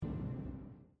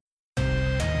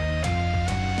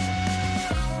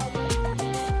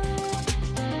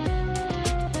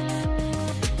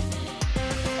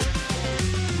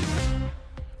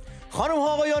خانم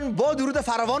ها آقایان، با درود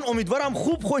فراوان، امیدوارم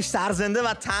خوب، خوش، سرزنده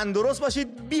و تندرست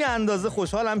باشید. بی اندازه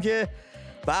خوشحالم که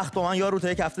وقت با من یار رو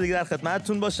تا یک هفته دیگه در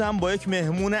خدمتتون باشم با یک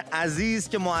مهمون عزیز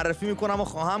که معرفی میکنم و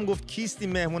خواهم گفت کیست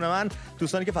این مهمون من.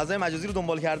 دوستانی که فضای مجازی رو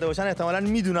دنبال کرده باشن احتمالاً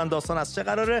میدونن داستان از چه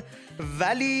قراره،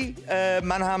 ولی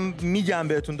من هم میگم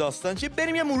بهتون داستان چی.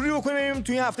 بریم یه مروری بکنیم ببینیم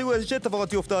توی این هفته گذشته چه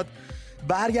اتفاقاتی افتاد،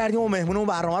 برگردیم و مهمونمون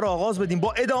برنامه رو آغاز بدیم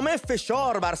با ادامه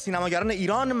فشار بر سینماگران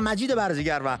ایران. مجید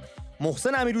برزگر و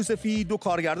محسن امیرروسفی، دو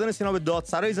کارگردان سینما، به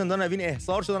دادسرای زندان نوین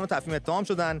احضار شدن و تفهیم اتهام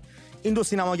شدن. این دو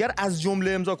سینماگر از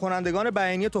جمله امضا کنندگان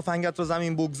بیانیه تفنگت رو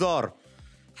زمین بگذار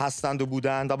هستند و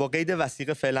بودند و با قید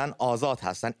وثیقه فعلا آزاد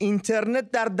هستند.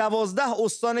 اینترنت در 12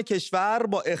 استان کشور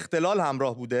با اختلال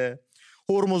همراه بوده.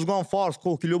 هرمزگان، فارس،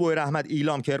 کوکیلو، بویراحمد،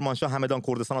 ایلام، کرمانشاه، همدان،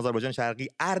 کردستان، آذربایجان شرقی،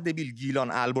 اردبیل،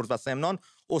 گیلان، البرز و سمنان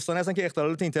استانی هستند که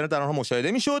اختلالات اینترنت در آنها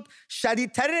مشاهده میشد.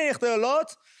 شدیدترین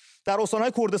اختلالات در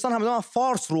استان‌های کردستان، همدان و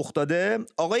فارس رخ داده.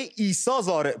 آقای عیسی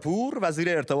زارعپور وزیر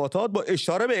ارتباطات با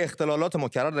اشاره به اختلالات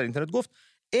مکرر در اینترنت گفت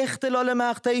اختلال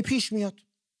مقطعی پیش میاد.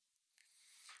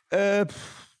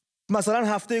 مثلا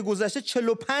هفته گذشته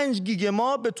 45 گیگ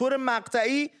ما به طور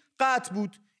مقطعی قطع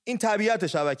بود. این طبیعت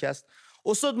شبکه است.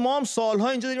 استاد ما هم سالها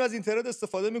اینجا داریم از اینترنت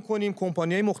استفاده میکنیم،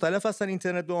 کمپانی‌های مختلف هستن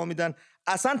اینترنت به ما میدن،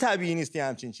 اصلا طبیعی نیست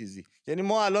همچین چیزی. یعنی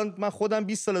ما الان، من خودم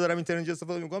 20 سال دارم اینترنت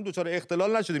استفاده میکنم، دوچار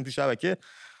اختلال نشدیم تو شبکه.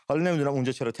 حالا نمیدونم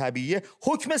اونجا چرا طبیعیه.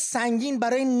 حکم سنگین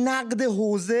برای نقد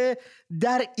حوزه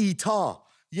در ایتا،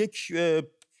 یک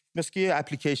مثل که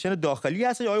اپلیکیشن داخلی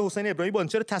هست. آقای حسین ابراهیمی با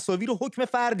انتشار تصاویر و حکم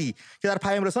فردی که در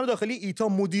پیام‌رسان داخلی ایتا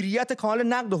مدیریت کانال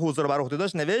نقد حوزه رو بر عهده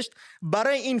داشت نوشت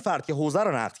برای این فرد که حوزه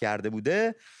رو نقد کرده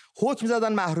بوده حکم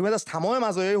زدن محرومیت از تمام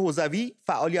مزایای حوزوی،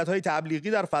 فعالیت‌های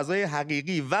تبلیغی در فضای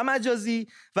حقیقی و مجازی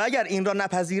و اگر این را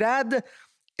نپذیرد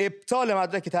ابطال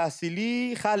مدرک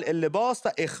تحصیلی، خلع لباس و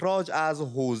اخراج از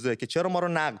حوزه. که چرا ما رو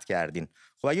نقد کردین؟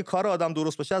 خب اگه کار آدم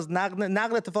درست باشه از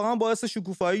نقد اتفاقا باعث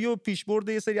شکوفایی و پیشبرد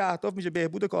یه سری اهداف میشه،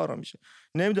 بهبود کارا میشه.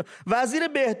 نمیدونم. وزیر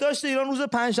بهداشت ایران روز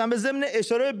پنجشنبه ضمن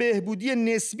اشاره به بهبودی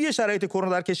نسبی شرایط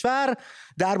کرونا در کشور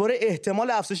درباره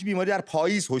احتمال افزایش بیماری در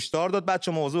پاییز هشدار داد.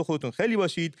 بچه‌ها مواظب خودتون خیلی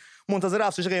باشید. منتظر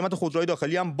افزایش قیمت خودروهای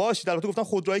داخلی هم باشید. البته گفتن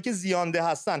خودروهایی که زیانده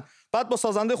هستن. بعد با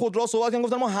سازنده خودروها صحبت کردن،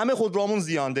 گفتن ما همه خودروامون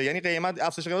زیانده، یعنی قیمت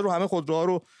افزایش قیمت رو همه خودروها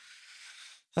رو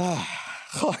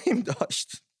خواهیم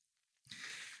داشت.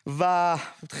 و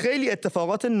خیلی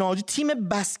اتفاقات ناجی. تیم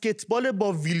بسکتبال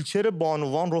با ویلچر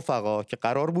بانوان رفقا که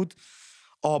قرار بود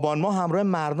آبان ماه همراه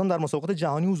مردان در مسابقات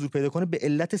جهانی حضور پیدا کنه، به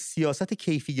علت سیاست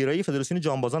کیفی‌گرایی فدراسیون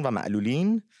جانبازان و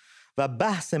معلولین و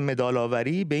بحث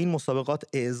مدال‌آوری به این مسابقات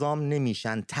اعزام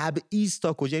نمیشن. تبعیض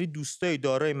تا کجایی؟ دوستای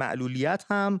دارای معلولیت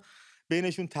هم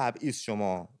بینشون تبعیض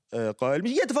شما قائل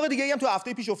میشه. یه اتفاق دیگه هم تو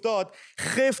هفته پیش افتاد.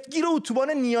 خفتگیر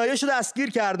اتوبان نیایش رو دستگیر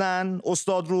کردن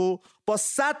استاد رو با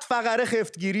 100 فقره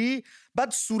خفتگیری،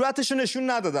 بعد صورتش رو نشون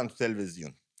ندادن تو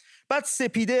تلویزیون. بعد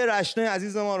سپیده رشنای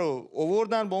عزیز ما رو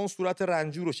آوردن با اون صورت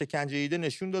رنجور و شکنجه دیده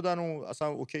نشون دادن و اصلا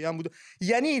اوکی هم بود.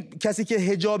 یعنی کسی که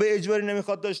حجاب اجباری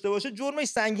نمیخواد داشته باشه جرمش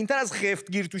سنگین‌تر از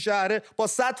خفتگیر تو شهره با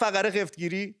 100 فقره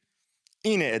خفتگیری.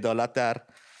 اینه عدالت در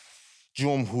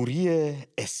جمهوری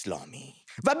اسلامی.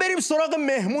 و بریم سراغ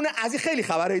مهمون عزیز. خیلی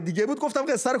خبرهای دیگه بود، گفتم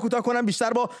قصه رو کوتاه کنم،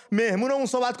 بیشتر با مهمونمون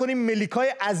صحبت کنیم.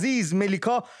 ملیکای عزیز،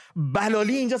 ملیکا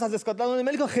بلالی اینجاست از اسکاتلند.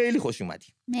 ملیکا خیلی خوش اومدی.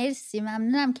 مرسی،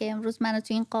 ممنونم که امروز منو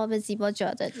تو این قاب زیبا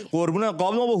جا دادی. قربون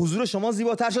قاب ما با حضور شما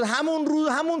زیباتر شد.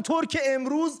 همونطور که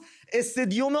امروز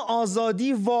استادیوم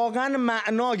آزادی واقعا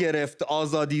معنا گرفت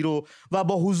آزادی رو و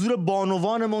با حضور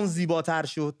بانوانمون زیباتر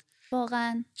شد.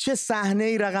 واقعا چه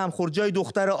صحنه‌ای رقم خورد. جای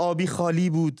دختر آبی خالی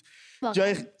بود.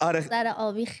 دختر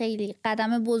آبی خیلی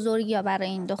قدم بزرگی برای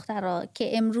این دخترها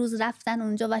که امروز رفتن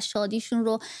اونجا و شادیشون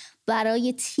رو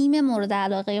برای تیم مورد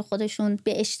علاقه خودشون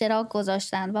به اشتراک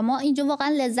گذاشتن و ما اینجا واقعا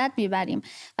لذت میبریم.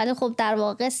 ولی خب در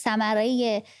واقع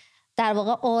ثمره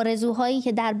آرزوهایی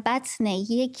که در بطن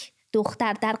یک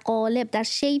دختر، در قالب، در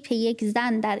شیپ یک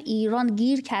زن در ایران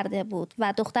گیر کرده بود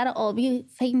و دختر آبی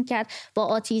فکر کرد با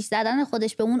آتیش زدن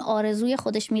خودش به اون آرزوی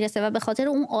خودش میرسه و به خاطر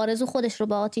اون آرزو خودش رو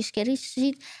به آتیش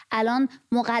کشید. الان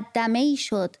مقدمه‌ای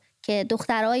شد که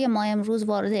دخترای ما امروز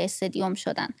وارد استادیوم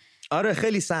شدن. آره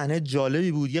خیلی صحنه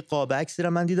جالبی بود. یه قاب عکسی رو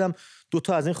من دیدم،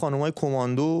 2 از این خانم‌های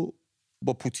کماندو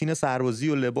با پوتین سربازی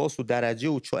و لباس و درجه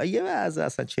و چایه و از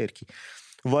اصلا چرکی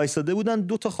وایساده بودن.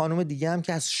 2 خانم دیگه هم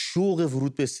که از شوق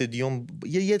ورود به استادیوم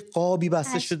یه قابی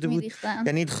بسته شده بود.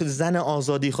 یعنی زن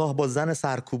آزادیخواه با زن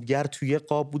سرکوبگر توی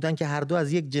قاب بودن که هر دو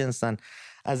از یک جنسن،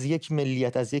 از یک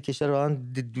ملیت، از یک کشور.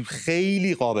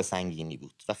 خیلی قاب سنگینی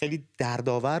بود و خیلی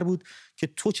دردآور بود که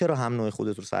تو چرا هم نوع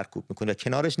خودت رو سرکوب میکنی و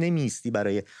کنارش نمیستی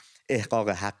برای احقاق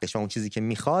حقش و اون چیزی که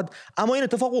میخواد. اما این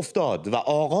اتفاق افتاد و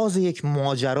آغاز یک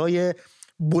ماجرای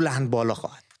بلند بالا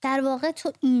خواهد. در واقع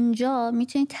تو اینجا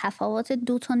میتونی تفاوت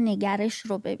 2 تا نگرش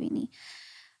رو ببینی.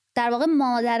 در واقع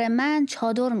مادر من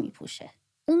چادر میپوشه،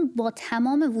 اون با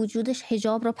تمام وجودش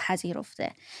حجاب رو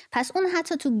پذیرفته، پس اون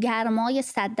حتی تو گرمای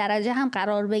 100 درجه هم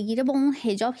قرار بگیره با اون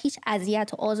حجاب هیچ اذیت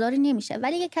و آزاری نمیشه.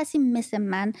 ولی یک کسی مثل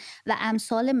من و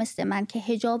امثال مثل من که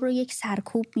حجاب رو یک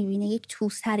سرکوب میبینه، یک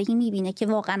توسری میبینه که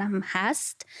واقعا هم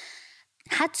هست،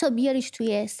 حتی بیاریش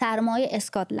توی سرمای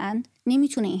اسکاتلند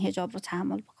نمیتونه این حجاب رو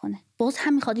تحمل بکنه، باز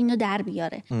هم میخواد اینو در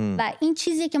بیاره و این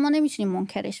چیزیه که ما نمیتونیم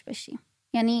منکرش بشیم.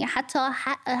 یعنی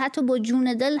حتی با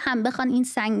جون دل هم بخوان این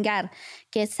سنگر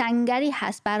که سنگری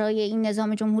هست برای این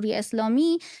نظام جمهوری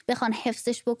اسلامی بخوان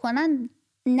حفظش بکنن،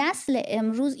 نسل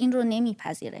امروز این رو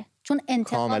نمیپذیره چون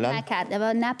انتقاد نکرده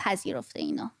و نپذیرفته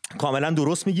اینا. کاملا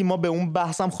درست میگی. ما به اون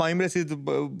بحث هم خواهیم رسید،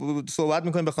 صحبت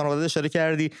میکنیم، به خانواده اشاره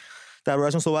کردی،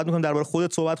 درباره‌اشون صحبت می‌کنیم، درباره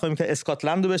خودت صحبت خواهیم کرد،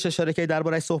 اسکاتلند رو بهش اشاره کردی،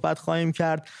 درباره‌اش صحبت خواهیم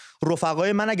کرد.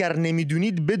 رفقای من اگر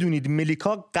نمیدونید بدونید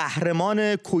ملیکا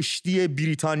قهرمان کشتی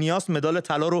بریتانیاست، مدال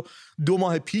طلا رو 2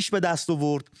 ماه پیش به دست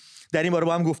آورد. در این باره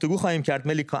با هم گفتگو خواهیم کرد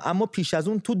ملیکا. اما پیش از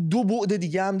اون تو 2 بعد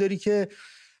دیگه هم داری که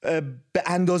به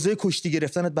اندازه کشتی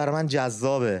گرفتنت برای من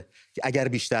جذابه اگر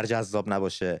بیشتر جذاب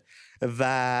نباشه،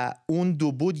 و اون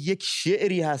 2 بعد یک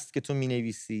شعری هست که تو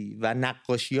می‌نویسی و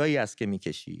نقاشیایی هست که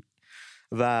می‌کشی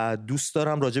و دوست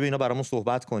دارم راجع به اینا برامون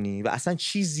صحبت کنی. و اصلا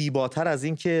چی زیباتر از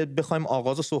این که بخوایم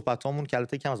آغاز صحبتامون که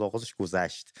البته کم از آغازش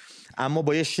گذشت، اما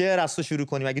با یه شعر از تو شروع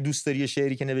کنیم. اگه دوست داری یه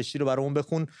شعری که نوشتی رو برامون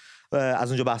بخون، از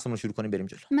اونجا بحثمون رو شروع کنیم بریم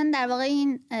جلو. من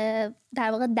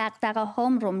در واقع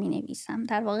دغدغه‌هام رو می‌نویسم.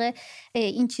 در واقع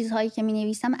این چیزهایی که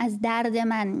می‌نویسم از درد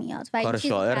من میاد و کار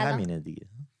شاعر همینه دیگه.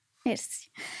 مرسی.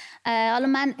 حالا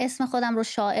من اسم خودم رو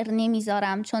شاعر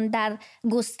نمیذارم چون در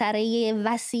گستره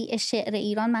وسیع شعر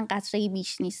ایران من قطره‌ای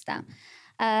بیش نیستم.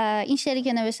 این شعری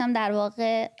که نوشتم در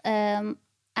واقع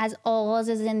از آغاز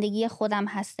زندگی خودم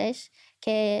هستش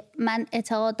که من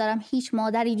اعتقاد دارم هیچ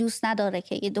مادری دوست نداره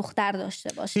که یه دختر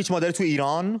داشته باشه. هیچ مادری تو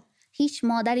ایران؟ هیچ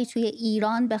مادری توی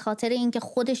ایران به خاطر اینکه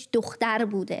خودش دختر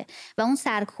بوده و اون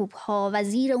سرکوب‌ها و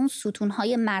زیر اون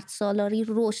ستون‌های مردسالاری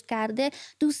رشد کرده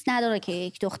دوست نداره که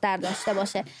یک دختر داشته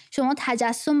باشه. شما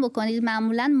تجسم بکنید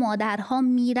معمولاً مادرها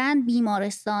میرن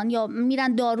بیمارستان یا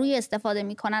میرن داروی استفاده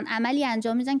میکنن، عملی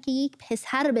انجام میدن که یک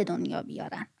پسر به دنیا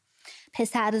بیارن،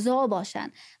 پسرزا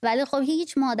باشن. ولی خب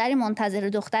هیچ مادری منتظر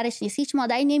دخترش نیست. هیچ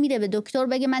مادری نمیره به دکتر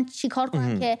بگه من چیکار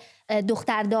کنم که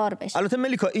دختردار بشه. البته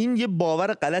ملیکا این یه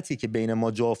باور غلطی که بین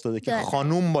ما جا افتاده که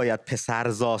خانوم باید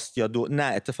پسرزاست یا نه،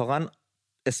 اتفاقا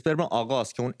اسپرم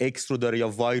آقاست که اون ایکس رو داره یا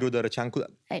وای رو داره، چند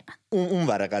کود اون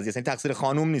ور قضیه، یعنی تقصیر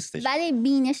خانوم نیستش. ولی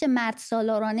بینش مرد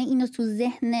سالارانه اینو تو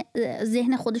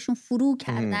ذهن خودشون فرو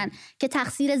کردن که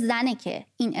تقصیر زنه که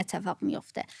این اتفاق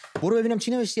میفته. برو ببینم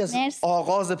چی نوشتی از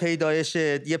آغاز پیدایش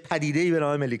یه پدیده‌ای به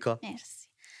نام ملیکا. مرسی.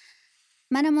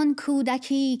 منم آن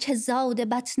کودکی که زاد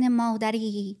بطن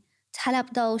مادری، طلب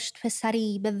داشت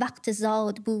پسری به وقت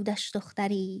زاد بودش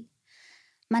دختری.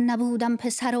 من نبودم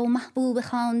پسر و محبوب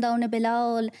خاندان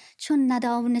بلال، چون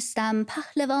ندانستم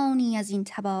پهلوانی از این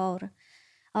تبار.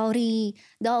 آری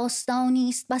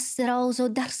داستانیست بس دراز و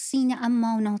در سینه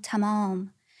اما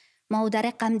ناتمام.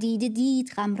 مادر غم دیده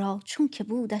دید غم را چون که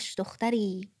بودش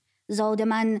دختری. زاد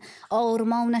من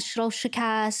آرمانش را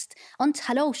شکست، آن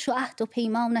تلاش و عهد و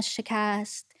پیمانش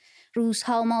شکست.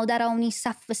 روزها مادرانی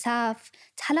صف به صف،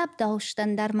 طلب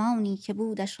داشتن درمانی که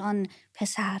بودش آن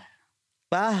پسر.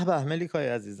 به به ملیکای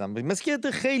عزیزم، مثل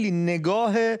که خیلی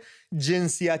نگاه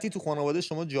جنسیتی تو خانواده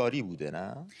شما جاری بوده،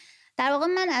 نه؟ در واقع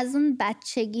من از اون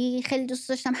بچگی خیلی دوست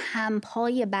داشتم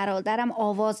همپای برادرم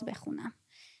آواز بخونم.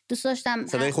 دوست داشتم.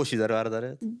 صدای خوشی داره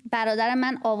برادرت؟ برادر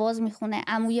من آواز میخونه،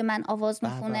 عموی من آواز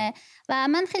میخونه و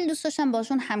من خیلی دوست داشتم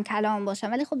باشون هم کلام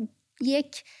باشم. ولی خب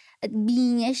یک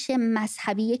بینش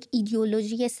مذهبی، یک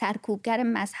ایدئولوژی سرکوبگر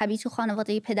مذهبی تو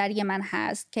خانواده پدری من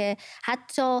هست که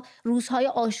حتی روزهای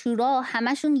عاشورا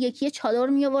همشون یکی چادر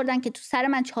می آوردن که تو سر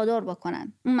من چادر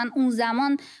بکنن. من اون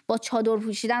زمان با چادر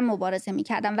پوشیدن مبارزه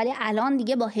میکردم، ولی الان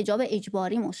دیگه با حجاب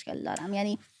اجباری مشکل دارم.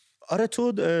 یعنی آره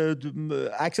تو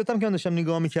عکست هم که من داشتم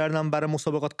نگاه میکردم برای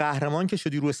مسابقات قهرمان که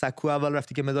شدی، روی سکو اول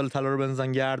رفتی که مدال طلا رو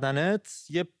بنزن گردنت،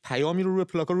 یه پیامی رو روی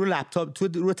پلاکار روی لپتاپ تو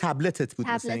روی تبلتت بود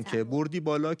مثلا که بردی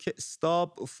بالا که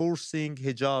stop forcing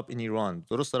hijab in Iran.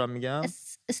 درست دارم میگم؟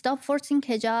 Stop forcing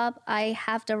hijab, I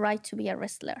have the right to be a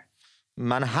wrestler.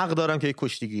 من حق دارم که یک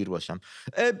کشتیگیر باشم.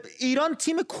 ایران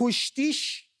تیم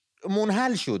کشتیش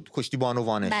منحل شد، کشتی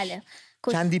بانوانش. بله.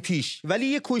 چندی پیش، ولی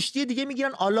یه کشتی دیگه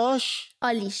میگیرن آلیش.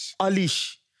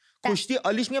 کشتی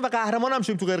آلیش میگن و قهرمان هم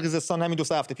شدیم تو قرقیزستان همین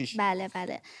 2 هفته پیش.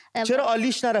 بله. چرا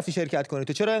آلیش نرفتی شرکت کنی؟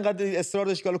 تو چرا اینقدر اصرار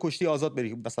داشتی که حالا کشتی آزاد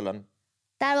بری مثلا؟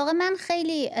 در واقع من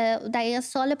خیلی دقیقا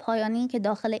سال پایانی که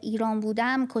داخل ایران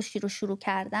بودم کشتی رو شروع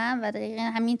کردم و دقیقا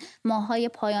همین ماهای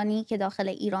پایانی که داخل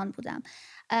ایران بودم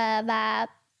و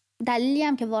دلیلی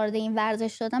هم که وارد این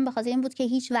ورزش شدم به خاطر این بود که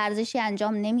هیچ ورزشی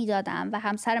انجام نمیدادم و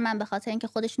همسر من به خاطر اینکه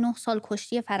خودش 9 سال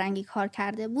کشتی فرنگی کار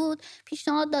کرده بود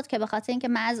پیشنهاد داد که به خاطر اینکه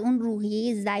من از اون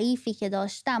روحیه ضعیفی که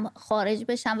داشتم خارج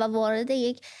بشم و وارد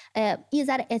یه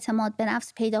ذره اعتماد به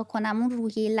نفس پیدا کنم، اون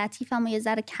روحیه لطیفم رو یه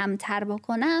ذره کمتر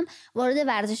بکنم، وارد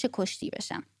ورزش کشتی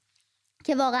بشم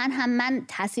که واقعا هم من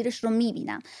تاثیرش رو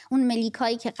میبینم. اون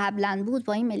ملیکایی که قبلا بود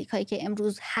با این ملیکایی که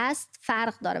امروز هست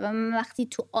فرق داره و من وقتی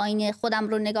تو آینه خودم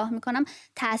رو نگاه میکنم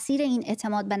تاثیر این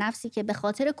اعتماد به نفسی که به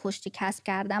خاطر کشتی کسب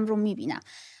کردم رو میبینم.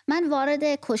 من وارد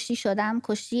کشتی شدم،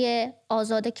 کشتی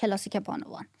آزاد کلاسیک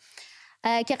بانوان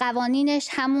که قوانینش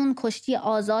همون کشتی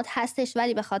آزاد هستش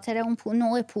ولی به خاطر اون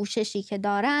نوع پوششی که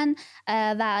دارن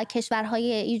و کشورهای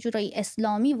یه جورایی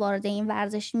اسلامی وارد این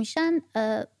ورزش میشن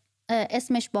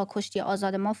اسمش با کشتی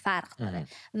آزاد ما فرق داره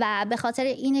و به خاطر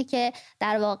اینه که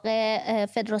در واقع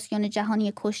فدراسیون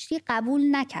جهانی کشتی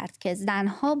قبول نکرد که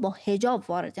زنها با حجاب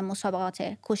وارد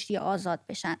مسابقات کشتی آزاد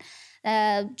بشن،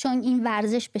 چون این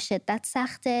ورزش به شدت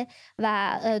سخته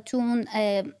و تو اون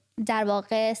در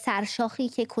واقع سرشاخی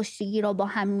که کشتیگی را با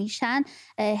هم میشن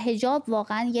حجاب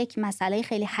واقعا یک مسئله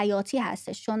خیلی حیاتی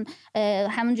هستش، چون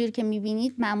همونجوری که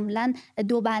میبینید معمولا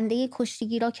 2 بنده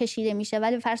کشتیگی را کشیده میشه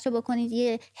ولی فرض بکنید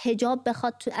یه حجاب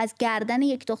بخواد از گردن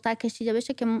یک دختر کشیده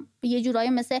بشه که یه جورایی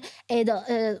مثل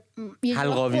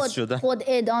حلق‌آویز شدن، خود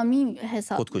اعدامی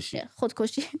حساب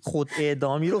خودکشی خود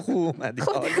اعدامی رو خوب اومدی.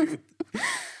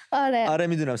 آره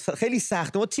میدونم خیلی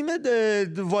سخته. ما تیم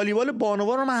والیبال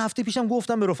بانوان رو من هفته پیشم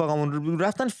گفتم به رفقامون،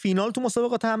 رفتن فینال تو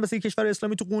مسابقات همبستگی کشور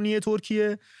اسلامی تو قونیه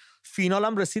ترکیه، فینال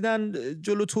هم رسیدن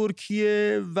جلو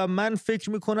ترکیه و من فکر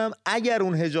میکنم اگر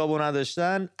اون حجابو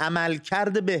نداشتن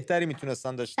عملکرد بهتری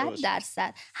میتونستن داشته باشن.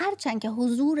 100%. هرچند که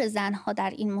حضور زنها در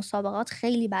این مسابقات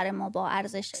خیلی برای ما با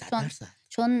ارزشه،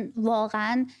 چون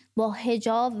واقعا با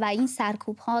حجاب و این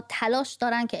سرکوب ها تلاش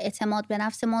دارن که اعتماد به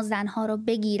نفس ما زنها رو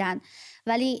بگیرن،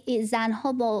 ولی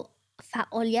زنها با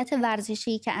فعالیت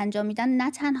ورزشی که انجام میدن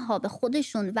نه تنها به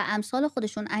خودشون و امثال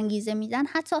خودشون انگیزه میدن،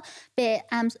 حتی به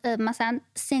مثلا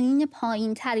سنین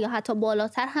پایین تر یا حتی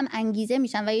بالاتر هم انگیزه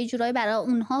میشن و یه جورایی برای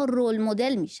اونها رول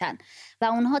مدل میشن و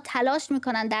اونها تلاش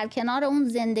میکنن در کنار اون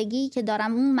زندگی که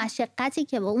دارن، اون مشقتی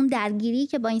که با اون درگیری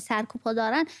که با این سرکوب‌ها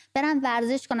دارن، برن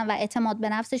ورزش کنن و اعتماد به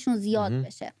نفسشون زیاد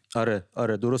بشه.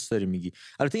 آره درست داری میگی.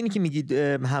 البته اینی که میگی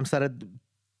همسرت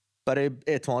برای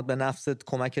اعتماد به نفست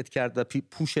کمکت کرد و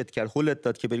پوشت کرد، هولت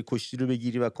داد که بری کشتی رو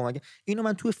بگیری و کمک، اینو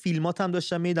من توی فیلمات هم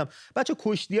داشتم میدم. بچه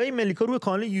کشتیای ملیکا روی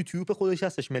کانال یوتیوب خودش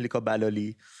هستش، ملیکا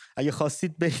بلالی، اگه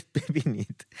خواستید برید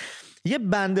ببینید. یه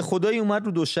بنده خدایی اومد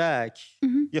رو دوشک،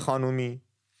 یه خانومی،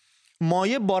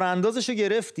 مایه باراندازشو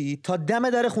گرفتی تا دم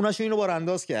در خونه‌شو اینو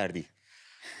بارانداز کردی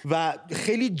و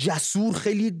خیلی جسور،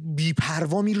 خیلی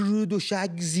بی‌پروا میره روی دوشک،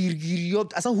 زیرگیری‌ها،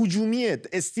 اصلا هجومیه،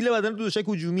 استیل بدن دوشک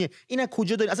هجومیه. این از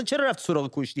کجا داری؟ اصلا چرا رفت سراغ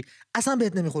کشتی؟ اصلا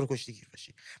بهت نمیخوره کشتی گیر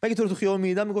بشی. مگه تو خیابون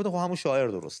میدیدم میگفتم خب همون شاعر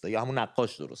درسته یا همون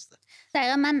نقاش درسته.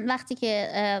 دقیقاً من وقتی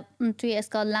که توی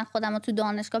اسکاتلند خودم رو تو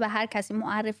دانشگاه به هر کسی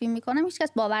معرفی میکنم هیچ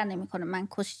کس باور نمیکنه من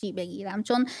کشتی بگیرم،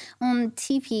 چون اون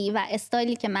تیپی و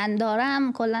استایلی که من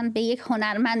دارم کلاً به یک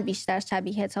هنرمند بیشتر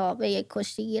شبیه تا به یک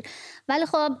کشتیگیر. ولی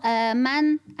خب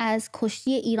من از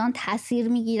کشتی ایران تاثیر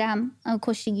میگیرم.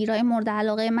 کشتیگیرای مورد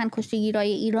علاقه من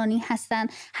کشتیگیرای ایرانی هستن،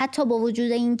 حتی با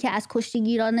وجود این که از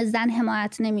کشتیگیران زن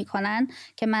حمایت نمیکنن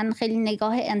که من خیلی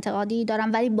نگاه انتقادی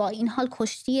دارم، ولی با این حال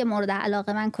کشتی مورد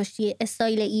علاقه من کشتی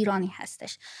استایل ایرانی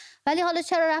هستش. ولی حالا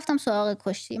چرا رفتم سراغ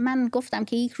کشتی؟ من گفتم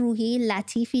که یک روحیه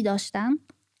لطیفی داشتم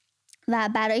و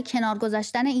برای کنار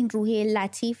گذاشتن این روحیه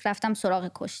لطیف رفتم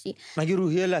سراغ کشتی. مگه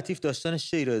روحیه لطیف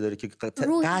داشتنش چه ایرادی داره که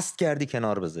قصد کردی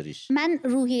کنار بذاریش؟ من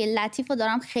روحیه لطیف رو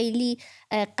دارم خیلی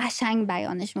قشنگ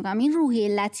بیانش میکنم. این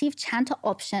روحیه لطیف چند تا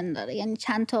آپشن داره، یعنی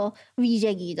چند تا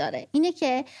ویژگی داره. اینه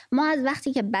که ما از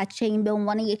وقتی که بچه این به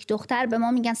عنوان یک دختر به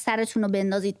ما میگن سرتون رو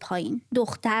بندازید پایین،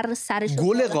 دختر سرش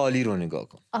گل قالی رو نگاه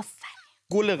کن. آفرین،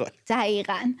 گل قالی.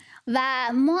 دقیقاً. و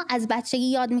ما از بچگی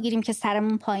یاد میگیریم که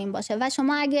سرمون پایین باشه و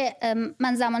شما اگه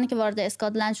من زمانی که وارد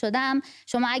اسکاتلند شدم،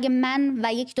 شما اگه من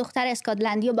و یک دختر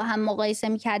اسکاتلندی رو با هم مقایسه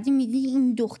میکردیم میدی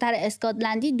این دختر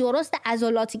اسکاتلندی درست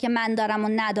عضلاتی که من دارم و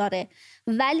نداره،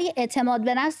 ولی اعتماد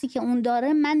به نفسی که اون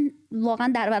داره من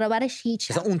واقعا در برابرش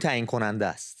هیچ. مثلا اون تعیین کننده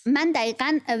است. من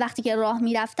دقیقاً وقتی که راه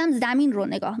میرفتم زمین رو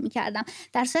نگاه میکردم،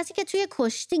 در صورتی که توی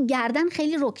کشتی گردن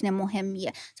خیلی رکن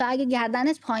مهمیه. تو اگه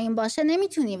گردنت پایین باشه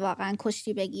نمیتونی واقعا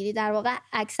کشتی بگیری. در واقع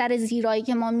اکثر زیرایی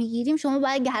که ما میگیریم شما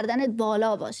باید گردنت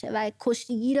بالا باشه و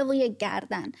کشتیگیره و یک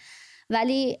گردن.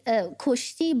 ولی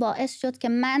کشتی باعث شد که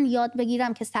من یاد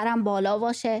بگیرم که سرم بالا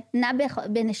باشه، نه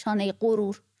به نشانه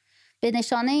غرور، به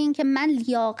نشانه این که من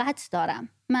لیاقت دارم،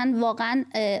 من واقعا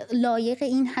لایق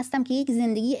این هستم که یک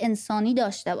زندگی انسانی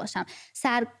داشته باشم.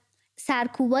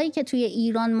 سرکوبایی که توی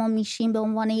ایران ما میشیم به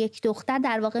عنوان یک دختر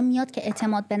در واقع میاد که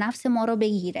اعتماد به نفس ما رو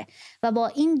بگیره و با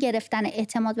این گرفتن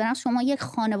اعتماد به نفس شما یک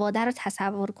خانواده رو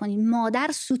تصور کنید. مادر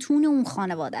ستون اون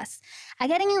خانواده است.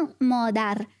 اگر این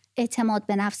مادر اعتماد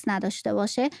به نفس نداشته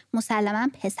باشه مسلما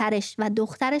پسرش و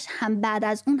دخترش هم بعد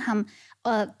از اون هم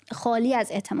خالی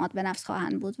از اعتماد به نفس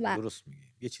خواهند بود. و درست میگی،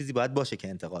 یه چیزی باید باشه که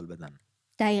انتقال بدن.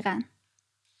 دقیقاً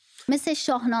مثل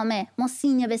شاهنامه، ما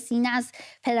سینه به سینه از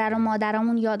پدر و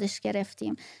مادرمون یادش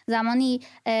گرفتیم. زمانی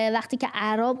وقتی که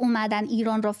اعراب اومدن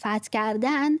ایران رو فتح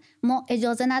کردن ما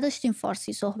اجازه نداشتیم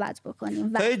فارسی صحبت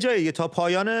بکنیم. تا جایی تا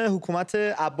پایان حکومت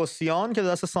عباسیان که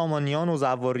دست سامانیان و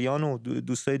زواریان و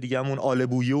دوستای دیگه‌مون آل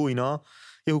بویه و اینا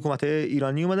یه حکومت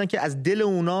ایرانی اومدن که از دل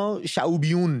اونا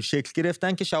شعوبیون شکل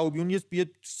گرفتن که شعوبیون یه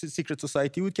سیکرت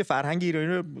سوسایتی بود که فرهنگ ایرانی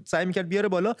رو سعی می‌کرد بیاره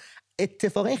بالا.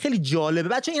 اتفاقا این خیلی جالبه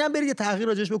بچه، اینم برید یه تحقیق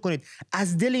راجعش بکنید.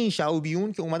 از دل این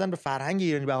شعوبیون که اومدن به فرهنگ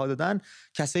ایرانی بها دادن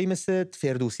کسایی مثل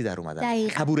فردوسی در اومدن،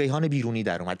 ابو ریحان بیرونی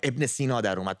در اومد، ابن سینا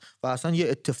در اومد و اصلا یه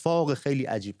اتفاق خیلی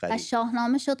عجیب غریب. و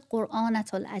شاهنامه شد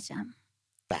قرآنت العجم.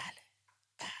 بله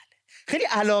خیلی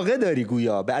علاقه داری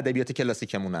گویا به ادبیات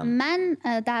کلاسیکمونم. من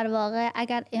در واقع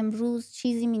اگر امروز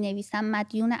چیزی می‌نویسم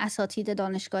مدیون اساتید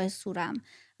دانشگاه سورم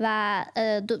و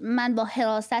من با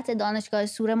حراست دانشگاه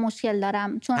سوره مشکل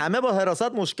دارم، چون همه با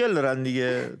حراست مشکل دارن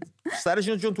دیگه،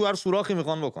 سرشون چون تو هر سوراخی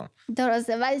میخوان بکنن.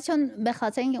 درسته، ولی چون به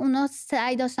خاطر اینکه اونا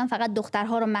سعی داشتن فقط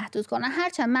دخترها رو محدود کنن،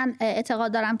 هرچند من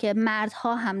اعتقاد دارم که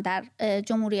مردها هم در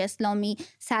جمهوری اسلامی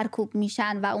سرکوب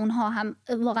میشن و اونها هم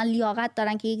واقعا لیاقت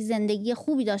دارن که یک زندگی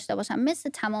خوبی داشته باشن مثل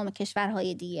تمام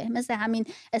کشورهای دیگه، مثل همین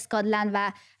اسکاتلند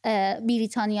و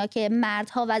بریتانیا که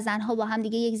مردها و زنها با هم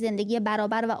دیگه یک زندگی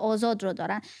برابر و آزاد رو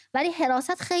دارن. ولی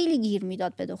حراست خیلی گیر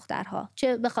میداد به دخترها،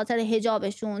 چه به خاطر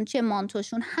حجابشون چه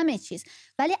مانتوشون، همه چیز.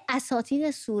 ولی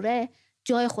اساتید سوره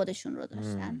جای خودشون رو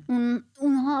داشتن.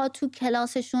 اونها تو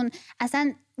کلاسشون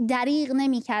اصلا دریغ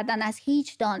نمی کردن از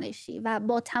هیچ دانشی و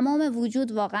با تمام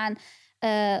وجود واقعا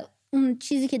اون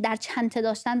چیزی که در چنته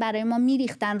داشتن برای ما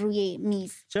میریختن روی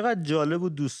میز. چقدر جالب و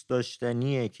دوست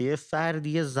داشتنیه که یه فردی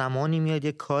یه زمانی میاد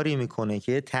یه کاری میکنه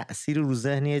که یه تأثیر رو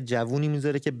ذهن یه جوونی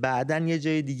میذاره که بعدن یه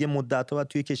جای دیگه مدت‌ها و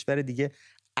توی کشور دیگه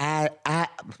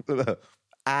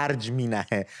ارج مینه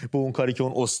به اون کاری که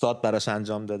اون استاد براش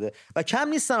انجام داده. و کم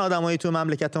نیستن آدمایی تو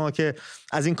مملکت ما که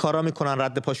از این کارا میکنن،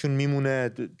 رد پاشون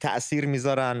میمونه، تأثیر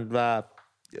میذارن و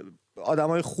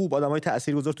آدمای خوب، آدمای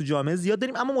تاثیرگذار تو جامعه زیاد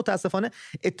داریم. اما متاسفانه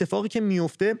اتفاقی که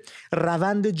میفته،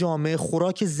 روند جامعه،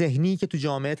 خوراک ذهنی که تو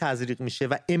جامعه تزریق میشه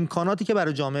و امکاناتی که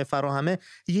برای جامعه فراهمه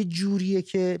یه جوریه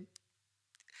که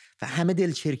و همه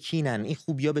دلچرکینن، این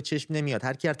خوبیا به چشم نمیاد،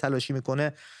 هر کی هر تلاشی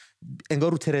میکنه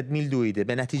انگار رو تردمیل دویده،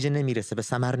 به نتیجه نمیرسه، به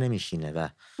ثمر نمیشینه. و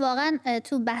واقعا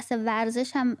تو بحث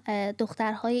ورزش هم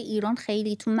دخترهای ایران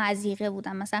خیلی تو مضیقه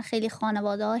بودن. مثلا خیلی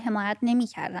خانواده ها حمایت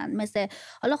نمی‌کردن، مثل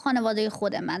حالا خانواده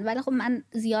خود من، ولی خب من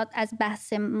زیاد از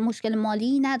بحث مشکل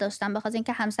مالی نداشتم، بخاطر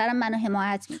اینکه همسرم منو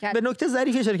حمایت می‌کرد. به نکته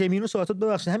ظریفی اشاره کردم اینو صحبتات،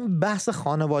 ببخشید همین بحث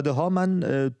خانواده ها، من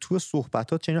تو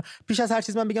صحبتات چنین پیش از هر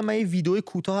چیز من بگم، من یه ویدیو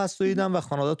کوتاه هست دیدم و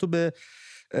خانواده‌تو به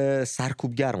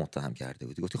سرکوبگر متهم کرده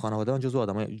بودی، گفتی خانواده اون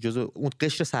جزء اون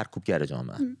قشر سرکوبگر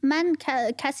جامعه. من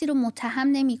کسی رو متهم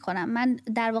نمی کنم، من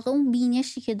در واقع اون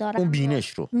بینشی که دارم اون بینش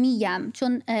رو میگم،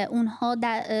 چون اونها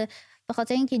به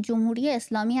خاطر اینکه جمهوری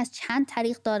اسلامی از چند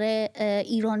طریق داره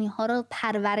ایرانی ها رو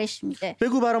پرورش میده.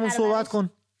 بگو برامون صحبت کن.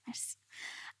 مرسی.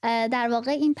 در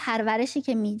واقع این پرورشی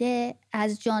که میده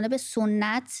از جانب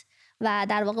سنت و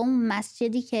در واقع اون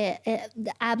مسجدی که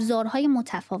ابزارهای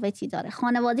متفاوتی داره،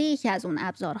 خانواده یکی از اون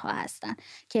ابزارها هستن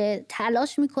که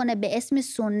تلاش میکنه به اسم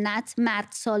سنت، مرد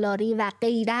سالاری و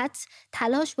غیرت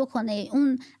تلاش بکنه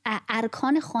اون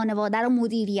ارکان خانواده رو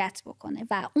مدیریت بکنه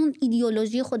و اون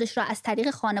ایدئولوژی خودش رو از طریق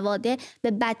خانواده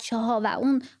به بچه ها و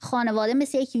اون خانواده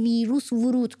مثل یک ویروس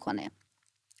ورود کنه.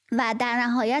 و در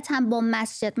نهایت هم با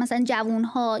مسجد، مثلا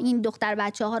جوانها این دختر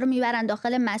بچه ها رو میبرن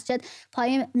داخل مسجد،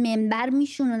 پای منبر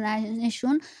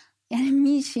میشوننشون، یعنی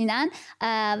میشینن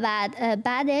و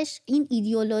بعدش این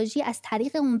ایدئولوژی از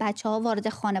طریق اون بچه ها وارد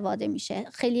خانواده میشه.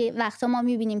 خیلی وقتا ما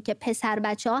میبینیم که پسر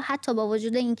بچه ها حتی با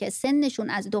وجود اینکه سنشون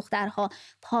از دخترها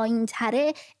پایین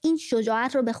تره، این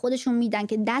شجاعت رو به خودشون میدن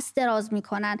که دست دراز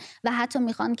میکنن و حتی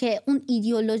میخوان که اون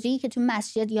ایدئولوژی که تو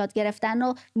مسجد یاد گرفتن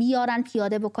رو بیارن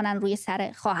پیاده بکنن روی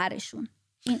سر خواهرشون.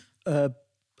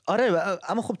 آره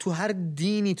اما خب تو هر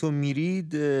دینی تو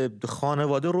میرید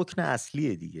خانواده رکن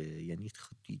اصلیه دیگه، یعنی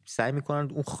سعی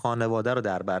میکنن اون خانواده رو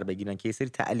در بر بگیرن که یه سری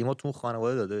تعلیمات تو اون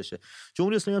خانواده داده بشه.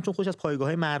 جمهوری اسلامی هم چون خوش از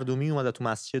پایگاه‌های مردمی اومده تو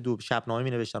مسجد و شبنامه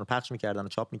می‌نوشتن و پخش می‌کردن و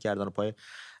چاپ می‌کردن و پای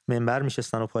منبر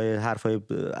میشستن و پای حرفای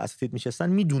اساتید میشستن،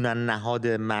 میدونن نهاد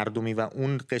مردمی و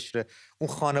اون قشر اون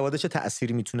خانواده چه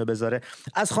تأثیری میتونه بذاره.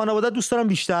 از خانواده دوست دارم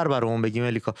بیشتر برامون بگیم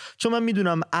ملیکا، چون من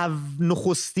میدونم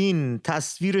نخستین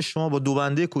تصویر شما با دو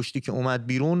بنده کشتی که اومد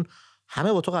بیرون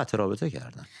همه با تو قطع رابطه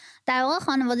کردن. در واقع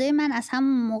خانواده من از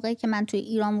همون موقعی که من توی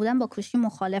ایران بودم با کشتی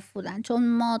مخالف بودن،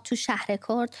 چون ما تو شهر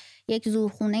کرد یک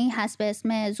زورخونه‌ای هست به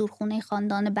اسم زورخونه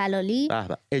خاندان بلالی.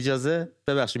 اجازه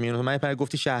ببخشید میونم، من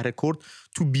گفتی شهر کرد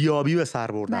تو بیابی به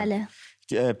سر بردن. بله.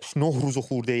 9 روز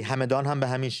خورده همدان هم به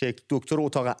همین شکل، دکتر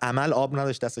اتاق عمل آب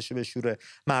نداشت دستشو بشوره،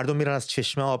 مردم میرن از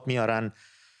چشمه آب میارن.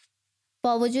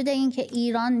 با وجود اینکه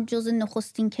ایران جز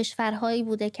نخستین کشورهایی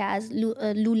بوده که از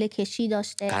لوله کشی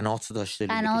داشته، قنات داشته،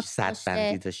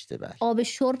 صدبندی داشته، آب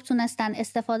شرب تونستن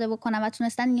استفاده بکنن و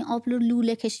تونستن این آب رو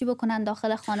لوله کشی بکنن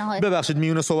داخل خانه های. ببخشید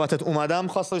میونه صحبتت اومدم،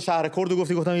 خواستم شهر کرد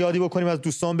گفتم یادی بکنیم از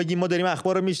دوستان بگیم ما داریم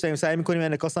اخبار رو میشنویم، سعی میکنیم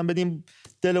انعکاس هم بدیم،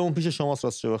 دلمون پیش شماست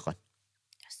راستش بخواید.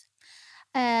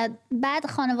 بعد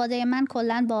خانواده من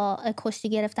کلا با کشتی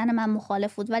گرفتن من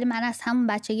مخالف بود، ولی من از همون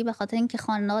بچگی به خاطر اینکه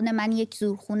خاندان من یک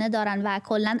زورخونه دارن و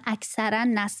کلا اکثرا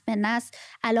نسل به نسل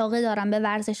علاقه دارن به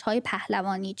ورزش‌های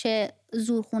پهلوانی، چه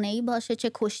زورخونه‌ای باشه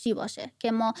چه کشتی باشه،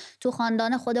 که ما تو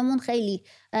خاندان خودمون خیلی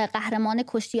قهرمان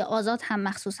کشتی آزاد هم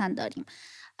مخصوصا داریم.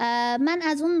 من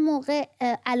از اون موقع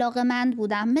علاقه‌مند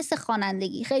بودم، مثل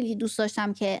خوانندگی خیلی دوست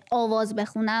داشتم که آواز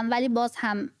بخونم، ولی باز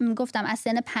هم گفتم از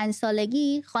سن 5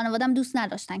 سالگی خانوادم دوست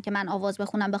نداشتن که من آواز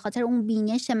بخونم به خاطر اون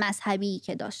بینش مذهبی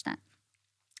که داشتن.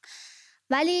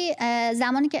 ولی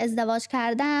زمانی که ازدواج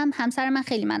کردم همسر من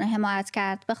خیلی منو حمایت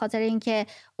کرد، به خاطر اینکه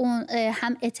اون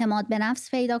هم اعتماد به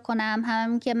نفس پیدا کنم،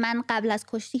 هم که من قبل از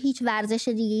کشتی هیچ ورزش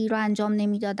دیگه‌ای رو انجام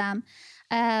نمیدادم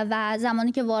و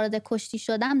زمانی که وارد کشتی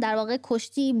شدم در واقع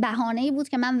کشتی بهانه‌ای بود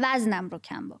که من وزنم رو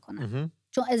کم بکنم،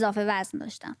 چون اضافه وزن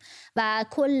داشتم و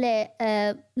کل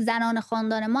زنان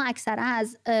خاندان ما اکثرا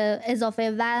از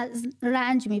اضافه وزن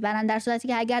رنج میبرن، در صورتی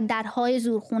که اگر درهای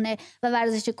زورخونه و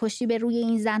ورزش کشتی به روی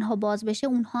این زنها باز بشه،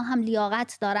 اونها هم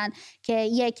لیاقت دارن که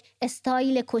یک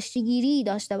استایل کشتیگیری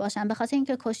داشته باشن، به خاطر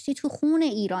اینکه کشتی تو خون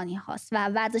ایرانی هاست و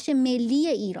ورزش ملی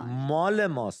ایران مال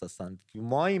ماست اصلا.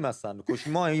 مایی مثلا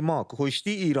ما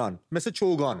کشتی ایران مثل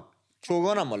چوگان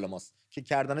هم مال ماست که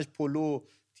کردنش پلو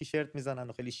تیشرت میزنن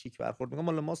و خیلی شیک برخورد میکنن،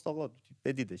 مال ماست آقا،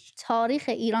 بدیدش. تاریخ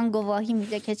ایران گواهی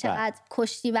میده که چقدر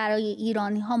کشتی برای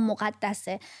ایرانی ها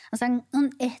مقدسه. مثلا اون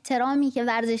احترامی که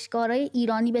ورزشکارای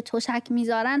ایرانی به تشک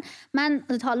میذارن، من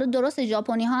حالا درست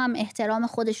ژاپنی ها هم احترام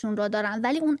خودشون رو دارن،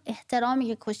 ولی اون احترامی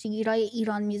که کشتیگیرای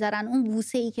ایران میذارن، اون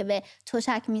بوسه‌ای که به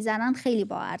تشک میزنن خیلی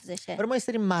با ارزشه. ما یه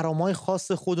سری مرامای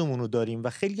خاص خودمون رو داریم و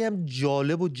خیلی هم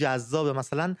جالب و جذابه.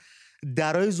 مثلا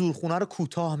درای زورخونه رو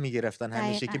کوتاه میگرفتن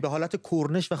همیشه که به حالت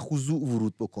کرنش و خضوع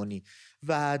ورود بکنی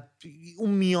و اون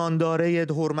میانداره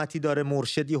حرمتی داره،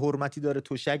 مرشدی حرمتی داره،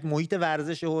 تشک محیط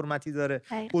ورزش حرمتی داره،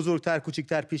 بزرگتر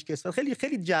کوچیکتر پیشکسوت. خیلی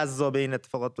خیلی جذابه این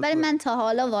اتفاقات. ولی من تا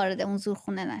حالا وارد اون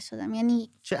زورخونه نشدم، یعنی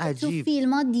چه عجیب. تو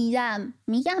فیلم‌ها دیدم،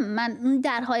 میگم من اون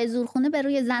درهای زورخونه به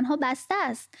روی زنها بسته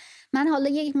است. من حالا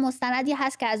یک مستندی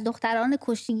هست که از دختران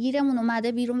کشتیگیرمون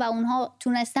اومده بیرون و اونها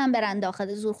تونستن برن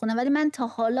داخل زورخونه، ولی من تا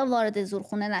حالا وارد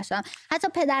زورخونه نشدم. حتی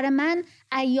پدر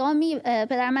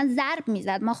من ضرب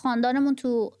میزد. ما خاندانمون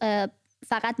تو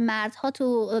فقط مردها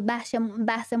تو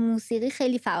بحث موسیقی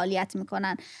خیلی فعالیت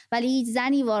میکنن، ولی هیچ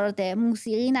زنی وارد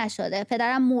موسیقی نشده.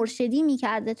 پدرم مرشدی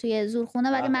میکرده توی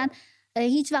زورخونه، ولی من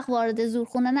هیچ وقت وارد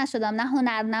زورخونه نشدم، نه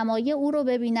هنرنمایی او رو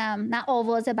ببینم، نه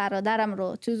آواز برادرم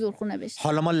رو تو زورخونه بشنوم.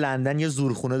 حالا ما لندن یه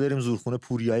زورخونه داریم، زورخونه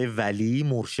پوریای ولی،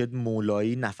 مرشد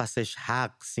مولایی، نفسش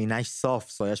حق، سینه‌اش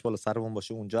صاف، سایش بالا سرمون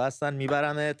باشه، اونجا هستن،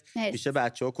 میبرنت میشه.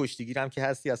 بچه‌ها کشتیگیرم که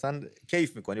هستی اصلا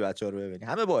کیف میکنی بچه‌ها رو ببینی،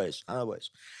 همه باش.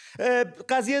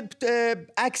 قضیه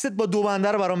عکست با دو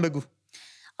بنده رو برام بگو.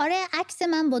 آره، عکس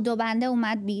من با دو بنده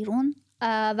اومد بیرون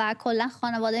و کلا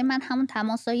خانواده من همون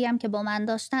تماسایی هم که با من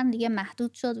داشتن دیگه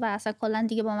محدود شد و اصلا کلا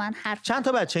دیگه با من حرف. چند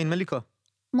تا بچه این ملیکا؟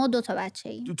 ما 2 تا بچه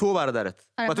ایم. تو و برادرت؟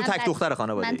 آره، و تو تک دختر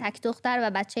خانواده؟ من تک دختر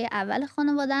و بچه اول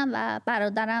خانواده‌ام و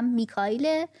برادرم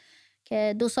میکائیل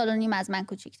که 2 سال و نیم از من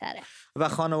کوچیک‌تره. و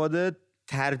خانواده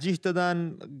ترجیح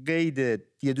دادن قید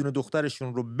یه دونه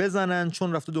دخترشون رو بزنن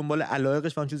چون رفته دنبال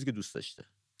علایقش و اون چیزی که دوست داشته.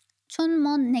 چون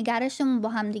ما نگرشمون با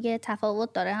هم دیگه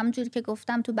تفاوت داره. همونجوری که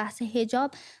گفتم تو بحث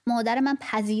حجاب، مادر من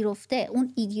پذیرفته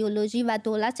اون ایدئولوژی و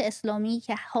دولت اسلامی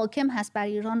که حاکم هست بر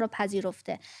ایران رو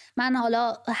پذیرفته. من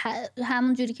حالا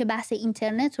همونجوری که بحث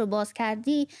اینترنت رو باز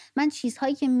کردی، من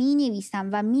چیزهایی که می‌نویسم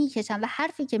و میکشم و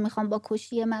حرفی که میخوام با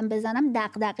کشتی من بزنم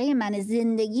دغدغه منه،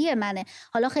 زندگی منه.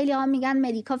 حالا خیلی ها میگن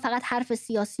ملیکا فقط حرف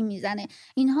سیاسی میزنه،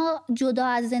 اینها جدا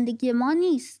از زندگی ما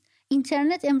نیست.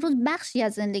 اینترنت امروز بخشی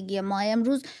از زندگی ما.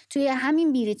 امروز توی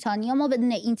همین بریتانیا ما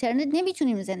بدون اینترنت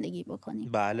نمیتونیم زندگی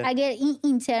بکنیم. بله. اگر این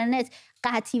اینترنت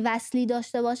قطعی وصلی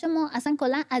داشته باشه، ما اصلا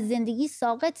کلا از زندگی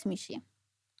ساقط میشیم.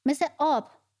 مثل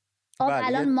آب بله.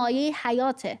 الان مایه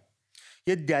حیاته.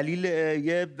 یه دلیل،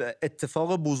 یه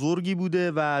اتفاق بزرگی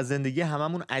بوده و زندگی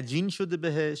هممون عجین شده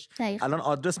بهش. دقیقا. الان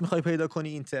آدرس میخوای پیدا کنی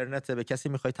اینترنت، به کسی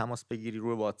میخوای تماس بگیری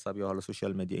روی واتساپ یا حالا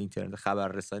سوشال مدیا، اینترنت،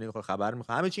 خبررسانی میخوای خبر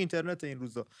میخوای، همه چی اینترنت این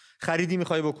روزا. خریدی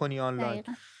میخوای بکنی آنلاین.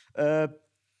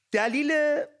 دلیل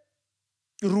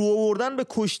رو آوردن به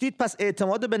کشتیت پس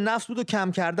اعتماد به نفس بود و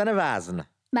کم کردن وزن.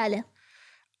 بله.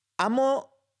 اما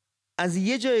از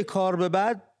یه جای کار به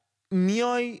بعد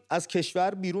میای از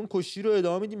کشور بیرون، کشتی رو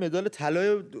ادامه میدی، مدال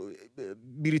طلای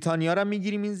بریتانیا رو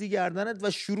میگیری میزی گردنت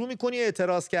و شروع میکنی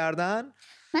اعتراض کردن.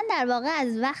 من در واقع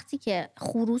از وقتی که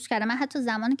خروج کردم، من حتی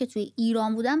زمانی که توی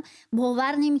ایران بودم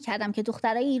باور نمی‌کردم که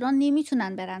دخترای ایران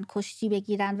نمیتونن برن کشتی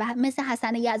بگیرن و مثل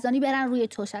حسن یزدانی برن روی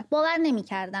تشک. باور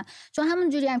نمی‌کردم، چون همون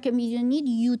جوری هم که میدونید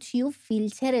یوتیوب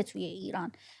فیلتره توی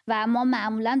ایران و ما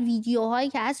معمولا ویدیوهایی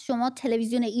که از شما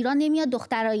تلویزیون ایران نمیاد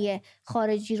دخترای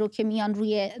خارجی رو که میان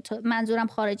روی منظورم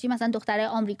خارجی، مثلا دخترای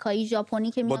آمریکایی،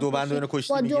 ژاپنی که میان با دو بندون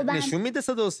کشتی نشون میده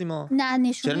صدا و سیما. نه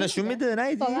نشون چرا نشون میده؟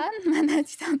 ندیدی؟ من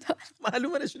ندیدم.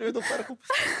 معلومه نشون میده دختر خوب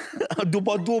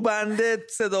با دو بنده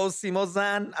صدا و سیما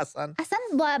زن اصلا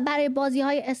برای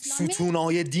بازی‌های اسلامی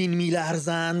ستونای دین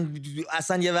میلرزن،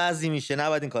 اصلا یه وضعی میشه،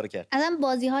 نباید این کارو کرد. اصلا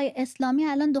بازی‌های اسلامی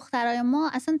الان دخترای ما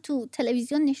اصلا تو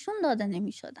تلویزیون نشون داده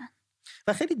نمی‌شدن.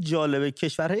 و خیلی جالبه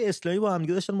کشورهای اسلامی با هم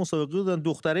دیگه داشتن مسابقه دادن،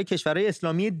 دخترای کشورهای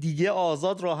اسلامی دیگه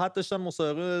آزاد راحت داشتن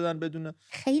مسابقه دادن بدون.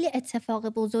 خیلی اتفاق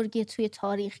بزرگی توی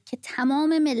تاریخ که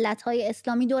تمام ملت‌های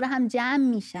اسلامی دور هم جمع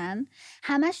میشن،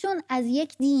 همشون از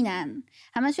یک دینن،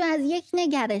 همشون از یک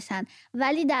نگرشن،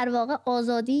 ولی در واقع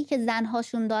آزادی که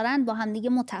زنهاشون دارن با هم دیگه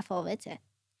متفاوته.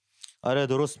 آره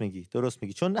درست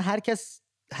میگی چون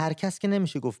هر کس که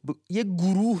نمیشه گفت یه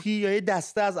گروهی یا یه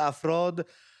دسته از افراد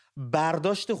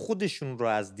برداشت خودشون رو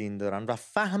از دین دارن و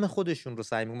فهم خودشون رو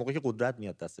سعی میکنن، موقعی که قدرت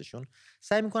میاد دستشون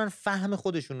سعی میکنن فهم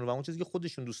خودشون رو و اون چیزی که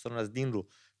خودشون دوست دارن از دین رو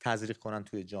تزریق کنن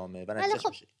توی جامعه و نتیجهش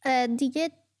میشه.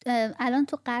 دیگه الان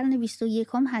تو قرن 21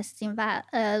 هستیم و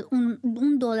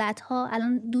اون دولت ها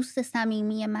الان دوست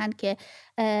صمیمی من که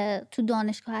تو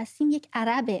دانشگاه هستیم یک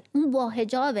عربه، اون با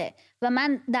حجابه و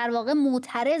من در واقع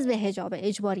معترض به حجاب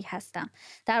اجباری هستم.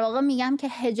 در واقع میگم که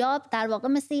حجاب در واقع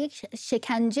مثل یک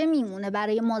شکنجه میمونه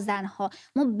برای ما زنها،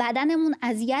 ما بدنمون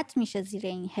اذیت میشه زیر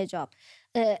این حجاب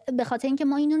به خاطر اینکه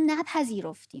ما اینو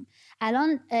نپذیرفتیم.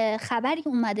 الان خبری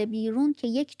اومده بیرون که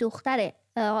یک دختر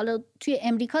حالا توی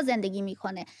امریکا زندگی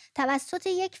میکنه توسط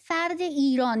یک فرد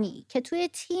ایرانی که توی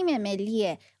تیم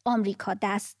ملی آمریکا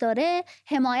دست داره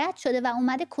حمایت شده و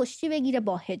اومده کشتی بگیره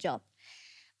با حجاب.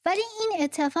 ولی این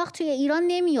اتفاق توی ایران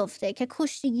نمیفته که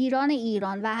کشتیگیران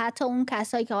ایران و حتی اون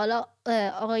کسایی که حالا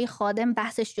آقای خادم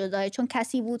بحثش جداه، چون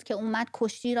کسی بود که اومد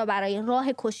راه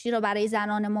کشتی رو برای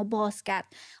زنان ما باز کرد.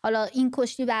 حالا این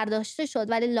کشتی برداشته شد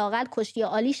ولی لااقل کشتی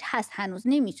عالیش هست، هنوز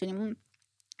نمیتونیم،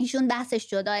 ایشون بحثش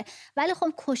جداه. ولی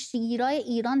خب کشتیگیرای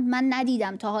ایران من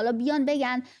ندیدم تا حالا بیان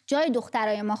بگن جای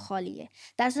دخترای ما خالیه،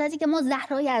 در صورتی که ما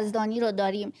زهرا یزدانی رو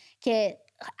داریم که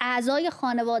اعضای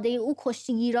خانواده او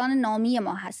کشتیگیران نامی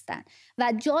ما هستن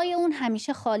و جای اون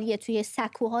همیشه خالیه توی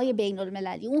سکوهای بین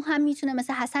المللی. اون هم میتونه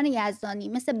مثل حسن یزدانی،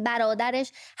 مثل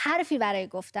برادرش حرفی برای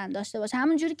گفتن داشته باشه،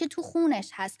 همون جوری که تو خونش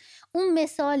هست. اون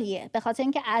مثالیه، به خاطر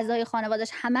اینکه اعضای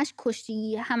خانوادهش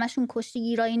همشون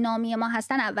کشتیگیرای نامی ما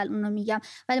هستن، اول اونو میگم.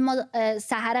 ولی ما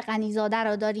سحر غنیزاده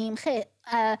رو داریم،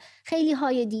 خیلی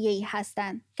های دیگه ای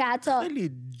هستن که حتی خیلی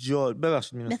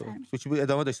ببخشید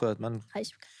ادامه داشت من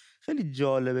خیلی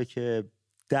جالبه که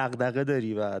دغدغه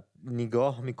داری و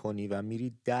نگاه میکنی و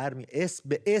میری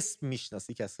به اسم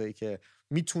میشناسی کسایی که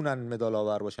میتونن مدال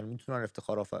آور باشن، میتونن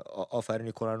افتخار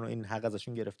آفرینی کنن و این حق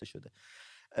ازشون گرفته شده.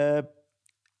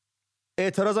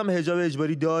 اعتراضم به حجاب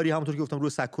اجباری داری؟ همونطور که گفتم روی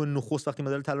سکو نخست وقتی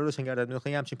مدل طلا روشن کردن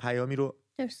میخوای همچین پیامی رو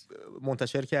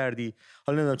منتشر کردی.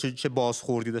 حالا نمیدونم چه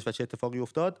بازخوردی داشت و چه اتفاقی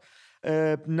افتاد.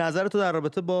 نظر تو در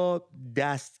رابطه با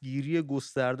دستگیری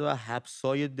گسترده و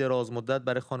حبسای دراز مدت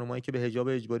برای خانمایی که به حجاب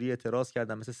اجباری اعتراض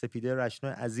کردن، مثل سپیده رشنو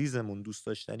عزیزمون دوست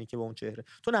داشتنی که با اون چهره،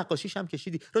 تو نقاشیش هم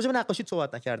کشیدی. راجع به نقاشیت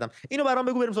صحبت نکردم، اینو برام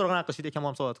بگو بریم سراغ نقاشی که ما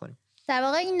هم صحبت کنیم. در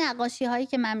واقع این نقاشی هایی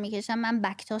که من میکشم، من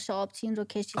بکتاش آبتین رو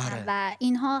کشیدم و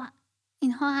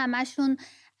اینها همشون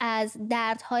از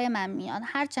دردهای من میان.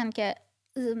 هرچند که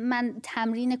من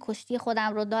تمرین کشتی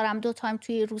خودم رو دارم، 2 تایم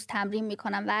توی روز تمرین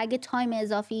میکنم و اگه تایم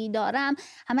اضافی دارم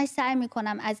همش سعی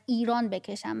میکنم از ایران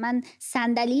بکشم. من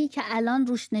صندلی که الان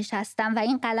روش نشستم و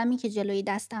این قلمی که جلوی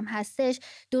دستم هستش،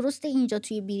 درسته اینجا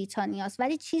توی بریتانیاست،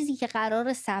 ولی چیزی که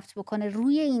قرار ثبت بکنه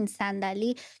روی این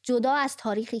صندلی جدا از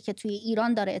تاریخی که توی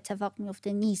ایران داره اتفاق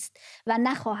میفته نیست و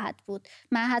نخواهد بود.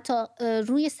 من حتی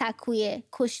روی سکوی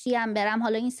کشتیم برم،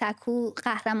 حالا این سکو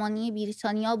قهرمانی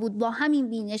بریتانیا بود، با همین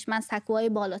بینش من سکوهای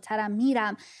بالاترم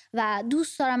میرم و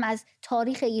دوست دارم از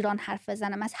تاریخ ایران حرف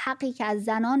بزنم، از حقی که از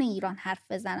زنان ایران حرف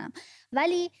بزنم،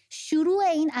 ولی شروع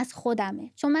این از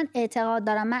خودمه. چون من اعتقاد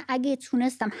دارم من اگه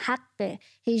تونستم حق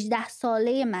 18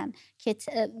 ساله من که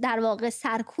در واقع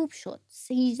سرکوب شد،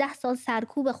 18 سال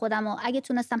سرکوب خودم و اگه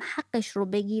تونستم حقش رو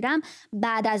بگیرم،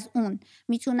 بعد از اون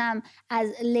میتونم از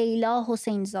لیلا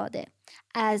حسین زاده،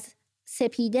 از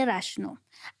سپیده رشنو،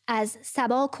 از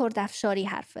صبا کردافشاری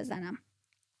حرف بزنم.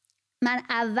 من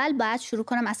اول باید شروع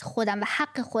کنم از خودم و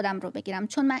حق خودم رو بگیرم،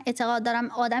 چون من اعتقاد دارم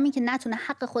آدمی که نتونه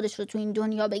حق خودش رو تو این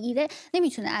دنیا بگیره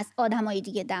نمیتونه از آدمای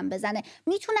دیگه دم بزنه.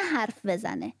 میتونه حرف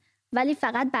بزنه ولی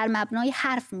فقط بر مبنای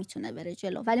حرف میتونه بره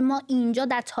جلو. ولی ما اینجا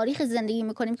در تاریخ زندگی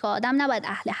میکنیم که آدم نباید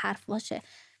اهل حرف باشه،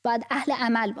 باید اهل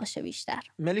عمل باشه بیشتر.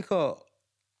 ملیکا،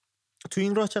 تو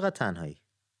این راه چقدر تنهایی؟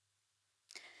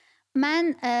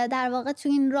 من در واقع تو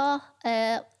این راه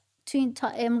تا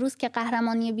امروز که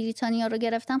قهرمانی بریتانیا رو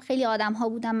گرفتم، خیلی آدم ها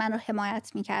بودن من رو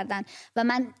حمایت میکردن و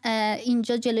من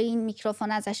اینجا جلوی این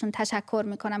میکروفون ازشون تشکر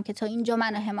میکنم که تا اینجا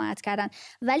منو حمایت کردن.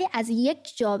 ولی از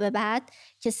یک جا به بعد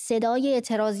که صدای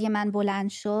اعتراضی من بلند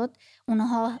شد،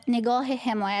 اونها نگاه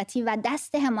حمایتی و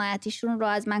دست حمایتیشون رو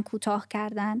از من کوتاه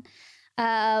کردن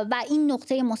و این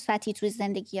نقطه مثبتی توی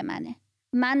زندگی منه.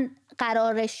 من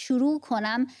قراره شروع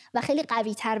کنم و خیلی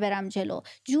قوی تر برم جلو،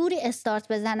 جوری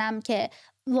استارت بزنم که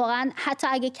واقعا حتی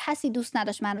اگه کسی دوست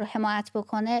نداشت من رو حمایت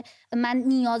بکنه، من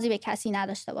نیازی به کسی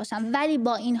نداشته باشم. ولی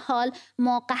با این حال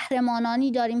ما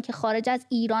قهرمانانی داریم که خارج از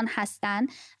ایران هستن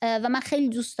و من خیلی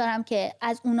دوست دارم که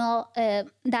از اونا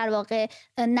در واقع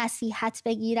نصیحت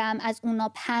بگیرم، از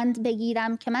اونا پند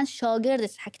بگیرم که من شاگرد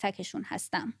تک تکشون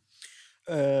هستم.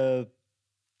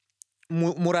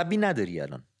 مربی نداری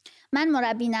الان؟ من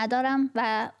مربی ندارم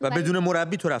و بدون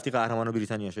مربی تو رفتی قهرمان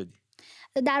بریتانیا شدی؟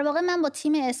 در واقع من با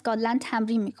تیم اسکاتلند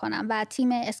تمرین میکنم و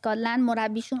تیم اسکاتلند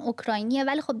مربیشون اوکراینیه،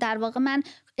 ولی خب در واقع من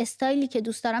استایلی که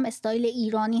دوست دارم استایل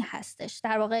ایرانی هستش.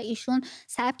 در واقع ایشون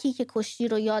سبکی که کشتی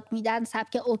رو یاد میدن،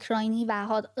 سبک اوکراینی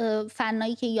و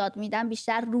فنایی که یاد میدن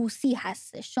بیشتر روسی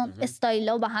هستش، چون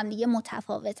استایلا با هم دیگه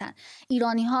متفاوتن.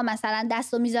 ایرانی ها مثلا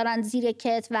دستو میذارن زیر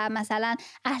کت و مثلا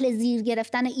اهل زیر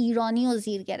گرفتن ایرانی و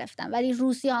زیر گرفتن، ولی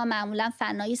روسی ها معمولا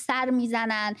فنایی سر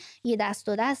میزنن، یه دست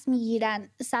و دست میگیرن،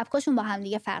 سبکاشون با هم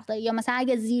دیگه فرق داره. یا مثلا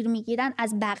اگه زیر میگیرن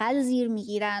از بغل زیر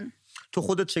میگیرن. تو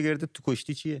خودت شاگرد تو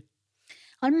کشتی چیه؟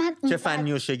 من چه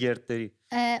فنی و شاگرد داری؟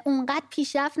 اونقدر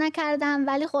پیشرفت نکردم،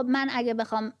 ولی خب من اگه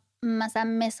بخوام مثلا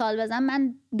مثال بزنم،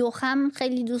 من دوخم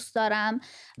خیلی دوست دارم،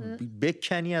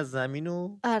 بکنی از زمین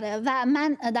و آره، و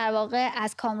من در واقع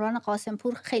از کامران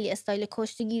قاسمپور خیلی استایل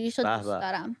کشتیگیری شو دوست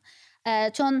دارم،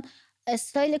 چون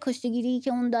استایل کشتیگیری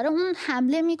که اون داره، اون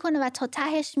حمله میکنه و تا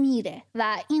تهش میره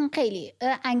و این خیلی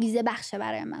انگیزه بخشه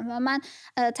برای من و من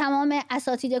تمام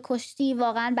اساتید کشتی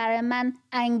واقعا برای من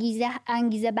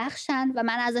انگیزه بخشن و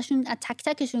من ازشون تک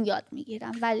تکشون یاد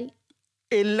میگیرم. ولی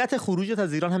علت خروجت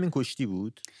از ایران همین کشتی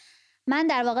بود؟ من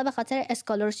در واقع به خاطر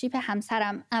اسکالورشیپ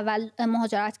همسرم اول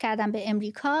مهاجرت کردم به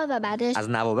امریکا و بعدش از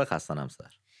نوابغ هستن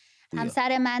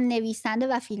همسر من نویسنده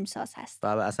و فیلمساز هست.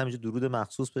 بابا اصلا اینجا درود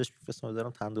مخصوص بهش میفرستم،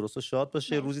 دارم تندرست و شاد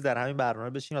باشه. روزی در همین برنامه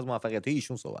بشین از موفقیت‌های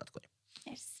ایشون صحبت کنیم.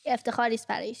 مرسی، افتخاری است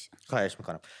برای ایشون. خواهش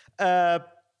میکنم.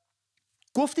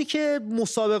 گفتی که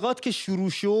مسابقات که شروع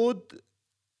شد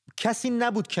کسی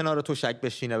نبود کنار تو شک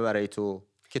بشینه برای تو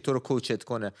که تو رو کوچت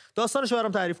کنه. داستانشو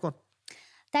برام تعریف کن.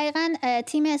 دقیقاً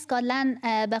تیم اسکاتلند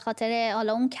به خاطر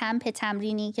حالا اون کمپ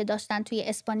تمرینی که داشتن توی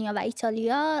اسپانیا و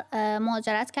ایتالیا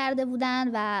مهاجرت کرده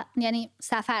بودن و یعنی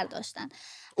سفر داشتن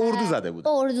اردو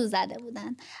زده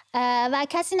بودن و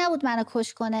کسی نبود منو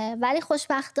کش کنه. ولی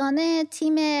خوشبختانه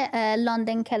تیم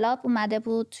لندن کلاب اومده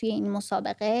بود توی این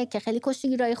مسابقه که خیلی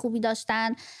کشتیگیرای خوبی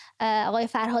داشتن. آقای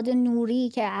فرهاد نوری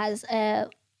که از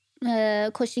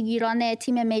کشتیگیران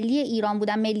تیم ملی ایران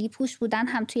بودن، ملی پوش بودن،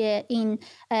 هم توی این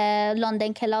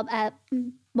لندن کلاب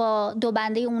با 2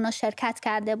 بنده اونا شرکت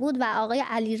کرده بود و آقای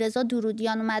علیرضا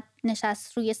درودیان اومد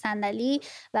نشست روی صندلی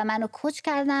و منو کوچ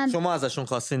کردن. شما ازشون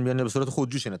خواستین بیان به صورت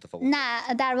خودجوش این اتفاق؟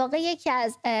 نه، در واقع یکی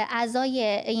از اعضای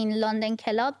این لندن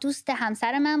کلاب دوست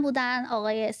همسر من بودن،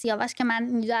 آقای سیاوش، که من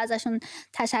اینجا ازشون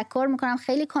تشکر میکنم،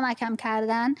 خیلی کمکم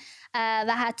کردن.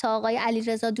 و حتی آقای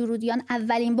علیرضا درودیان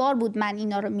اولین بار بود من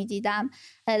اینا رو میدیدم،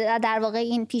 در واقع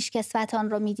این پیشکسوتان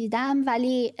رو میدیدم،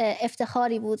 ولی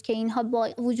افتخاری بود که اینها با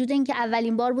وجود اینکه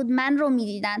اولین بار بود من رو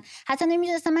میدیدن، حتی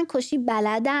نمیدونستم من کشتی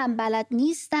بلد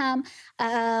نیستم،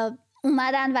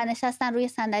 اومدن و نشستن روی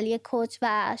صندلی کوچ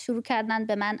و شروع کردن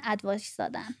به من ادوایس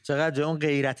دادن. چقدر جای اون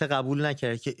غیرت قبول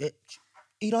نکرد که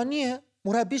ایرانیه،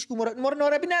 مربیش کو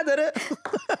مربی نداره.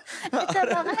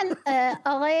 اتفاقا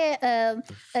آقای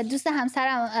دوست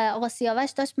همسرم آقا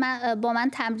سیاوش داشت با من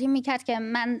تمرین میکرد که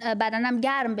من بدنم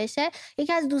گرم بشه.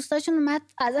 یکی از دوستاشون اومد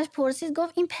ازش پرسید،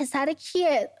 گفت این پسر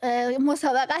کیه؟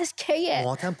 مسابقهش کیه؟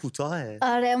 موهاتم کوتاهه.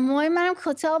 آره، موهای منم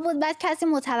کوتاه بود. بعد کسی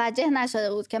متوجه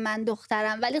نشده بود که من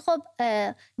دخترم. ولی خب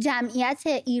جمعیت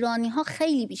ایرانی ها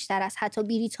خیلی بیشتر از حتی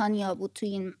بریتانیایی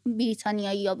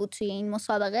بود توی این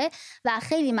مسابقه و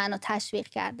خیلی منو تشویق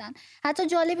کردن. حتی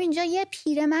جالب اینجا یه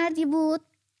پیرمردی بود،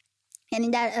 یعنی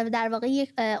در واقع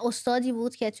یک استادی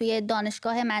بود که توی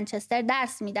دانشگاه منچستر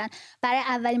درس میدن، برای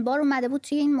اولین بار اومده بود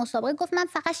توی این مسابقه. گفت من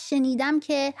فقط شنیدم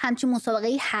که همچین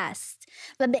مسابقه‌ای هست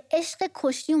و به عشق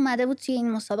کشتی اومده بود توی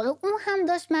این مسابقه. اون هم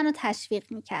داشت منو تشویق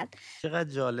میکرد. چقدر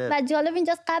جالب. و جالب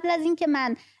اینجاست قبل از این که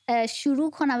من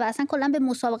شروع کنم و اصلا کلا به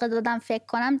مسابقه دادم فکر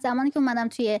کنم، زمانی که اومدم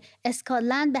توی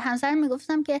اسکاتلند به همسرم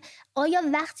میگفتم که آیا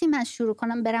وقتی من شروع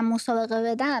کنم برم مسابقه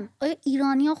بدم، آیا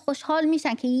ایرانی‌ها خوشحال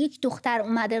میشن که یک دختر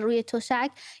اومده روی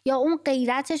تشک، یا اون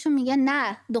غیرتشون میگه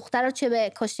نه دخترها چه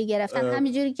به کشتی گرفتن؟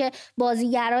 همینجوری که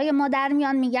بازیگرای ما در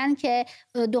میان میگن که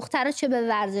دخترها چه به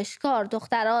ورزشکار،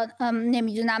 دخترها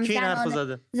نمیدونم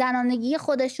زنانگی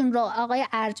خودشون رو. آقای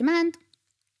ارجمند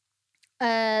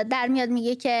در میاد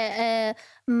میگه که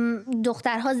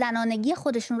دخترها زنانگی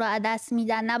خودشون رو از دست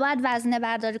میدن، نباید وزنه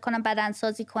برداری کنن،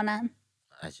 بدنسازی کنن.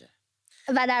 عجب.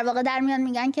 و در واقع در میان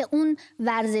میگن که اون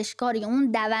ورزشکاری،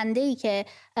 اون دونده‌ای که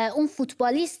اون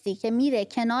فوتبالیستی که میره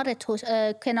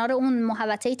کنار اون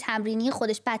محوطه تمرینی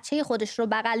خودش بچه خودش رو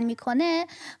بغل میکنه،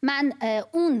 من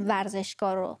اون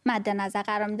ورزشکار رو مد نظر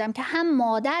قرار میدم که هم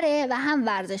مادره و هم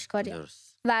ورزشکاری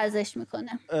ورزش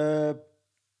میکنه.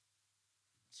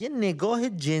 یه نگاه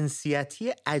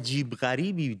جنسیتی عجیب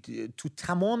غریبی تو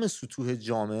تمام سطوح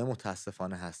جامعه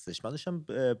متاسفانه هستش. من داشتم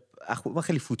من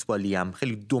خیلی فوتبالیم،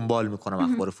 خیلی دنبال میکنم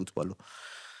اخبار فوتبالو،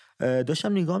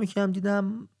 داشتم نگاه میکردم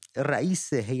دیدم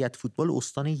رئیس هیئت فوتبال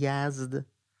استان یزد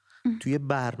توی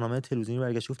برنامه تلویزیونی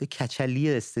برگشت گفته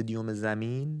کچلی استادیوم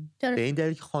زمین به این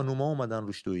دلیل که خانوما اومدن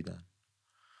روش دویدن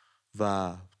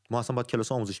و ما اصلا باید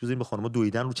کلاس آموزش بذاریم به خانوما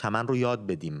دویدن رو چمن رو یاد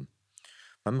بدیم.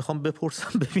 من میخوام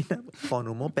بپرسم ببینم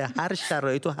خانوما به هر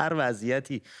شرایط و هر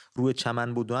وضعیتی روی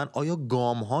چمن بودن، آیا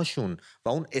گامهاشون و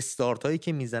اون استارتایی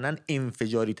که میزنن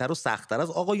انفجاری تر و سخت‌تر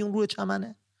از آقایون روی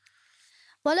چمنه؟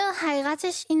 والا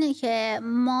حقیقتش اینه که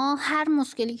ما هر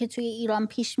مشکلی که توی ایران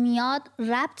پیش میاد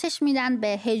ربطش میدن به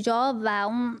حجاب و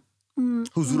اون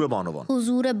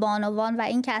حضور بانوان و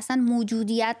این که اصلا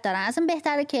موجودیت دارن. اصلا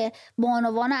بهتره که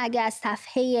بانوان اگه از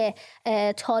صفحه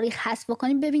تاریخ حذف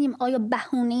بکنیم ببینیم آیا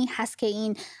بهونه‌ای هست که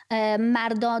این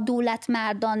دولت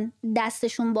مردان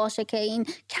دستشون باشه که این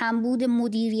کمبود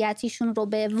مدیریتیشون رو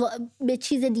به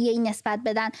چیز دیگه این نسبت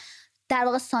بدن. در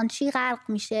واقع سانچی غرق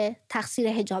میشه،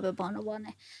 تقصیر حجاب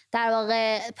بانوانه. در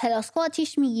واقع پلاسکو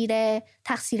آتیش میگیره،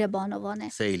 تقصیر بانوانه.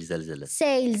 سیل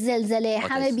زلزله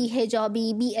همه بی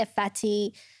حجابی، بی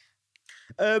عفتی.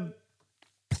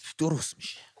 درست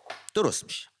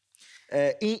میشه.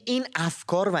 این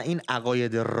افکار و این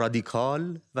عقاید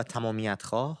رادیکال و تمامیت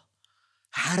خواه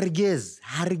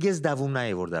هرگز دووم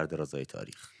نیاورد در درازای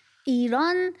تاریخ.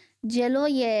 ایران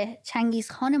جلوی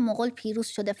چنگیزخان مغول پیروز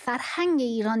شده، فرهنگ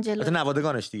ایران جلوی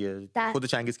نوادگانش دیگه، خود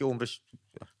چنگیز که عمرش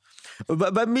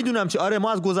و میدونم چه آره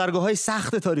ما از گذرگاه‌های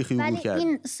سخت تاریخی عبور کردیم. ولی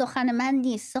این سخن من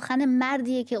نیست، سخن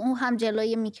مردیه که اون هم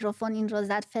جلوی میکروفون این رو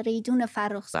زد، فریدون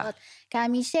فرخزاد که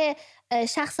همیشه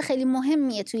شخص خیلی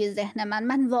مهمیه توی ذهن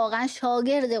من واقعا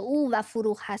شاگرد او و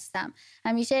فروغ هستم.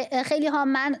 همیشه خیلی ها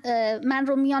من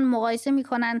رو میان مقایسه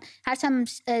میکنن، هرچند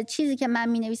چیزی که من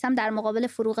مینویسم در مقابل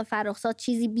فروغ فرخزاد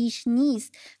چیزی بیش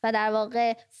نیست و در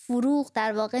واقع فروغ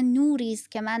در واقع نوری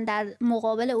است که من در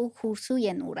مقابل او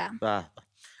کورسوی نورم.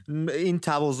 این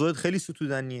تواضعت خیلی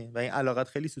ستودنیه و این علاقت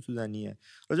خیلی ستودنیه.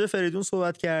 راجع به فریدون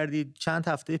صحبت کردید، چند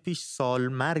هفته پیش سال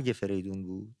مرگ فریدون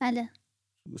بود. بله.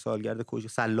 سالگرد کشی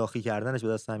سلاخی کردنش به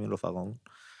دست همین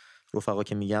رفقا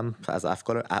که میگم از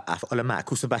افعال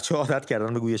معکوس بچه عادت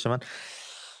کردن به گویش من.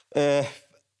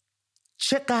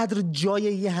 چقدر جای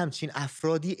یه همچین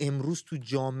افرادی امروز تو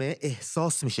جامعه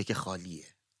احساس میشه که خالیه؟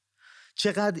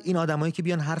 چقدر این آدمایی که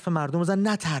بیان حرف مردم بزن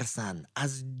نترسن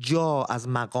از جا، از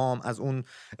مقام، از اون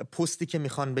پستی که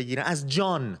میخوان بگیرن، از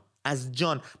جان.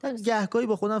 گهگاهی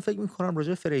با خودم فکر میکنم راجع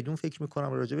به فریدون، فکر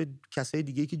میکنم راجع به کسای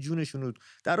دیگه که جونشون رو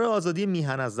در راه آزادی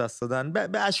میهن از دست دادن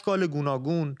به اشکال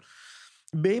گوناگون.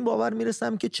 به این باور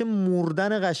میرسم که چه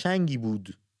مردن قشنگی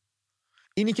بود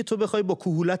اینی که تو بخوای با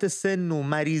کهولت سن و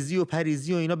مریضی و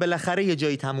پریزی و اینا بالاخره یه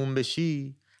جایی تموم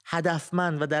بشی،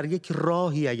 هدفمند و در یک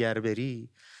راهی اگر بری،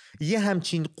 یه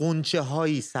همچین قنچه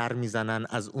هایی سر میزنن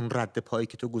از اون رد پایی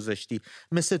که تو گذاشتی،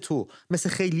 مثل تو، مثل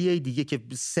خیلیای دیگه که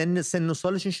سن و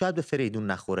سالشون شاید به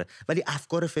فریدون نخوره ولی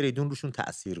افکار فریدون روشون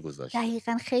تأثیر گذاشت.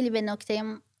 دقیقاً خیلی به نکته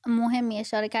مهمی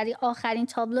اشاره کردی. آخرین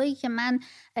تابلویی که من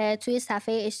توی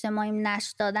صفحه اجتماعیم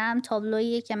نشر دادم،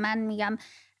 تابلویی که من میگم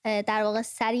در واقع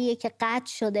سریه که قطع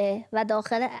شده و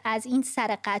داخل از این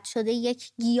سر قطع شده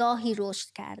یک گیاهی رشد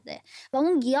کرده و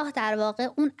اون گیاه در واقع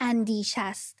اون اندیشه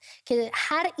است که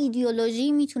هر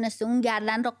ایدئولوژی میتونسته اون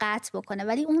گردن رو قطع بکنه،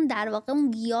 ولی اون در واقع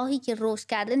اون گیاهی که رشد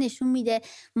کرده نشون میده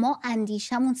ما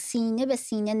اندیشمون سینه به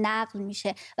سینه نقل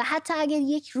میشه و حتی اگر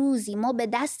یک روزی ما به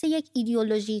دست یک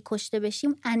ایدئولوژی کشته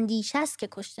بشیم، اندیشه است که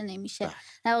کشته نمیشه.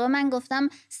 در واقع من گفتم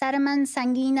سر من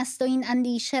سنگین است و این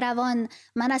اندیشه روان،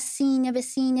 من از سینه به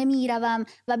سینه میروم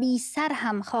و بی سر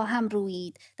هم خواهم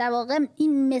رویید. در واقع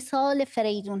این مثال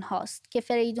فریدون هاست که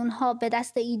فریدون ها به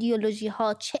دست ایدئولوژی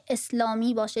ها، چه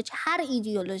اسلامی باشه چه هر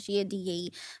ایدئولوژی دیگه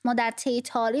ای، ما در طی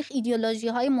تاریخ ایدئولوژی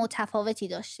های متفاوتی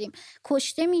داشتیم،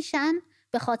 کشته میشن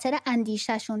به خاطر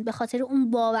اندیشهشون، به خاطر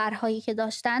اون باورهایی که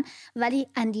داشتن، ولی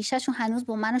اندیشهشون هنوز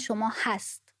با من و شما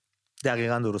هست.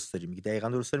 دقیقاً درست داری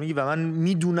میگی و من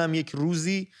میدونم یک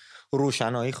روزی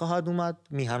روشنایی خواهد اومد،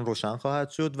 میهن روشن خواهد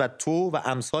شد و تو و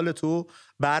امثال تو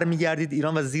برمیگردید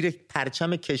ایران و زیر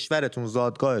پرچم کشورتون،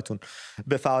 زادگاهتون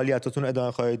به فعالیتاتون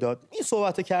ادامه خواهید داد. این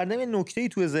صحبت کردم یه نکته‌ای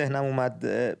توی ذهنم اومد.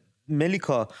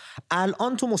 ملیکا،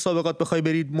 الان تو مسابقات بخوای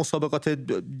برید مسابقات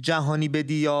جهانی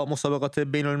بدی یا مسابقات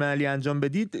بین‌المللی انجام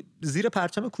بدید، زیر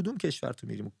پرچم کدوم کشور تو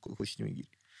میری کشتی میگیری؟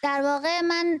 در واقع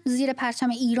من زیر پرچم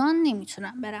ایران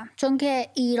نمیتونم برم، چون که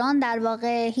ایران در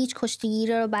واقع هیچ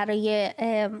کشتیگیری رو برای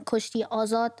کشتی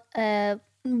آزاد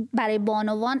برای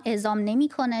بانوان اعزام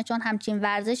نمیکنه، چون همچین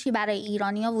ورزشی برای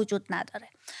ایرانی‌ها وجود نداره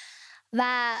و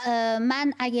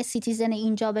من اگه سیتیزن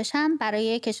اینجا بشم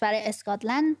برای کشور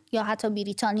اسکاتلند یا حتی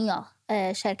بریتانیا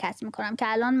شرکت میکنم که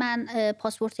الان من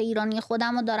پاسپورت ایرانی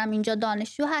خودم رو دارم، اینجا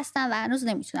دانشجو هستم و هنوز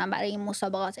نمیتونم برای این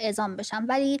مسابقات اعزام بشم،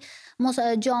 ولی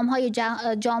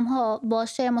جام‌ها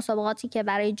باشه، مسابقاتی که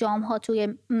برای جام‌ها توی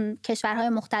کشورهای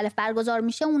مختلف برگزار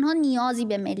میشه، اونها نیازی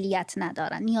به ملیت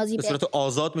ندارن، نیازی به صورت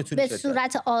آزاد میتونی به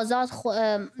صورت آزاد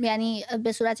یعنی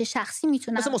به صورت شخصی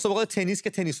میتونم، مثل مسابقات تنیس که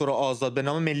تنیس رو آزاد به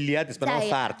نام ملیت نیست، به نام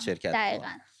فرد شرکت.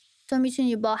 دقیقاً تو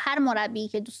میتونی با هر مربی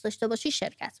که دوست داشته باشی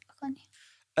شرکت بکنی.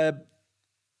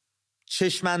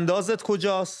 چشماندازت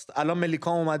کجاست؟ الان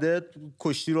ملیکا اومده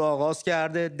کشتی رو آغاز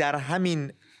کرده، در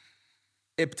همین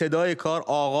ابتدای کار،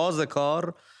 آغاز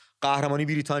کار، قهرمانی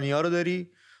بریتانیا رو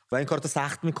داری و این کارتو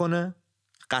سخت میکنه،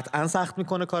 قطعا سخت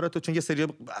میکنه کارتو، چون یه سری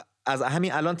از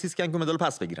همین الان تیز کردن که مدال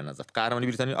پس بگیرن ازت. قهرمانی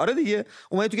بریتانیا، آره دیگه،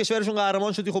 اومدی تو کشورشون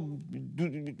قهرمان شدی، خب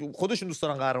خودشون دوست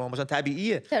دارن قهرمان باشن،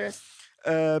 طبیعیه. درست.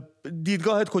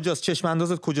 دیدگاهت کجاست؟ چشم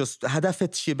اندازت کجاست؟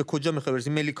 هدفت چیه؟ به کجا میخوای برسی؟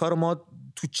 ملیکا رو ما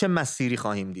تو چه مسیری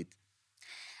خواهیم دید؟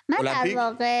 من در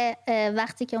واقع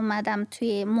وقتی که اومدم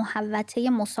توی محوطه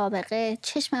مسابقه،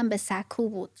 چشمم به سکو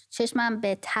بود، چشمم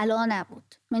به طلا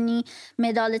نبود. یعنی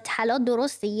مدال طلا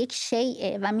درسته یک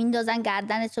شیء و میندازن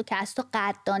گردن تو که از تو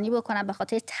قدردانی بکنن به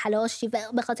خاطر تلاشی و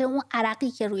به خاطر اون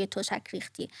عرقی که روی تشک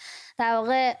ریختی. در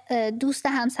واقع دوست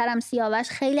همسرم سیاوش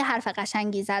خیلی حرف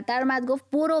قشنگی زد، در اومد گفت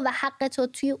برو و حق تو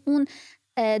توی اون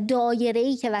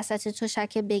دایره‌ای که وسط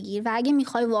تشک بگیر و اگه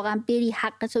میخوای واقعا بری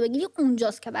حق تو بگیری،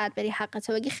 اونجاست که بعد بری حق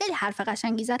تو بگیری. خیلی حرف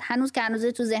قشنگی زد، هنوز که هنوز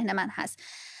تو ذهن من هست.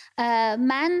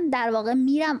 من در واقع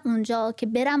میرم اونجا که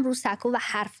برم رو سکو و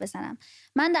حرف بزنم.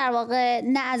 من در واقع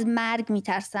نه از مرگ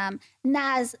میترسم، نه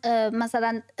از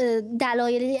مثلا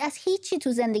دلایلی، از هیچی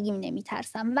تو زندگیم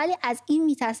نمیترسم، ولی از این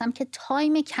میترسم که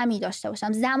تایم کمی داشته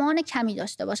باشم، زمان کمی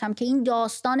داشته باشم که این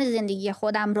داستان زندگی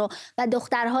خودم رو و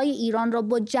دخترهای ایران رو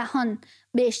با جهان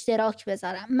به اشتراک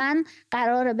بذارم. من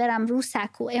قراره برم رو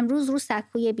سکو. امروز رو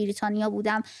سکوی بریتانیا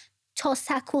بودم، تا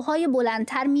سکوهای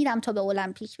بلندتر میرم تا به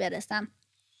المپیک برسم.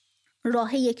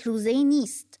 راه یک روزه‌ای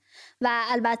نیست. و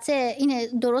البته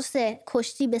این درسته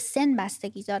کشتی به سن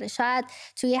بستگی داره. شاید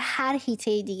توی هر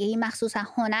حیطه دیگه، مخصوصا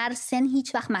هنر، سن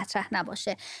هیچ وقت مطرح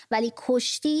نباشه، ولی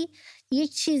کشتی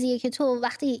یک چیزیه که تو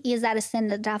وقتی یه ذره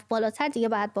سن رفت بالاتر دیگه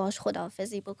باید باهاش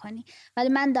خداحافظی بکنی. ولی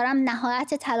من دارم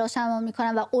نهایت تلاشمو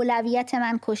میکنم و اولویت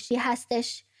من کشتی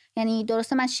هستش. یعنی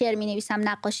درسته من شعر می نویسم،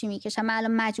 نقاشی می کشم، من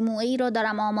الان مجموعه ای رو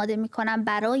دارم آماده می کنم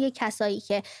برای کسایی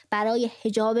که برای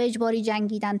حجاب اجباری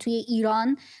جنگیدن توی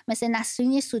ایران، مثل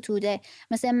نسرین ستوده،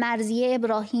 مثل مرضیه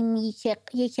ابراهیمی که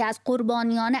یکی از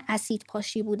قربانیان اسید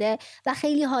پاشی بوده و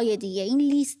خیلی های دیگه. این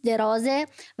لیست درازه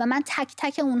و من تک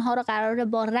تک اونها رو قراره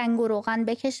با رنگ و روغن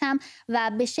بکشم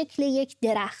و به شکل یک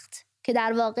درخت که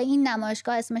در واقع این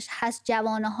نمایشگاه اسمش هست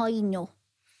جوانه های نو،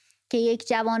 که یک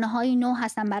جوانه های نو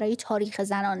هستن برای تاریخ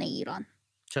زنان ایران.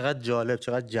 چقدر جالب،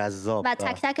 چقدر جذاب. و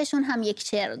تک تکشون هم یک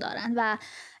شعر دارن و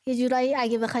یه جورایی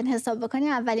اگه بخواین حساب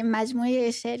بکنین اولین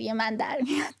مجموعه شعری من در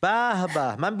میاد. به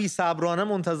به، من بی صبرانه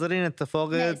منتظر این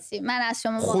اتفاق من از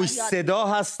شما خوش صدا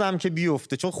هستم که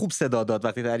بیفته، چون خوب صدا داد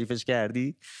وقتی تعریفش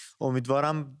کردی.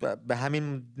 امیدوارم به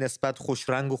همین نسبت خوش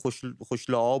رنگ و خوش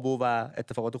لعاب و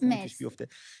اتفاقات خوبی پیش بیفته.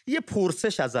 یه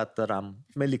پرسش ازت دارم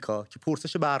ملیکا، که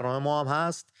پرسش برنامه ما هم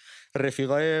هست.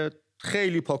 رفیقای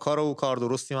خیلی پاکار و کار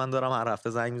درستی من دارم، هر هفته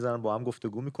زنگ میزنن با هم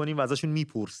گفتگو میکنیم و ازشون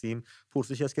میپرسیم.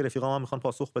 پرسشی هست که رفیقام هم میخوان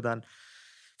پاسخ بدن.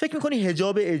 فکر میکنی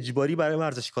حجاب اجباری برای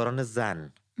ورزشکاران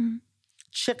زن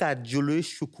چقدر جلوی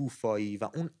شکوفایی و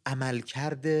اون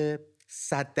عملکرد 100%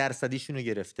 رو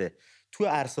گرفته تو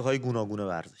عرصه های گوناگون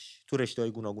ورزش، تو رشته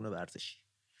های گوناگون ورزشی؟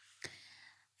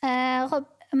 خب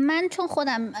من چون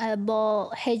خودم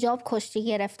با حجاب کشتی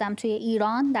گرفتم توی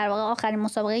ایران، در واقع آخرین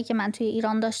مسابقه‌ای که من توی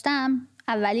ایران داشتم،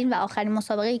 اولین و آخرین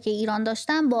مسابقه‌ای که ایران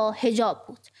داشتم با حجاب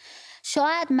بود.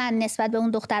 شاید من نسبت به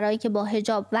اون دخترایی که با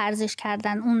حجاب ورزش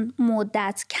کردن اون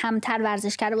مدت کمتر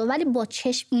ورزش کرده بود، ولی با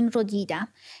چشم این رو دیدم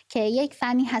که یک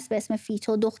فنی هست به اسم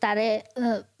فیتو. دختره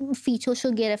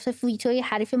فیتوشو گرفته، فیتوی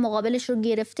حریف مقابلش رو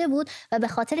گرفته بود و به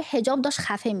خاطر حجاب داشت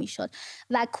خفه میشد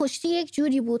و کشتی یک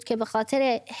جوری بود که به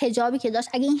خاطر حجابی که داشت،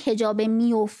 اگه این حجاب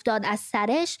میافتاد از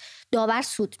سرش، داور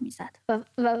سوت میزد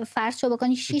و فرض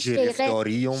بکنی 6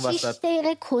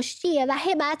 دقیقه کشتیه و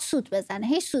هی بعد سوت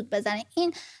بزنه.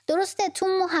 این درسته تو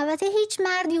محوطه هیچ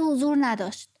مردی حضور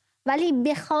نداشت، ولی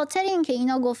به خاطر اینکه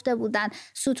اینا گفته بودن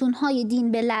ستونهای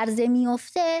دین به لرزه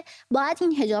میفته، باید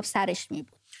این حجاب سرش می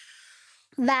بود.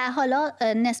 و حالا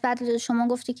نسبت شما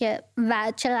گفتی که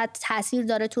و چقدر تاثیر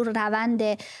داره تو روند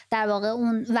در واقع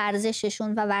اون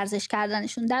ورزششون و ورزش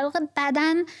کردنشون. در واقع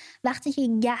بدن وقتی که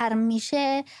گرم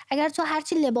میشه، اگر تو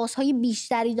هرچی لباسهای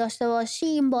بیشتری داشته باشی،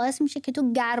 این باعث میشه که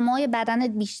تو گرمای بدنت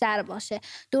بیشتر باشه.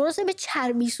 درسته به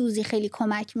چربی سوزی خیلی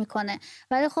کمک میکنه،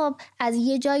 ولی خب از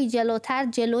یه جایی جلوتر،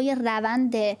 جلوی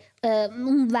روند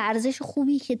اون ورزش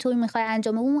خوبی که تو میخوای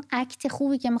انجام بدی، اون اکت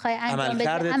خوبی که میخوای انجام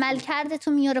بدی، عملکرد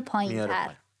تو میاره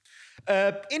پایین‌تر.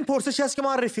 این پرسشی هست که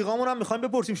ما رفیقامون هم میخوایم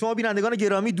بپرسیم. شما بینندگان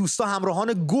گرامی، دوستا،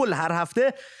 همراهان گل، هر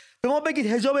هفته به ما بگید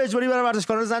حجاب اجباری برای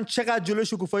ورزشکاران زن چقدر جلوی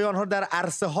شکوفایی آنها در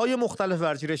عرصه‌های مختلف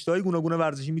ورزشی، رشته‌های گوناگون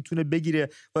ورزشی میتونه بگیره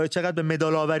و چقدر به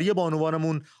مدال‌آوری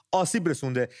بانوانمون آسیب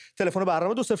رسونده. تلفن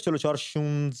برنامه 2044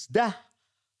 16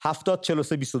 70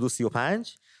 43 22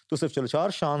 35 2044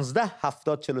 16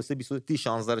 70 43 22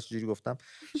 16 رو چجوری گفتم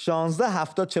 16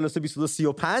 70 43 22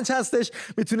 35 هستش.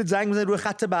 میتونید زنگ بزنید روی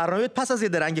خط برنامه. پس از یه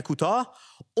درنگ کوتاه،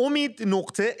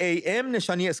 امید.am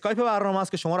نشانی اسکایپ برنامه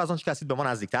است که شما رو از آنچه کسید به ما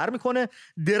نزدیکتر میکنه.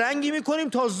 درنگی میکنیم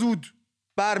تا زود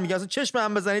برمیگردیم. چشم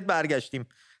هم بزنید برگشتیم.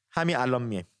 همین الان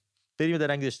میایم. بریم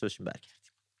درنگ داشته باشیم برگردیم.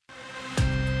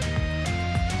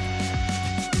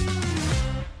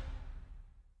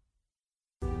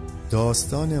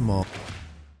 داستان ما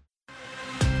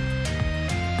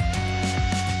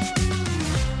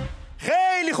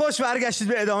خیلی خوش برگشتید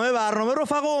به ادامه برنامه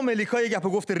رفقا. و ملیکا یه گپ و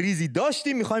گفت ریزی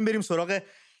داشتیم، میخوایم بریم سراغ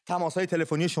تماس‌های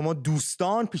تلفنی شما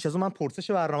دوستان. پیش از اون من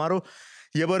پرسش برنامه رو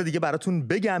یه بار دیگه براتون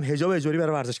بگم. حجاب اجباری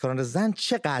برای ورزشکاران زن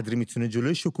چقدر میتونه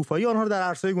جلوی شکوفایی آنها رو در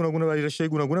عرصه‌های گوناگون و رشته‌های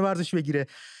گوناگون ورزشی بگیره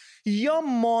یا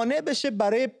مانع بشه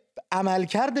برای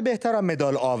عملکرد بهتر و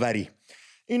مدال آوری؟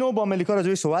 اینو با ملیکا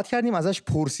راجعش صحبت کردیم، ازش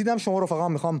پرسیدم. شما رفقا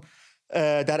میخوام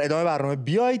در ادامه برنامه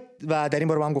بیایید و در این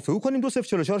باره با هم گفتگو کنیم.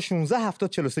 2044 16 70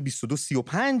 43 22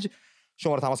 35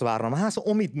 شماره تماس برنامه هست.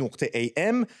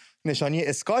 امید.am نشانی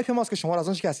اسکایپ ماست که شما را از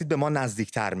آنچه که هستید به ما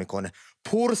نزدیکتر میکنه.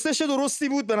 پرسش درستی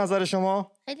بود به نظر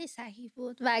شما؟ خیلی صحیح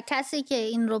بود و کسی که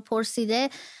این رو پرسیده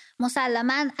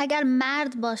مسلماً اگر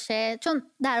مرد باشه، چون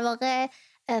در واقع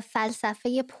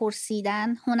فلسفه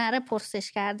پرسیدن، هنر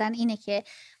پرسش کردن اینه که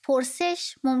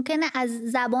پرسش ممکنه از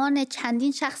زبان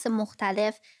چندین شخص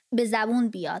مختلف به زبون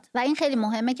بیاد و این خیلی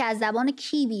مهمه که از زبان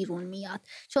کی بیرون میاد،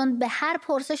 چون به هر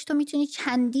پرسش تو میتونی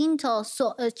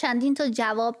چندین تا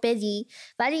جواب بدی،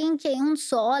 ولی این که اون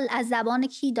سوال از زبان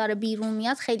کی داره بیرون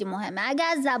میاد خیلی مهمه. اگر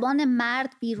از زبان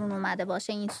مرد بیرون اومده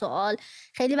باشه این سوال،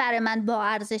 خیلی برای من با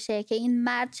ارزشه که این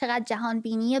مرد چقدر جهان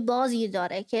بینی بازی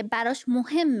داره که براش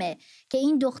مهمه که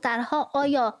این دخترها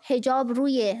آیا حجاب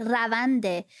روی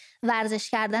روند ورزش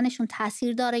کردنشون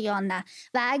تاثیر داره یا نه،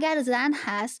 و اگر زن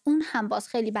هست اون هم باز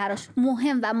خیلی براش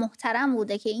مهم و محترم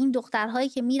بوده که این دخترهایی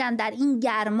که میرن در این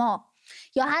گرما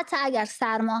یا حتی اگر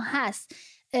سرما هست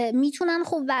میتونن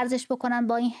خوب ورزش بکنن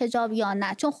با این حجاب یا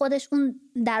نه، چون خودش اون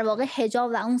در واقع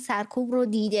حجاب و اون سرکوب رو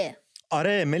دیده.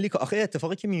 آره ملیکا، آخه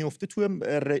اتفاقی که میفته توی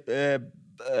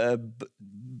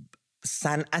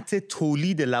صنعت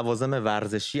تولید لوازم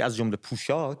ورزشی از جمله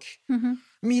پوشاک،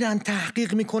 میرن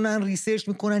تحقیق میکنن، ریسرچ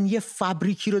میکنن، یه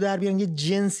فابریکی رو در بیارن، یه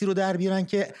جنسی رو در بیارن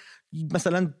که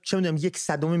مثلا چه میدونم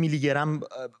 1/100 میلی گرم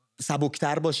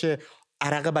سبکتر باشه،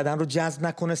 عرق بدن رو جذب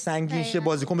نکنه، سنگین شه،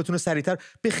 بازیکن بتونه سریعتر.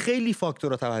 به خیلی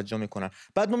فاکتورها توجه میکنن.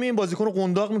 بعد ما میایم بازیکن رو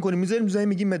قنداق میکنیم، میذاریم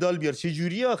میگیم مدال بیار. چه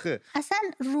جوریه آخه؟ اصلا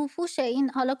روپوش این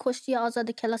حالا کشتی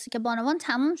آزاد کلاسیک بانوان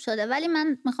تموم شده، ولی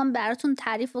من میخوام براتون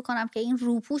تعریف بکنم که این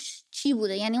روپوش چی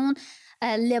بوده. یعنی اون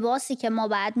لباسی که ما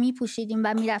بعد میپوشیدیم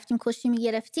و میرفتیم کشتی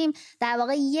میگرفتیم در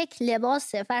واقع یک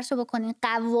لباس فرض بکنین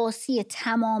قواسی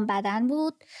تمام بدن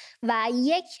بود و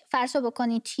یک فرض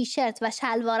بکنین تیشرت و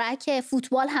شلوارک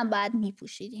فوتبال هم بعد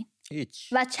میپوشیدیم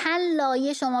و چند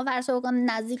لایه شما فرض بکنین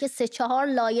نزدیک 3-4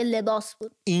 لایه لباس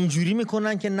بود. اینجوری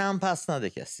میکنن که نم پس نده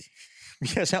کسی،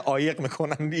 میگن عایق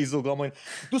میکنن ایزوگام.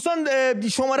 دوستان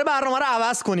شماره برنامه رو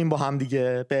عوض کنیم با هم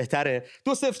دیگه، بهتره.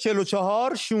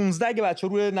 2044 16 اگه بچه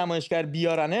روی نمایشگر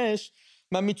بیارنش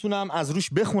من میتونم از روش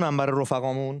بخونم برای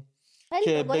رفقامون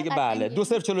که بگه بله.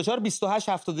 2044 28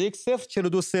 71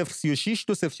 042 036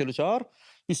 2044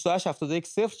 28 71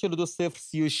 042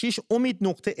 036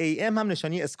 امید.am هم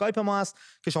نشانی اسکایپ ما هست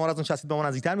که شما را از اون چسبید با ما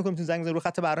نزدیکتر می‌کنیم. میتونید زنگ بزنید رو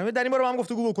خط برنامه. در این باره با هم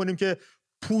گفتگو بکنیم که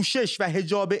پوشش و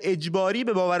حجاب اجباری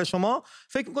به باور شما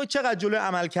فکر می‌کنید چقدر جلوی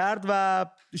عمل کرد و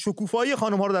شکوفایی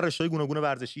خانم‌ها رو در رشته‌های گوناگون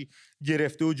ورزشی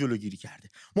گرفته و جلوگیری کرده.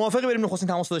 موافقه بریم نخستین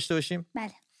تماس داشته باشیم؟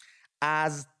 بله.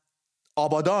 از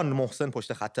آبادان محسن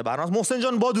پشت خط برنامه. محسن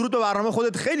جان با درود به برنامه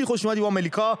خودت، خیلی خوش اومدی. با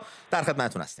ملیکا در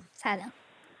خدمتتون هستیم. سلام.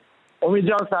 امید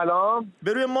جان سلام.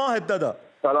 به روی ماهت دادا.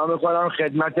 سلام می‌کنم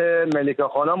خدمت ملیکا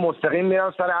خانم. مستقیم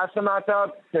میرم سر اصل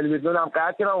مطلب، تلویزیونم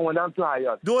قطع کردم اومدم تو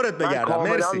حیاط. دورت بگردم.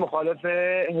 مرسی. من مخالف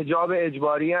حجاب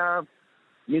اجباری ام.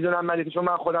 میدونم ملیکا، چون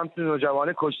من خودم تو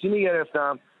نوجوانی کشتی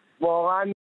میگرفتم.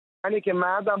 واقعا یعنی که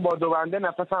مردم با دوبنده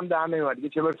نفسم در نمیاد دیگه،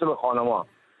 چه برسه به خانم‌ها.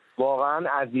 واقعا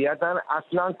اذیتن.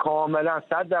 اصلا کاملا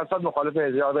 100% مخالف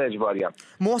حجاب اجباری ام.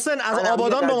 محسن از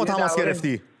آبادان با ما تماس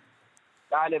گرفتی؟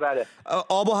 بله.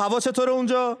 آب و هوا چطوره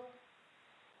اونجا؟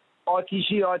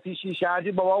 آتیشی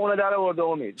شهری بابامون در آورده.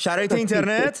 امید شرایط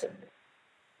اینترنت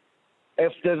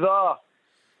افتضاح.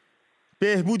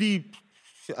 بهبودی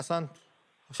اصلا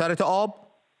شرایط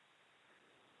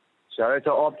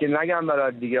آب که نگم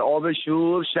برات دیگه. آب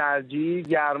شور، شرجی،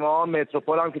 گرما،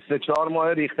 متروپول هم که 3-4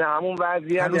 ماه ریخته همون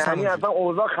وضعیت. یعنی اصلا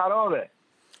اوضاع خرابه.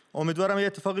 امیدوارم یه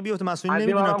اتفاقی بیفته. مسئولین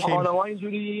نمیدونم کی خانم‌ها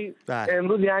اینجوری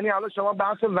امروز. یعنی حالا شما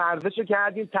بحث ورزش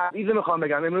کردین، تبعیض میخوام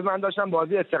بگم. امروز من داشتم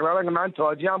بازی استقلال، من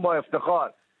تاجی ام با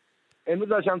افتخار. امروز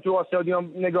داشتم تو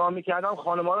استادیوم نگاه میکردم،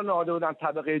 خانم‌ها رو نهاده بودن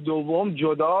طبقه دوم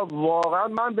جدا. واقعا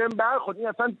من بهم برخورد این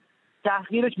اصلا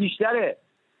تحقیرش بیشتره.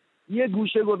 یه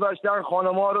گوشه گذاشتن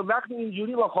خانم‌ها رو. وقتی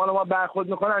اینجوری با خانم‌ها برخورد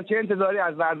میکنن چه انتظاری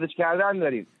از ورزش کردن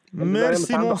داریم؟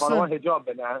 مرسی محسن. حجاب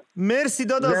بدن. مرسی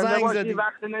دادا زنگ زدی.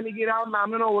 وقت نمیگیرم.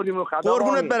 ممنون آوردیم رو خط.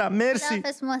 قربونت برم. مرسی.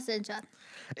 محسن جان.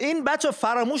 این بچه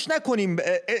فراموش نکنیم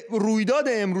رویداد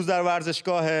امروز در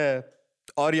ورزشگاه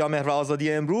آریا مهر و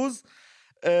آزادی امروز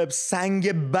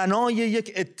سنگ بنای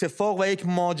یک اتفاق و یک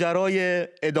ماجرای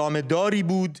ادامه داری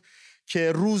بود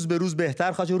که روز به روز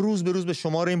بهتر خواهد شد. روز به روز به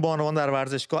شمار این بانوان در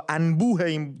ورزشگاه انبوه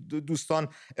این دوستان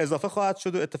اضافه خواهد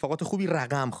شد و اتفاقات خوبی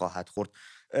رقم خواهد خورد.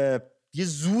 یه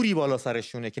زوری بالا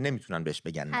سرشونه که نمیتونن بهش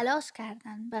بگن. تلاش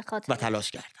کردن به خاطر و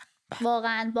تلاش کردن.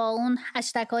 واقعا با اون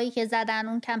هشتگ‌هایی که زدن،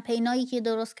 اون کمپینایی که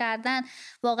درست کردن،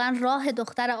 واقعا راه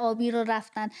دختر آبی رو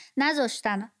رفتن،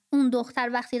 نذاشتن اون دختر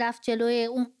وقتی رفت جلوی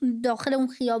اون داخل اون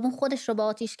خیابون خودش رو به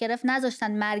آتیش گرفت،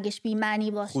 نذاشتن مرگش بی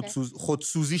معنی باشه،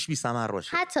 خودسوزیش بی ثمر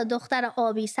باشه. حتی دختر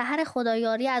آبی سحر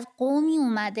خدایاری از قومی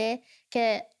اومده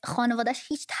که خانواده‌اش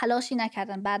هیچ تلاشی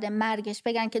نکردن بعد مرگش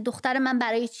بگن که دختر من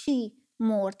برای چی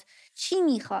مرد، چی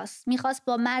میخواست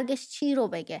با مرگش چی رو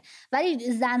بگه. ولی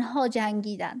زنها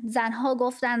جنگیدن، زنها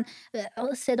گفتن،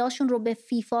 صداشون رو به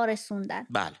فیفا رسوندن.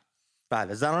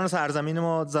 بله، زنان سرزمین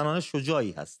ما زنان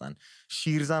شجاعی هستن،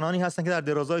 شیرزنانی هستن که در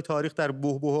درازای تاریخ در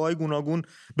بحبوحه‌های گوناگون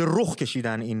به رخ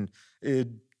کشیدن این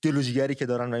دلوجیگری که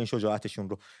دارن و این شجاعتشون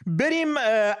رو. بریم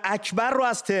اکبر رو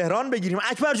از تهران بگیریم.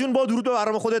 اکبر جون با درود به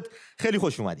برنامه خودت، خیلی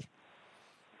خوش اومدی.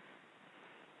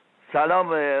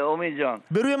 سلام امید جان.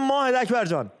 به روی ماهت اکبر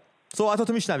جان،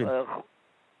 صحبتاتو میشنویم.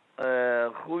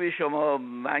 خوبی شما؟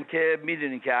 من که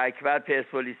میدونی که اکبر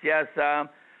پرسپولیسی هستم،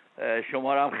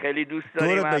 شما رو هم خیلی دوست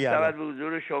داریم. از به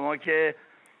حضور شما که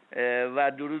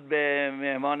و درود به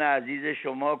مهمان عزیز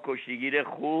شما، کشتیگیر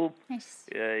خوب،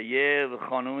 یه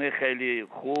خانم خیلی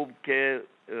خوب که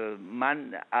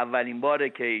من اولین باره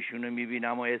که ایشونو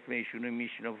میبینم و اسم ایشونو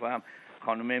میشنوم،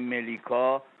 خانم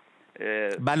ملیکا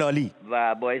بلالی،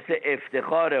 و باعث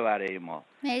افتخاره برای ما.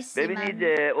 ببینید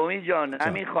امید جان،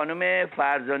 همین خانم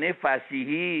فرزانه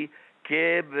فصیحی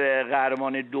که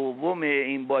قهرمان دوم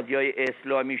این بازی‌های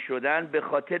اسلامی شدن به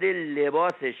خاطر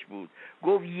لباسش بود.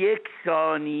 گفت یک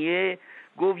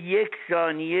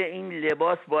ثانیه این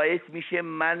لباس باعث میشه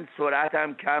من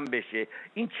سرعتم کم بشه.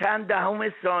 این چند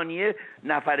دهم ثانیه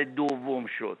نفر دوم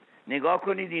شد. نگاه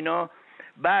کنید اینا.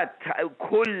 بعد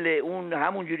کل اون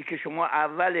همونجوری که شما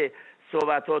اول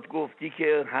صحبتات گفتی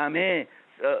که همه،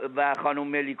 و خانم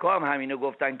ملیکا هم همینو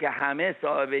گفتن که همه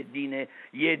صاحب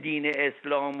یه دین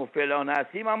اسلام و فلان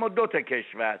هستیم، اما 2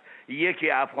 کشور،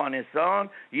 یکی افغانستان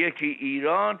یکی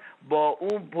ایران، با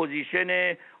اون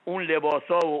پوزیشن اون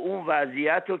لباسا و اون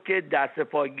وضعیت رو که دست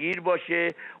پاگیر باشه.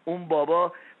 اون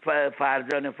بابا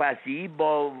فرزانه فصیحی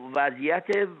با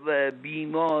وضعیت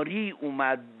بیماری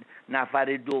اومد نفر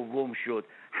دوم شد.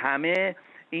 همه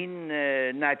این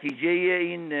نتیجه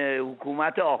این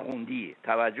حکومت آخوندیه،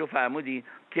 توجه فرمودین،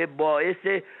 که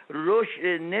باعث رشد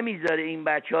نمیذاره این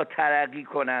بچه ها ترقی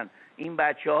کنن. این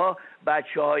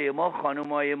بچه های ما،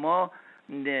 خانم های ما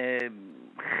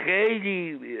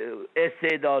خیلی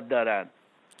استعداد دارن.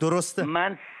 درسته.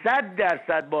 من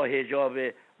 100%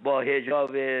 با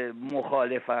حجاب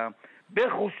مخالفم، به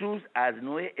خصوص از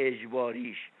نوع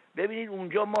اجباریش. ببینید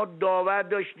اونجا ما داور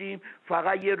داشتیم،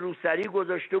 فقط یه روسری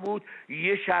گذاشته بود،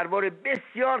 یه شلوار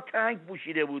بسیار تنگ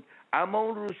پوشیده بود، اما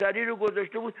اون روسری رو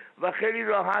گذاشته بود و خیلی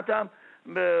راحت هم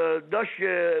داشت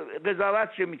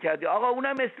قضاوتش میکردی. آقا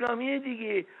اونم اسلامیه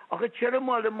دیگه. آخه چرا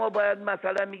مال ما باید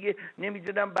مثلا میگه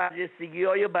نمیدونم برجستگی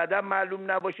های بدن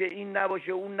معلوم نباشه، این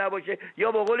نباشه اون نباشه؟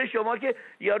 یا به قول شما که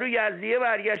یارو یزدیه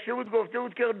برگشته بود گفته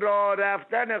بود که راه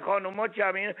رفتن خانوما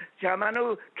چمن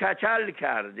رو کچل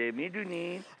کرده،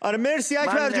 میدونی؟ آره مرسی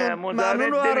اکبر جون،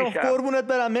 ممنون رو قربونت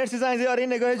برم. مرسی زنگ. آره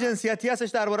این نگاه جنسیتی هستش،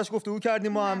 دربارش گفتگو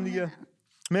کردیم ما هم دیگه.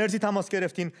 مرسی تماس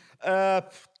گرفتین.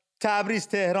 تبریز،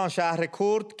 تهران، شهر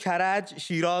کرد، کرج،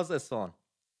 شیراز، اصفهان.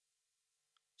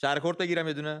 شهر کرد بگیرم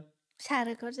یه دونه؟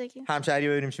 شهر کرد بگیرم. همشهری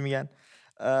ببینیم چی میگن.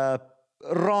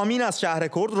 رامین از شهر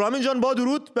کرد. رامین جان با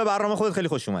درود به برنامه خودت، خیلی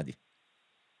خوش اومدی.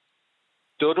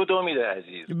 درود امید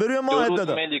عزیز. بروی ما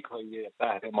درود ملیکای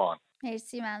قهرمان.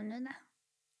 مرسی، ممنونم.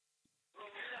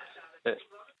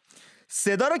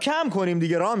 صدا رو کم کنیم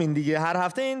دیگه رامین دیگه، هر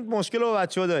هفته این مشکل رو با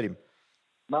بچه‌ها داریم.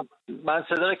 من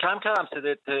صدا رو کم کردم،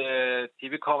 صدا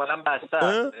تیوی کاملا بسته.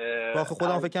 واخه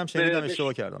خودم فکرم شنیدم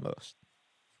اشتباه کردم، ببخشید.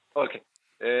 اوکی.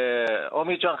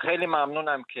 امید جان خیلی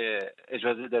ممنونم که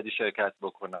اجازه دادی شرکت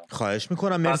بکنم. خواهش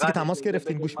میکنم، مرسی که تماس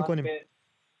گرفتین، گوش میکنیم.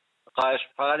 خواهش،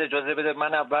 فقط اجازه بده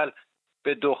من اول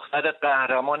به دختر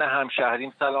قهرمان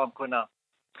همشهریم سلام کنم،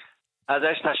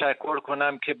 ازش تشکر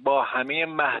کنم که با همه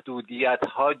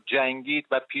محدودیت‌ها جنگید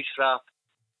و پیش رفت،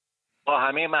 با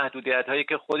همه محدودیت‌هایی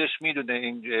که خودش میدونه.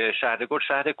 این شهرگرد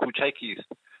شهر کوچکی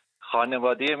است.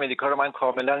 خانواده ملیکا رو من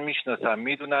کاملا میشناسم،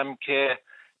 میدونم که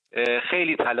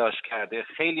خیلی تلاش کرده،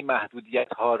 خیلی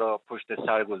محدودیت‌ها را پشت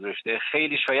سر گذاشته،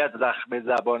 خیلی شاید زخم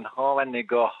زبان‌ها و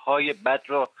نگاه‌های بد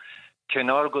را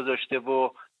کنار گذاشته و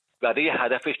برای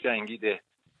هدفش جنگیده.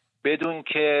 بدون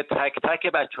که تک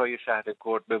تک بچه‌های شهر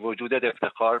کرد به وجودت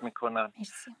افتخار میکنن.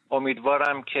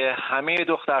 امیدوارم که همه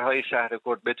دخترهای شهر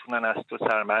کرد بتونن از تو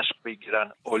سرمشق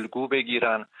بگیرن، الگو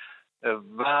بگیرن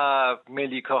و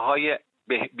ملیکاهای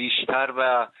بیشتر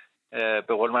و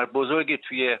به قول من بزرگی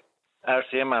توی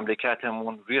عرصه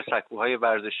مملکتمون، روی سکوهای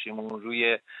ورزشیمون،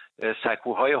 روی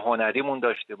سکوهای هنریمون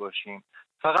داشته باشیم.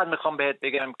 فقط میخوام بهت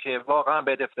بگم که واقعا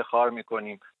بهت افتخار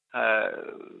میکنیم.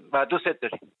 و دوستت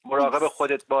داریم. مراقب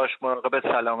خودت باش، مراقب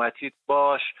سلامتیت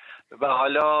باش. و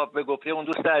حالا به گفته اون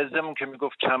دوست عزیزمون که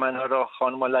میگفت چمن‌ها را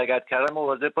خانم‌ها لگد کردن،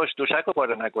 مواظب باش دوشک رو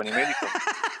پاره نکنیم.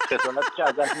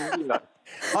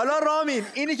 حالا رامین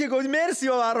اینی که گفتی، مرسی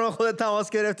با برنامه خودت تماس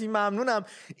گرفتی، ممنونم.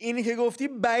 اینی که گفتی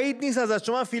بعید نیست ازش،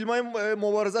 چون من فیلم‌های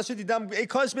مبارزه‌شو دیدم. ای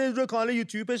کاش برید روی کانال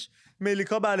یوتیوبش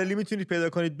ملیکا بلالی میتونید پیدا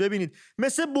کنید ببینید،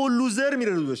 مثل بولوزر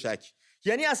میره رو دوشک.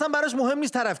 یعنی اصلا براش مهم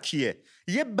نیست طرف کیه،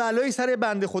 یه بلایی سر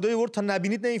بنده خدای ورد تا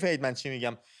نبینید نمیفهمید من چی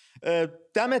میگم.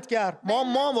 دمت گرم.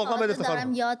 ما واقعا بهت افتخار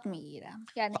دارم یاد میگیرم.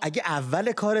 یعنی اگه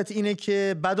اول کارت اینه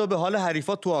که بدا به حال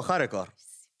حریفات تو آخر کار.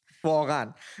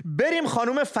 واقعا. بریم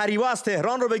خانم فریبا از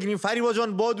تهران رو بگیریم. فریبا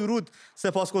جان با درود،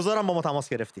 سپاسگزارم با ما تماس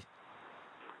گرفتی.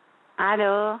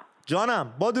 الو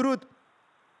جانم، با درود.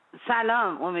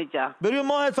 سلام امید جان. بریم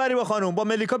ماهت فریبا خانم، با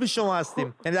ملیکا پیش شما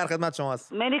هستیم، یعنی در خدمت شما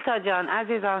هستیم. ملیکا جان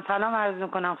عزیزم سلام عرض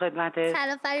میکنم خدمتت.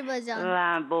 سلام فریبا جان.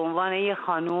 و به عنوان یه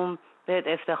خانوم بهت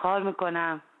افتخار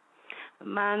میکنم.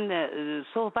 من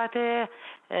صحبت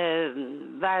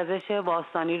ورزش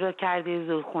باستانی رو کردی،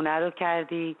 زورخونه رو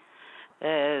کردی.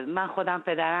 من خودم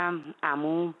پدرم،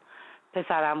 عموم،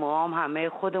 پسرعموام همه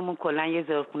خودمون کلا یه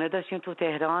زورخونه داشتیم تو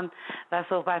تهران و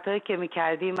صحبتایی که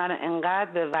میکردی من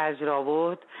انقدر به وجد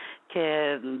آورد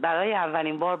که برای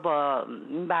اولین بار با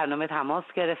این برنامه تماس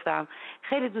گرفتم.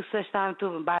 خیلی دوست داشتم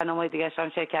تو برنامه‌های دیگه هم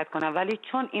شرکت کنم، ولی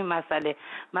چون این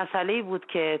مسئله‌ای بود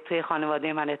که توی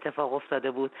خانواده من اتفاق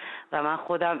افتاده بود و من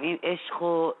خودم این عشق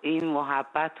و این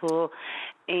محبت و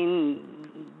این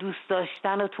دوست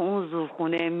داشتن رو تو اون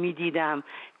زورخونه میدیدم،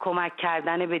 کمک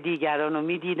کردن به دیگران رو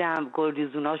میدیدم،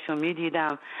 گلریزوناشو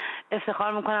میدیدم.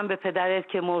 افتخار میکنم به پدرت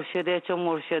که مرشده، چون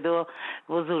مرشد و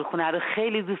زورخونه رو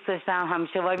خیلی دوست داشتم.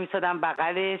 همیشه وای میسادم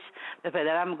بغلش، به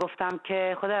پدرم میگفتم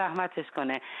که خدا رحمتش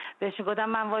کنه، بهش میگفتم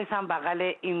من وایسم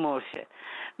بغل این مرشد.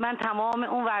 من تمام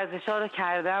اون ورزش‌ها رو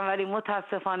کردم ولی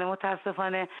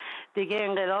متاسفانه دیگه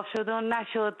انقلاب شد و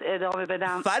نشد ادامه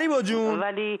بدم. فریبا جون،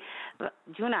 ولی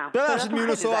جونم ببخشید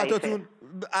میونو صحبتاتون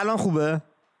الان خوبه؟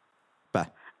 بله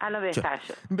الان بهتر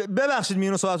شد. ببخشید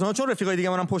میونو صحبتاتون، چون رفیقای دیگه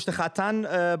منم پشت خطن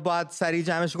باید سریع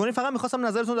جمعش کنیم. فقط می‌خواستم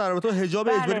نظرتون در رابطه با حجاب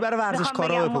اجباری برای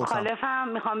ورزشکارا بپرسم. مخالفم.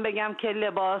 میخوام بگم که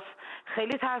لباس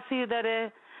خیلی تاثیر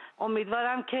داره.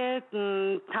 امیدوارم که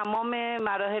تمام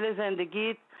مراحل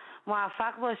زندگیت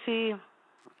موفق باشی.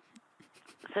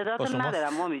 صداتون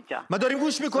ندارم امید جان. ما داریم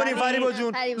گوش میکنیم فریبا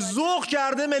جون. ذوق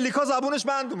کرده ملیکا زبونش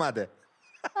بند اومده.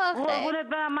 قربونت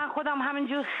برم، من خودم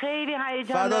همینجور خیلی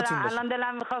هیجان دارم. الان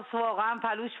دلم میخواست، واقعا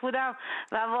پلوش بودم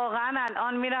و واقعا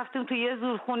الان میرفتیم تو یه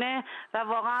زورخونه و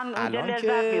واقعا اونجا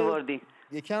لذت میبردیم.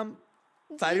 یکم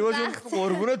فریبا جون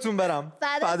قربونتون برم.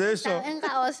 فدای شما.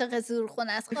 اینقدر عاشق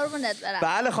زورخونه است. قربونت برم.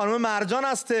 بله خانم مرجان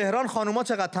از تهران. خانوما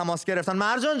چقدر تماس گرفتن.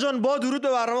 مرجان جان با درود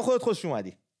به برنامه خودت خوش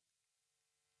اومدی.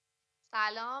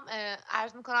 سلام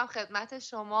عرض میکنم خدمت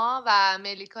شما و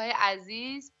ملیکای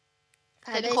عزیز.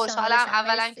 خیلی خوشحالم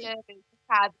اولا که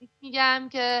تبریک میگم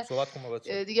که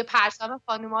دیگه پرچم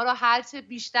خانوما رو هرچه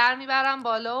بیشتر میبرم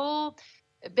بالا و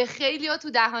به خیلی‌ها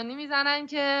تو دهانی میزنن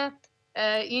که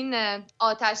این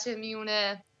آتش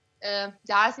میونه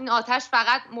درست، این آتش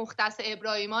فقط مختص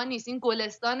ابراهیما نیست، این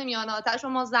گلستان میان آتش و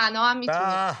ما زنا هم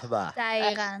میتونیم.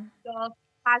 دقیقاً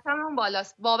پرچممون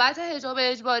بالاست. بابت حجاب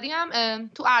اجباری هم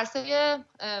تو عرصه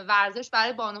ورزش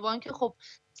برای بانوان که خب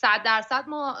 100%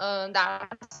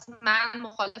 من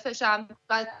مخالفشم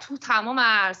و تو تمام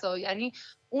عرصه‌ها، یعنی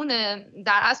اون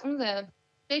در اصل اون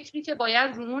فکری که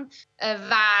باید رو اون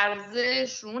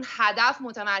ورزش، رو اون هدف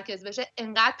متمرکز بشه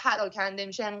انقدر پراکنده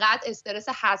میشه، انقدر استرس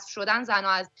حذف شدن زنا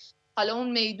از حالا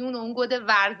اون میدون و اون گود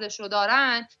ورزش رو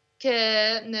دارن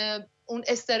که اون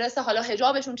استرس حالا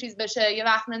حجابشون چیز بشه، یه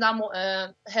وقت نمیدونم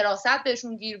حراست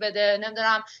بهشون گیر بده،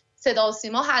 نمیدونم صدا و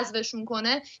سیما حذفشون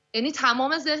کنه، یعنی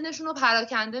تمام ذهنشون رو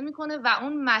پراکنده میکنه و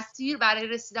اون مسیر برای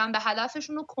رسیدن به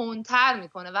هدفشون رو کنتر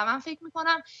میکنه و من فکر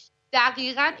میکنم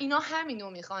دقیقاً اینا همینو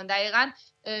میخوان، دقیقاً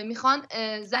میخوان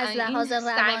سنگ‌اندازی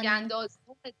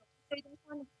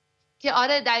که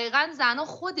آره دقیقاً زنا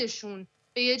خودشون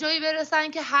به یه جایی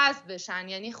برسن که حذف بشن،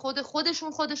 یعنی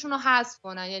خودشون رو حذف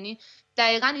کنن، یعنی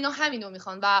دقیقاً اینا همینو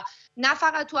میخوان و نه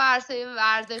فقط تو عرصه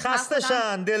ورزش،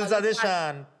 خستشن،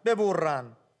 دلزدهشن،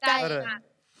 ببرن.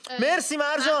 مرسی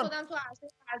مرجان،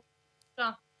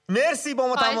 مرسی با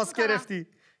ما تماس گرفتی،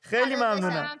 خیلی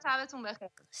ممنونم. شبتون بخیر.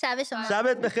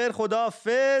 شبت بخیر،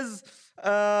 خداحافظ.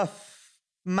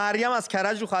 مریم از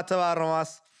کرج رو خط برنامه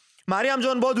است. مریم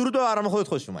جان با درود به برنامه خودت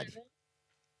خوش اومدی.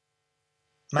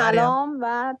 سلام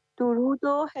و درود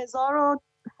و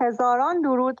هزاران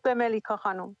درود به ملیکا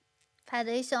خانم.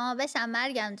 فدای شما بشم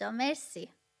مریم جان، مرسی.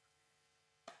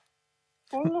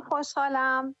 خیلی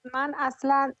خوشحالم. من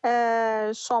اصلا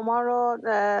شما رو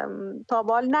تا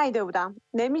بال ندیده بودم،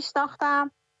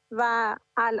 نمیشناختم و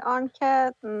الان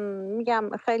که میگم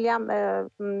خیلی هم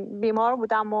بیمار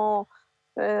بودم و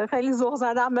خیلی ذوق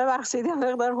زدم، ببخشید یه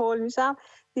مقدار هول میشم،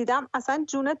 دیدم اصلا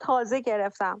جون تازه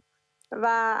گرفتم و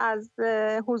از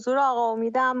حضور آقا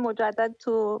امیدم مجدد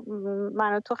تو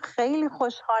من و تو خیلی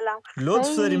خوشحالم.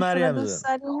 لطف داری مریم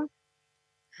جان.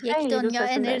 یک دنیا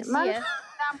انرژیه.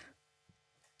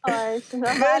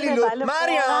 خیلی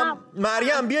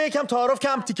مریم بیا یکم تعارف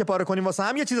کم تیکه پاره کنیم واسه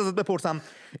هم. یه چیز ازت بپرسم،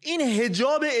 این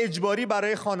حجاب اجباری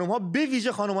برای خانم‌ها به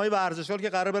ویژه خانم‌های ورزشکار که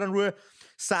قرار برن روی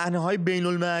صحنه‌های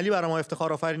بین‌المللی برای ما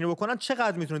افتخار آفرینی بکنن،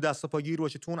 چقدر میتونه دست و پاگیر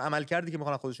باشه تو اون عمل کردی که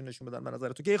میخوان خودشون نشون بدن؟ به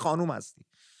نظر تو که یه خانم هستی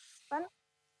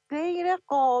غیر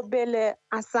قابل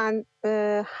اصلا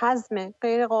هضمه،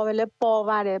 غیر قابل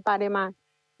باوره برای من.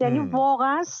 یعنی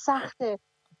واقعا سخته.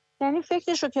 یعنی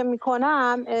فکرشو که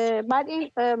میکنم بعد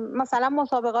این مثلا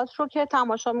مسابقات رو که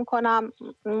تماشا میکنم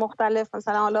مختلف،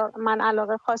 مثلا حالا من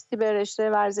علاقه خاصی به رشته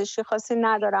ورزشی خاصی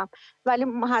ندارم ولی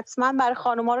حتما برای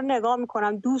خانوما رو نگاه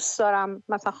میکنم، دوست دارم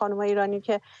مثلا خانوما ایرانی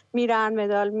که میرن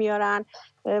مدال میارن،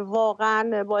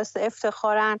 واقعا باعث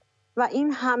افتخارن و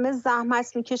این همه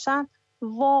زحمت میکشن.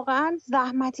 واقعا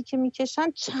زحمتی که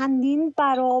میکشن چندین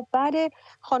برابر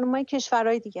خانمای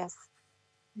کشورهای دیگه است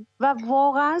و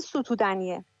واقعا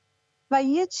ستودنیه. و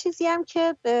یه چیزی هم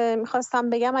که میخواستم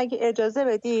بگم اگه اجازه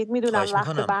بدید، میدونم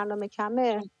وقت برنامه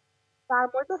کمه، در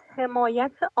مورد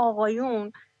حمایت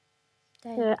آقایون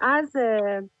از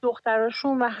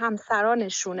دختراشون و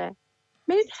همسرانشونه.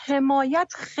 ببینید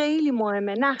حمایت خیلی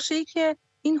مهمه. نقشه‌ای که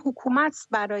این حکومت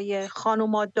برای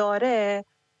خانوما داره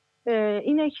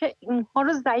اینه که اونها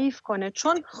رو ضعیف کنه،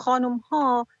 چون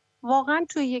خانوم‌ها واقعا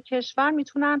توی یک کشور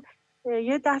میتونن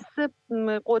یه دست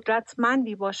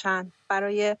قدرتمندی باشن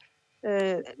برای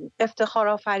افتخار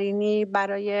آفرینی،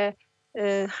 برای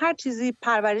هر چیزی،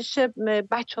 پرورش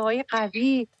بچه‌های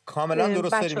قوی. کاملا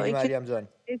درست داری میگی مریم جان.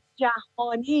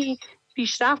 جهانی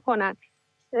پیشرفت کنن.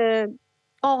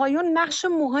 آقایون نقش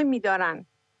مهمی دارن،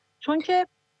 چون که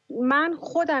من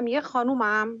خودم یه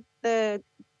خانومم،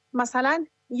 مثلا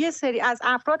یه سری از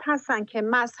افراد هستن که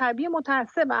مذهبی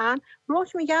متعصبن،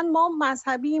 روش میگن ما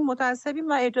مذهبی متعصبیم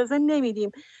و اجازه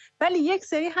نمیدیم، ولی یک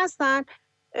سری هستن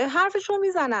حرفشون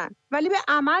میزنن ولی به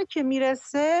عمل که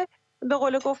میرسه به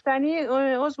قول گفتنی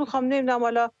عذر میخوام نمیدونم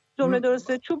حالا جمله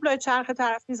درسته، چوب لای چرخ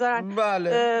طرف میذارن.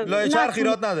 بله لای چرخ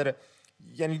ایراد نداره،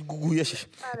 یعنی گویشش.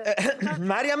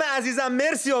 مریم عزیزم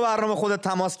مرسی و برنامه خودت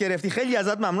تماس گرفتی، خیلی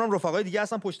ازت ممنونم. رفقای دیگه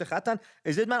هستن پشت خطن.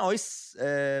 اجازه من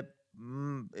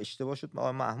اشتباه شد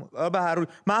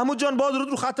محمود جان با درود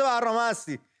رو خط برنامه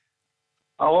هستی.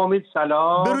 آقا امید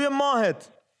سلام. به روی ماهت.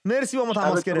 مرسی با ما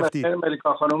تماس گرفتی.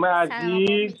 ملیکا خانم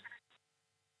عزیز.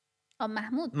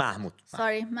 محمود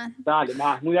ساری من. بله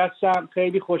محمود هستم.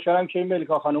 خیلی خوشحالم که این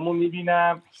ملیکا خانم رو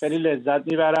میبینم، خیلی لذت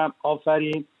میبرم.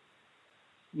 آفرین.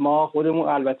 ما خودمون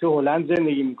البته هلند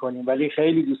زندگی میکنیم ولی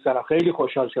خیلی دوست دارم، خیلی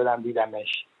خوشحال شدم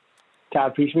دیدمش.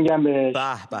 تبریک میگم بهش.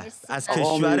 به از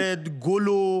کشور گل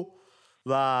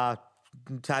و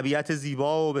طبیعت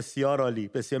زیبا و بسیار عالی.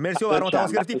 بسیار مرسی و برام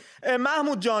تماس گرفتی.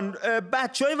 محمود جان،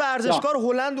 بچهای ورزشکار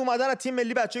هلند اومدن از تیم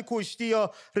ملی بچهای کشتی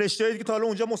یا رشته‌ای که تا حالا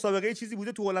اونجا مسابقه چیزی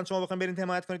بوده تو هلند شما بخواید برین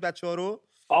حمایت کنید بچه‌ها رو؟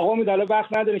 آقا میداله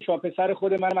وقت نداریم. شما پسر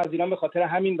خود منم از ایران به خاطر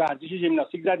همین ورزش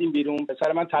ژیمناستیک زدیم بیرون.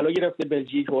 پسر من طلا گرفته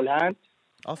بلژیک هلند.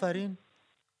 آفرین.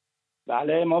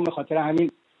 بله ما به خاطر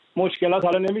همین مشکلات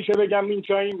حالا نمیشه بگم این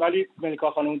چاییم ولی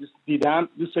ملیکا خانم دیدم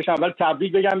دوست داشتم اول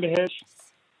تبریک بگم بهش.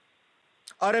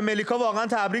 آره ملیکا واقعا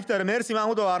تبریک داره. مرسی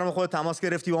محمود با برنامه خودت تماس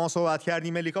گرفتی با ما صحبت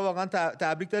کردی. ملیکا واقعا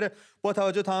تبریک داره با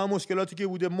توجه تمام مشکلاتی که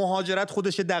بوده. مهاجرت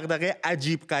خودش دغدغه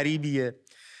عجیب غریبیه.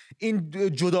 این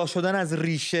جدا شدن از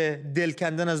ریشه، دل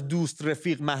کندن از دوست،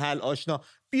 رفیق، محل، آشنا،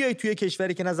 بیای توی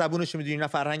کشوری که نه زبونش میدونی نه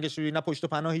فرهنگش میدونی نه پشت و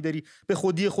پناهی داری، به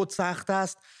خودی خود سخت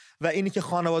است و اینی که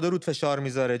خانواده رود فشار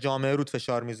میذاره، جامعه رود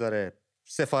فشار میذاره،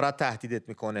 سفارت تهدیدت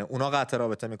میکنه، اونا قطع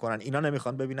رابطه میکنن، اینا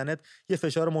نمیخوان ببیننت، یه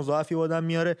فشار مضاعفی آدم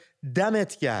میاره.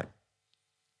 دمت گرم.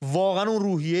 واقعا اون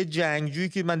روحیه جنگجویی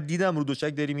که من دیدم رو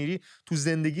دوشک داری میری تو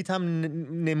زندگیت هم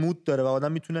نمود داره و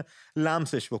آدم میتونه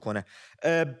لمسش بکنه.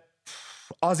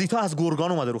 آزیتا از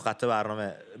گرگان اومده رو خط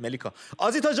برنامه. ملیکا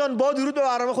آزیتا جان با درود به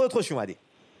برنامه خودت خوش اومدی.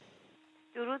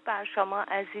 درود بر شما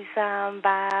عزیزم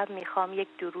و میخوام یک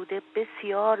درود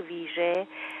بسیار ویژه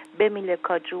به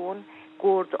ملیکا جون،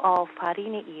 گرد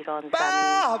آفرین ایران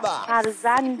زمین،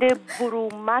 فرزند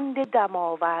برومند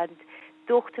دماوند،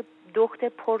 دخت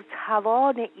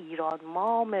پرتوان ایران،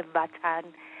 مام وطن،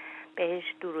 بهش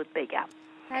درود بگم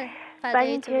و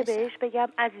اینکه بهش بگم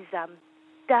عزیزم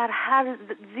در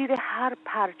زیر هر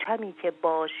پرچمی که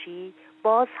باشی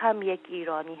باز هم یک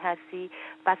ایرانی هستی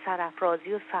و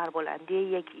سرافرازی و سربلندی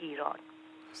یک ایران.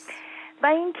 و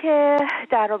اینکه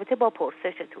در رابطه با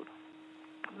پرسشتون،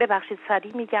 ببخشید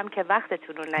سریع میگم که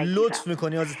وقتتون رو نگیرم. لطف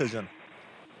میکنی آزیتا جان.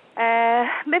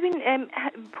 ببین،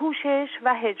 پوشش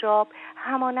و حجاب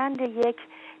همانند یک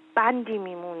بندی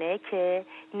میمونه که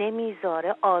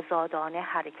نمیذاره آزادانه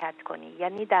حرکت کنی،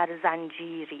 یعنی در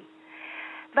زنجیری.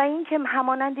 و اینکه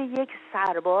همانند یک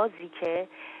سربازی که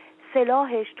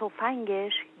سلاحش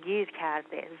تفنگش گیر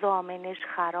کرده، ضامنش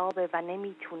خرابه و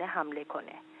نمیتونه حمله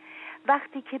کنه.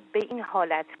 وقتی که به این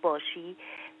حالت باشی،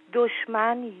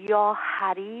 دشمن یا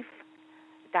حریف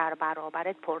در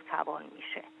برابرت پرتوان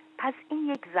میشه. پس این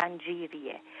یک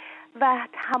زنجیریه و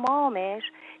تمامش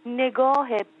نگاه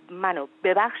منو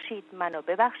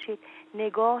ببخشید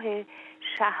نگاه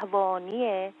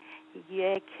شهوانی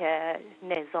یک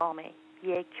نظام،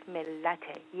 یک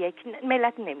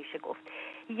ملت نمیشه گفت،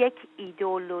 یک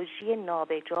ایدئولوژی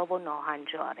نابجا و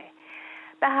ناهنجاره.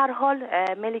 به هر حال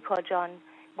ملیکا جان،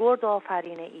 گرد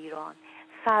آفرین ایران،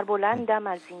 سربلندم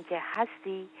از اینکه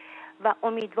هستی و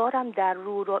امیدوارم در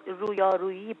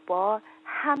رویارویی با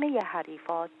همه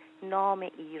حریفات نام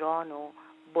ایران و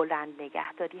بلند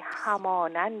نگهداری،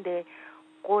 همانند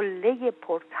قله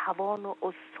پرتوان و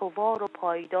استوار و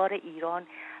پایدار ایران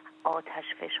آتش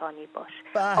فشانی باش.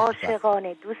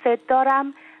 عاشقانه دوست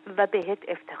دارم و بهت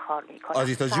افتخار میکنم.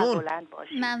 آزیتا جون،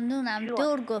 ممنونم.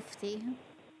 دور گفتی.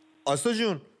 آزیتا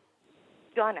جون،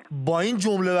 جانم، با این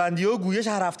جمله بندی ها گویش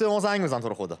هر هفته ما زنگ بزن تو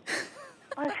رو خدا.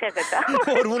 عاشقتم.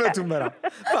 قربونتون برم.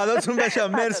 فداتون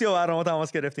بشم. مرسی و برنامه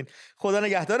تماس گرفتین. خدا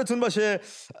نگهدارتون باشه.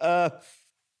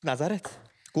 نظرت؟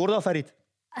 گرد آفرید.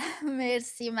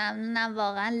 مرسی، ممنونم.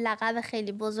 واقعا لقب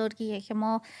خیلی بزرگیه که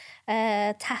ما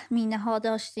تخمینه ها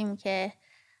داشتیم که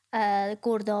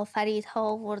گرد آفرید ها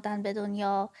آوردن به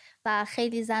دنیا و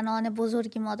خیلی زنان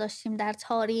بزرگی ما داشتیم در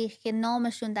تاریخ که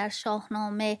نامشون در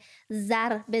شاهنامه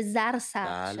به زر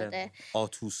ثبت شده.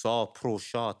 آتوسا،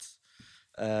 پروشات،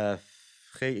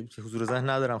 خیلی حضور ذهن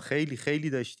ندارم، خیلی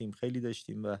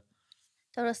داشتیم و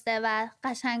درسته. و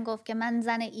قشنگ گفت که من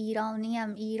زن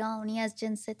ایرانیم، ایرانی از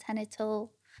جنس تن تو.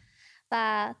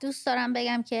 و دوست دارم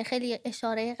بگم که خیلی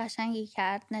اشاره قشنگی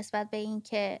کرد نسبت به این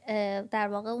که در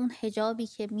واقع اون حجابی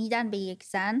که میدن به یک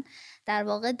زن در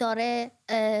واقع داره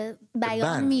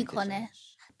بیان میکنه،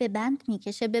 به بند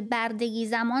میکشه، به بردگی.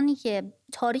 زمانی که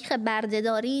تاریخ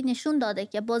بردهداری نشون داده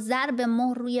که با ضرب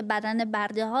مهر روی بدن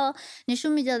برده ها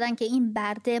نشون میدادن که این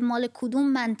برده مال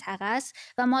کدوم منطقه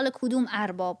است و مال کدوم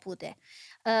ارباب بوده.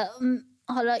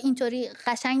 حالا اینطوری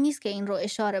قشنگ نیست که این رو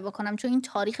اشاره بکنم چون این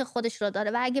تاریخ خودش رو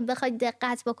داره و اگه بخواید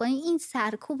دقت بکنید این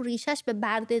سرکوب ریشش به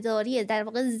بردهداریه. در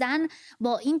واقع زن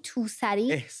با این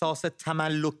توسری احساس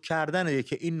تملک کردنه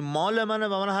که این مال منه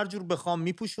و من هر جور بخوام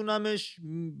میپوشونمش،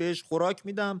 بهش خوراک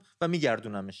میدم و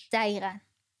میگردونمش. دقیقاً.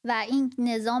 و این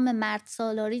نظام مرد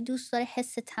سالاری دوست داره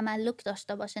حس تملک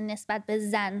داشته باشه نسبت به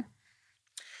زن.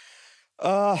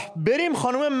 بریم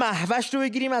خانم مهوش رو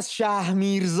بگیریم از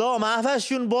شهرمیرزا.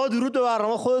 مهوشون با درود به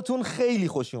برنامه خودتون، خیلی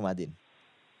خوش اومدین.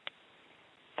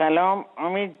 سلام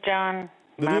امید جان،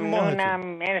 ممنونم،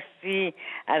 مرسی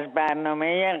از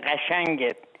برنامه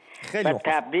قشنگت و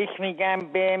تبریک میگم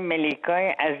به ملیکای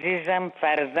عزیزم،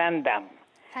 فرزندم.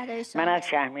 من از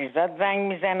شهرمیرزاد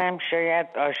زنگ میزنم، شاید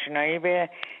آشنایی به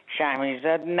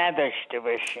شهرمیرزاد نداشته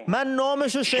باشیم. من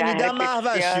نامشو شنیدم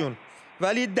مهوشون،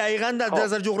 ولی دقیقاً در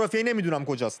نظر جغرافیایی نمیدونم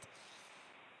کجاست.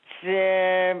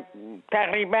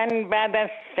 تقریباً بعد از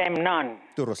سمنان.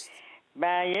 درست.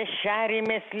 و یه شهری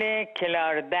مثل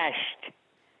کلاردشت.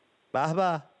 به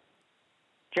به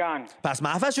جان. پس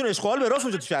مهوشون اشغال به راست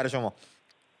اونجا تو شهر شما.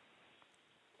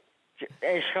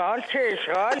 اشغال چه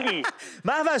اشغالی؟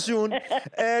 مهوشون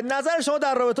نظر شما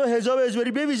در رابطه حجاب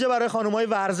اجباری به ویژه برای خانم‌های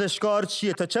ورزشکار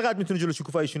چیه؟ تا چقدر میتونه جلو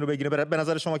شکوفاییشون رو بگیره به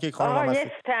نظر شما که یک خانم هستی؟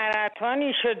 یه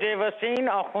سرطانی شده واسه این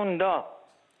آخوندا.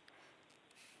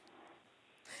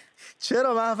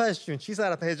 چرا مهوشون؟ چی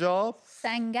سرطان؟ حجاب؟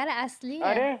 سنگر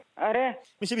اصلیه. آره.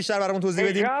 میشه بیشتر برامون توضیح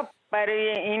بدین؟ حجاب برای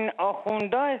این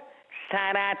آخوندا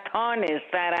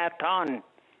سرطان.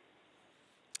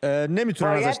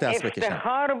 نمیتونن ازش دست بکشن. باید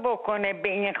افتخار بکنه به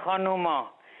این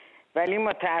خانوما، ولی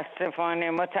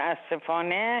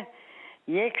متاسفانه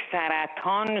یک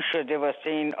سرطان شده واسه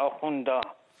این آخوندا.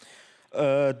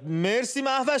 مرسی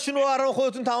مهوشون رو برای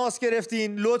خودتون تماس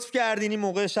گرفتین، لطف کردین، این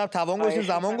موقع شب توان گذاشتین،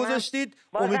 زمان گذاشتید.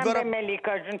 امیدوارم به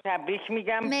ملیکا جون تبریک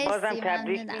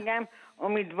میگم،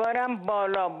 امیدوارم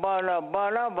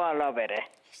بالا بره.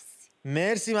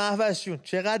 مرسی مهوشون،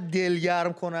 چقدر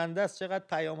دلگرم کننده است، چقدر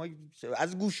پیام‌های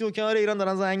از گوشه و کنار ایران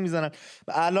دارن زنگ میزنن.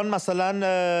 الان مثلا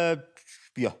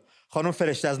بیا خانم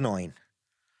فرشته از ناین.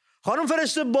 خانم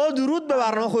فرشته با درود به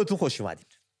برنامه خودتون خوش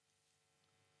اومدید.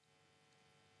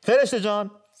 فرشته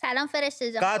جان. سلام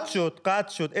فرشته جان.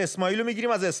 قطع شد. اسماعیلو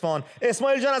میگیریم از اصفهان.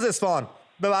 اسماعیل جان از اصفهان،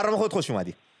 به برنامه خود خوش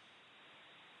اومدی.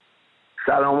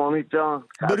 سلام امید جان.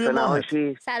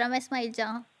 سلام اسماعیل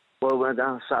جان.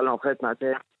 قربونت. سلام خدمت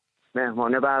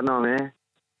مهمان برنامه.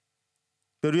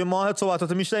 به روی ماهت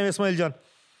صحبتاتو میشنویم اسماعیل جان.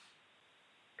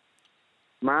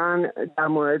 من در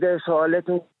مورد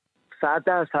سوالتون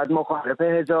 100% مخالف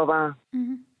حجابم.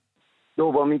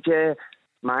 دومی که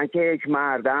من که یک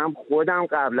مردم خودم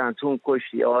قبلا تو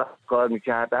کشتی ها کار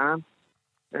میکردم،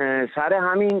 سر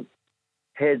همین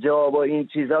حجاب و این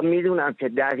چیزا میدونم که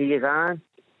دقیقاً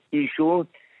ایشون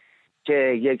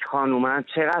که یک خانومن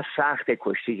چقدر سخت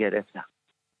کشتی گرفتم.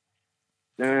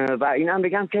 و اینم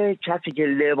بگم که کسی که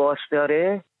لباس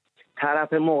داره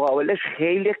طرف مقابلش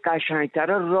خیلی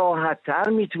قشنگتر و راحتتر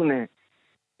میتونه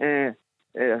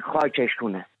خاکش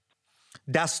کنه.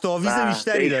 دستاویز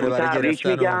بیشتری داره برای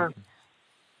گرفتن.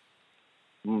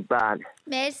 بله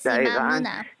مرسی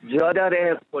ممنونم. جا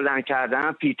داره بلند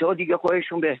کردن پیتو دیگه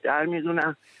خودشون بهتر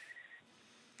میدونن.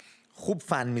 خوب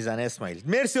فن میزنه اسماعیل.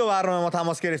 مرسی با برنامه ما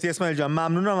تماس گرفتی اسماعیل جان،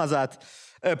 ممنونم ازت.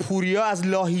 پوریا از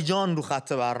لاهیجان رو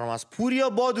خط برنامه است. پوریا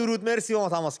با درود، مرسی با ما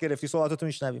تماس گرفتی، صحبتاتو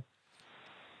میشنویم.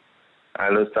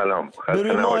 الو سلام. خسته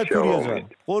نباشی آقا.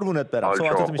 قربونت برم.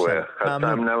 صحبتاتو میشنویم.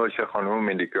 ممنون. نباشه خانم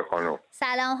ملیکه خانم.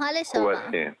 سلام حال شما؟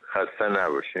 خسته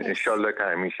نباشین. ان شاءالله که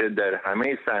همیشه در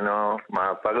همه صنایع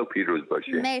موفق و پیروز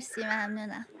باشین. مرسی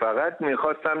ممنونم. فقط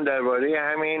میخواستم درباره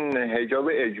همین حجاب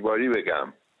اجباری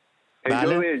بگم.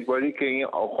 حجاب اجباری که این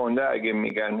آخونده اگه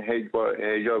میگن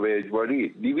حجاب اجباری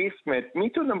 200 متر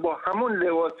میتونن با همون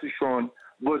لباسشون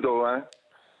بدون؟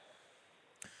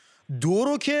 دو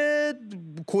رو که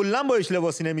کلا با هیچ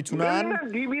لباسی نمیتونن. نه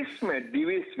 200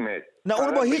 متر. نه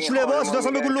اون با هیچ لباسی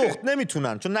اصلا بگو لخت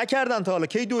نمیتونن، چون نکردن تا حالا.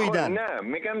 کی دویدن؟ نه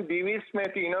میگم 200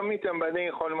 متر اینا میتونن. بعد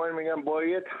این خانم‌ها میگن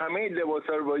باید همه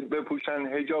لباسا رو باید بپوشن،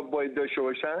 حجاب باید داشته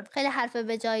باشن. خیلی حرف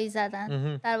به جایی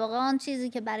زدن. در واقع آن چیزی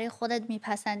که برای خودت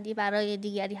میپسندی برای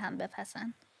دیگری هم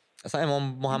بپسند. اصلا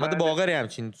امام محمد باقری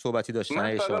همچین صحبتی داشتن.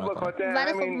 من فقط به خاطر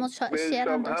همین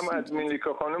هم از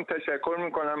ملیکا خانم تشکر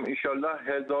میکنم. ایشالله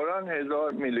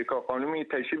هزار ملیکا خانمی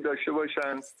تشریف داشته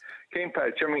باشن که این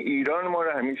پرچم ایران ما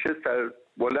رو همیشه سر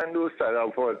بلند و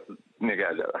سرافراز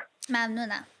نگه دارن.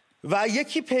 ممنونم. و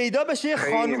یکی پیدا بشه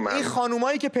این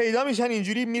خانومایی که پیدا میشن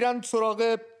اینجوری میرن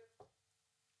سراغ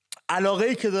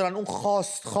علاقه‌ای که دارن، اون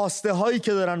خواسته هایی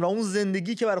که دارن و اون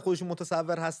زندگی که برای خودشون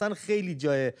متصور هستن، خیلی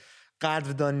جای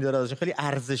قدردانی داره ازشون، خیلی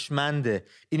ارزشمنده.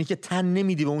 اینی که تن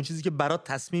نمیدی به اون چیزی که برات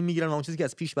تصمیم میگیرن و اون چیزی که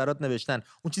از پیش برات نوشتن،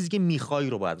 اون چیزی که میخوای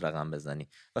رو باید رقم بزنی.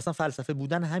 مثلا فلسفه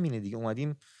بودن همینه دیگه.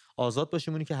 اومدیم آزاد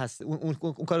باشیم، اونی که هست اون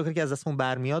کارو که از دستمون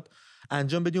برمیاد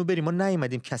انجام بدیم و بریم. ما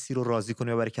نیومدیم کسی رو راضی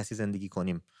کنیم و برای کسی زندگی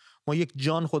کنیم. ما یک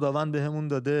جان خداوند بهمون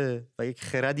داده و یک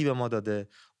خردی به ما داده.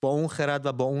 با اون خرد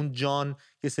و با اون جان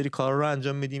یه سری کارا رو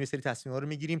انجام میدیم، یه سری تصمیم‌ها رو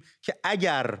میگیریم که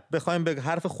اگر بخوایم به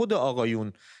حرف خود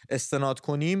آقایون استناد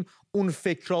کنیم، اون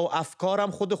فکرها و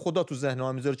افکارم خود خدا تو ذهن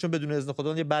ما میذاره، چون بدون اذن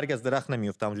خدا یه برگ از درخت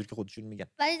نمیفته اونجوری که خودشون میگن.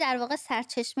 ولی در واقع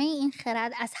سرچشمه این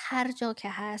خرد از هر جا که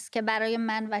هست، که برای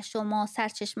من و شما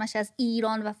سرچشمش از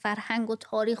ایران و فرهنگ و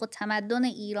تاریخ و تمدن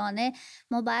ایرانه،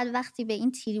 ما بعد وقتی به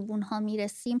این تریبون ها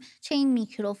میرسیم، چه این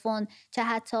میکروفون، چه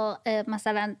حتی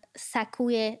مثلا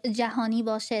سکوی جهانی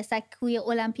باشه، سکوی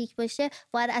المپیک باشه،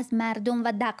 باید از مردم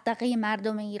و دغدغه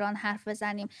مردم ایران حرف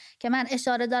بزنیم. که من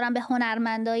اشاره دارم به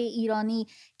هنرمندای ایرانی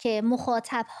که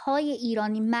مخاطبهای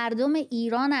ایرانی، مردم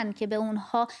ایرانن که به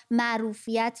اونها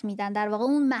معروفیت میدن، در واقع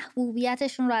اون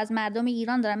محبوبیتشون رو از مردم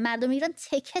ایران دارن. مردم ایران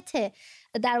تکت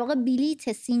در واقع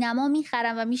بلیت سینما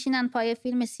میخرن و میشینن پای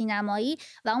فیلم سینمایی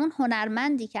و اون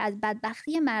هنرمندی که از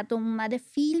بدبختی مردم اومده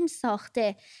فیلم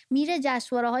ساخته میره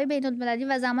جشنواره‌های بین‌المللی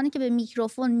و زمانی که به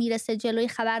میکروفون میرسه جلوی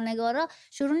خبرنگارا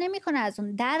شروع نمیکنه از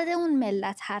اون درد اون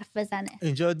ملت حرف بزنه.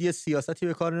 اینجا یه سیاستی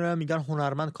به کار میارن، میگن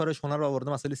هنرمند کارش هنر رو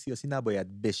آورده، مسائل سیاسی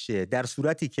نباید بشه، در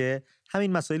صورتی که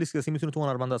همین مسائل سیاسی میتونه تو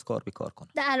هنرمند از کار بیکار کنه.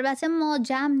 البته ما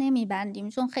جمع نمیبندیم،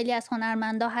 چون خیلی از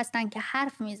هنرمندا هستن که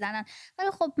حرف میزنن،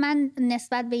 ولی خب من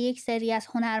نسبت به یک سری از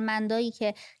هنرمندایی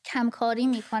که کمکاری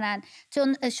میکنن،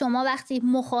 چون شما وقتی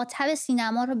مخاطب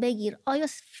سینما رو بگیر، آیا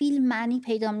فیلم معنی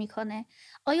پیدا میکنه؟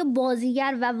 آیا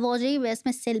بازیگر و واژه‌ای به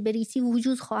اسم سلبریتی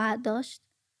وجود خواهد داشت؟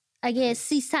 اگه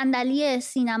 30 صندلی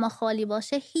سینما خالی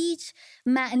باشه هیچ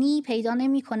معنی پیدا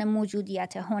نمیکنه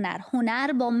موجودیت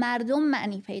هنر با مردم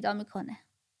معنی پیدا میکنه.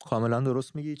 کاملا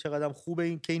درست میگی. چقدر خوبه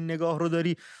این که این نگاه رو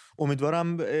داری.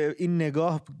 امیدوارم این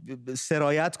نگاه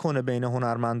سرایت کنه بین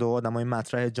هنرمند و آدمای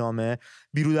مطرح جامعه.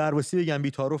 بیرودرواسی بگم،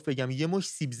 بی‌تعارف بگم، یه مش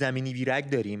سیب زمینی بیرگ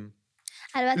داریم.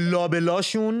 البته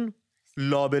لابلاشون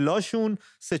لابلاشون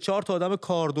 3-4 تا آدم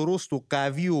کاردرست و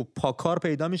قوی و پاکار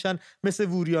پیدا میشن، مثل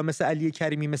ووریا، مثل علی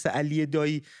کریمی، مثل علی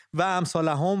دایی و امثال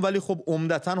هم. ولی خب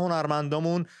عمدتاً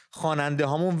هنرمندامون، خواننده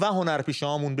هامون و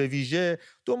هنرپیشه‌هامون به ویژه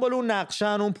دنبال اون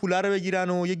نقشن، اون پوله رو بگیرن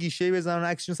و یه گیشه‌ای بزنن،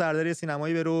 عکسشون سرداری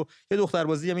سینمایی بره، یه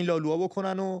دختربازی همین لالوها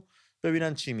بکنن و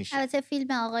ببینن چی میشه. البته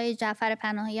فیلم آقای جعفر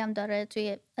پناهی هم داره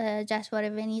توی جشنواره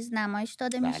ونیز نمایش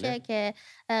داده میشه که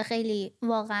خیلی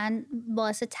واقعا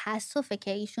باعث تأسفه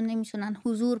که ایشون نمیتونن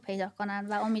حضور پیدا کنن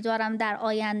و امیدوارم در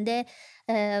آینده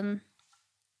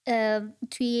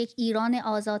توی یک ایران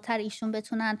آزادتر ایشون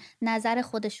بتونن نظر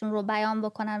خودشون رو بیان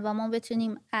بکنن و ما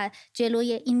بتونیم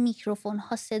جلوی این میکروفون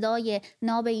ها صدای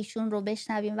ناب ایشون رو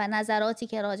بشنویم و نظراتی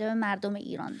که راجع به مردم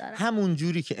ایران داره. همون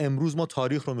جوری که امروز ما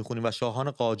تاریخ رو میخونیم و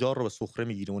شاهان قاجار رو به سخره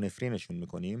میگیریم و نفرینشون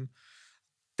میکنیم،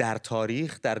 در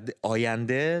تاریخ در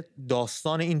آینده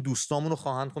داستان این دوستامون رو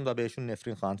خواهند خوند و بهشون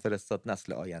نفرین خواهند فرستاد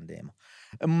نسل آینده ما.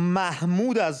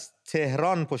 محمود از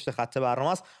تهران پشت خط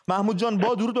برنامه است. محمود جان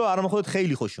با درود به برنامه خودت،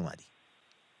 خیلی خوش اومدی.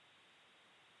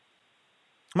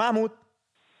 محمود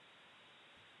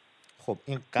خب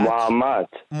این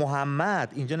محمد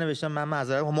اینجا نوشتم، من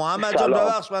معذرت محمد جان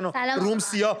ببخش منو روم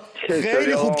سیاه.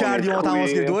 خیلی خوب کردی ما تماس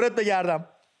گرفتی. دورت بگردم.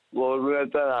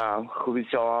 قربونت برم. خوبی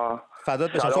شما؟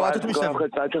 فدات بشم. صحبتتون میشنم.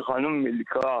 خدمت خانم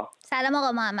میلیکا. سلام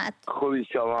آقا محمد. خوبی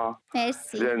شما؟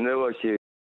 مرسی. زنده باشی.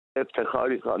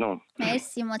 افتخاری خانم.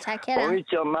 مرسی متشکرم. امید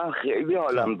جان من خیلی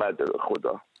حالم بده به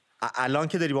خدا. الان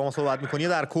که داری با ما صحبت میکنی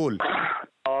در کل؟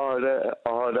 آره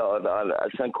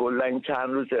اصلا کلا این چند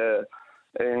روز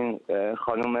این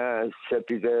خانم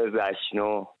سپید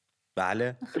رشنو،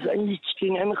 بله اصلا هیچکی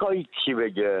نمیخواد چی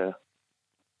بگه.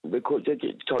 به کجا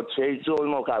تا کی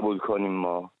ظلم رو قبول کنیم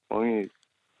ما؟ امید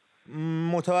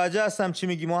متوجه هستم چی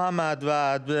میگی محمد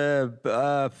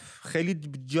و خیلی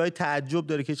جای تعجب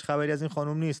داره که هیچ خبری از این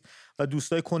خانم نیست و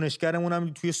دوستای کنشگرمون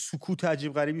هم توی سکوت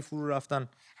عجیب غریبی فرو رفتن.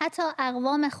 حتی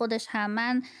اقوام خودش هم.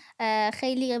 من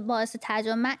خیلی باعث تعجب،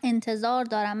 من انتظار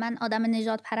دارم، من آدم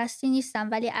نژاد پرستی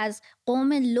نیستم ولی از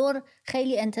قوم لور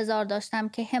خیلی انتظار داشتم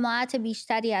که حمایت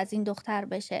بیشتری از این دختر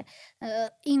بشه.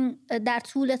 این در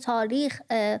طول تاریخ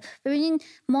ببینین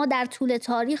ما در طول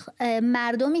تاریخ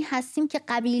مردمی هستیم که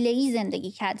قبیله‌ای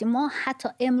زندگی کردیم. ما حتی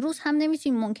امروز هم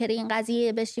نمیتونیم منکر این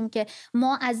قضیه بشیم که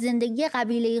ما از زندگی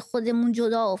قبیله‌ای خودمون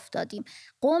جدا افتادیم.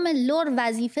 قوم لور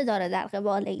وظیفه داره در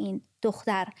قبال این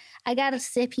دختر. اگر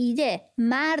سپیده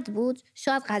مرد بود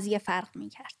شاید قضیه فرق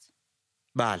میکرد.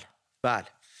 بله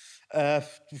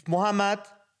محمد،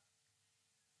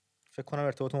 فکر کنم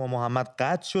ارتباط ما محمد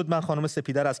قطع شد. من خانم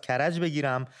سپیده رو از کرج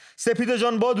بگیرم. سپیده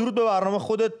جان با درود به برنامه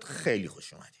خودت، خیلی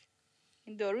خوش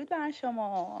اومدی. درود بر شما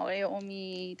آقای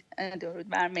امید، درود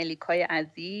بر ملیکای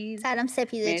عزیز. سلام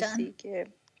سپیده جان. مرسی که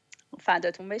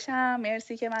فداتون بشم،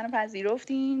 مرسی که منو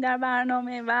پذیرفتین در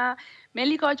برنامه. و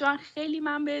ملیکا جان خیلی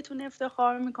من بهتون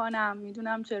افتخار میکنم.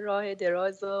 میدونم چه راه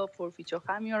دراز و پرپیچ و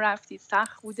خمی رفتید،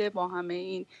 سخت بوده با همه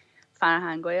این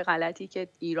فرهنگای غلطی که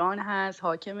ایران هست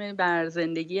حاکم بر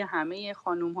زندگی همه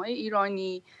خانوم‌های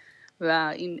ایرانی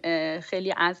و این خیلی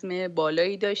عزم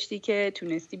بالایی داشتی که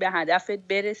تونستی به هدفت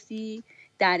برسی،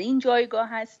 در این جایگاه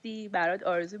هستی. برات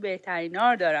آرزو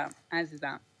بهترینا رو دارم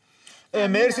عزیزم.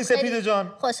 مرسی سپیده جان.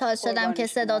 خوشحال شدم که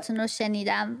صداتون رو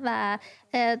شنیدم و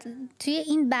توی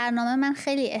این برنامه من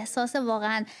خیلی احساس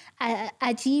واقعا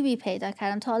عجیبی پیدا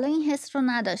کردم. تا حالا این حس رو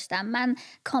نداشتم. من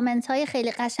کامنت های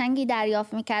خیلی قشنگی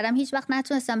دریافت میکردم، هیچ وقت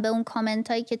نتونستم به اون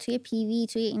کامنت هایی که توی پیوی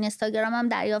توی اینستاگرام هم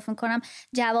دریافت میکنم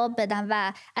جواب بدم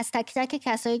و از تک تک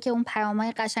کسایی که اون پیام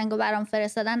های قشنگ رو برام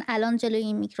فرستادن الان جلوی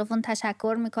این میکروفون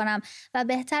تشکر میکنم و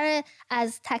بهتره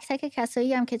از تک تک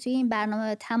کسایی هم که توی این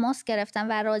برنامه تماس گرفتن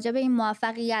و راجع به این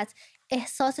موفقیت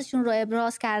احساسشون رو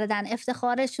ابراز کردن،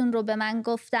 افتخارشون رو به من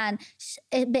گفتن،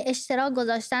 به اشتراک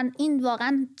گذاشتن. این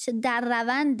واقعا در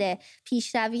روند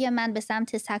پیشروی من به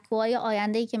سمت سکوهای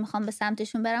آینده‌ای که میخوام به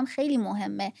سمتشون برم خیلی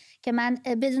مهمه که من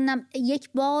بدونم یک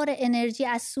بار انرژی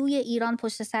از سوی ایران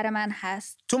پشت سر من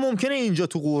هست. تو ممکنه اینجا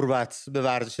تو غربت به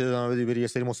ورزش ادامه بدی، بری یه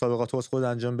سری مسابقات واسه خود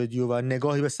انجام بدی و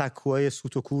نگاهی به سکوهای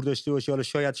سوت و کور داشته باشی، حالا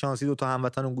شاید شانسی دو تا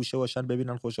هموطن اون گوشه باشن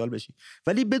ببینن خوشحال بشی،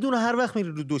 ولی بدون هر وقت میری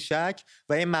رو دوشک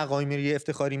و این مقامی یه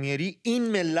افتخاری میاری،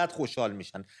 این ملت خوشحال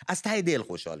میشن، از ته دل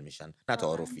خوشحال میشن، نه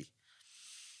تعارفی.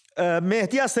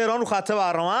 مهدی از تهران رو خط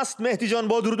برنامه است. مهدی جان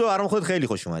با درود به برنامه خودت، خیلی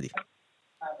خوش اومدی.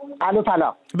 الو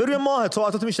سلام. بروی ماه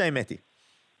صحبتاتو میشنیم مهدی.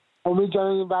 امید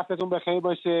جان وقتتون بخیر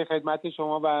باشه. خدمت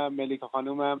شما و ملیکا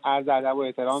خانومم عرض ادب و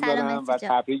احترام دارم و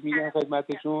تبریک میگم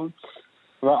خدمتشون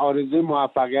و آرزوی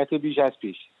موفقیت بیش از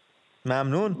پیش.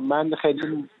 ممنون. من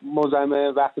خیلی مزاحم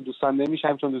وقت دوستان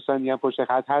نمیشم چون دوستان میگن پشت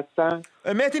خط هستن.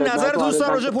 مهدی نظر دوستان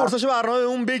راجع پرسش برنامه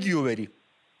اون بگی و بری.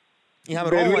 این همه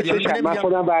راه اومدی. من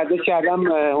خودم ورزش کردم،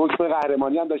 حکم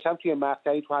قهرمانی هم داشتم توی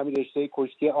مقطعی تو همین رشته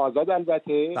کشتی آزاد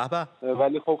البته،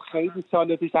 ولی خب خیلی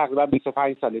سال پیش، تقریبا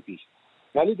 25 سال پیش.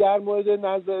 ولی در مورد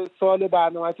نظر سوال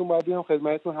برنامه‌تون باید بگم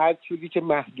خدمتتون هر چیزی که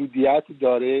محدودیت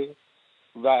داره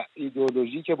و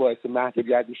ایدئولوژی که باعث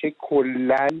محدودیت میشه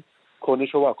کلاً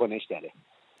کنش و واکنش داره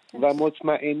و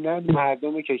مطمئنا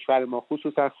مردم کشور ما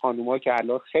خصوصا خانوما که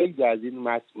الان خیلی از این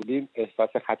مسئولین احساس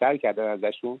خطر کردن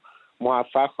ازشون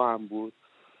موفق خواهم بود.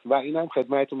 و اینم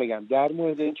خدمتتون بگم در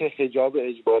مورد اینکه حجاب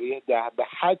اجباری به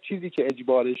هر چیزی که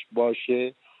اجبارش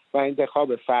باشه و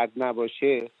انتخاب فرد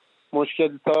نباشه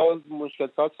مشکل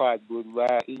ساز خواهد بود و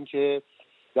اینکه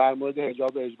در مورد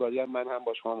حجاب اجباری هم من هم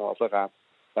با شما موافقم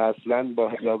و اصلا با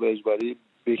حجاب اجباری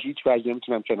به هیچ وجه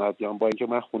نمیتونم کنار بیام، با اینکه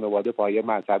من خانواده پایه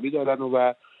مذهبی دارن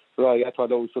و رعایت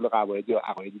حالا اصول قواعدی و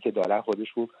عقایدی که دارن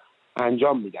خودشون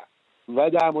انجام میدن. و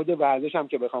در مورد ورزش هم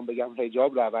که بخوام بگم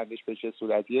حجاب روندش به چه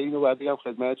صورتیه، اینو باید بگم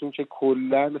خدمتتون که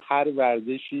کلا هر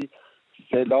ورزشی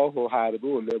سلاح و حربه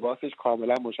و لباسش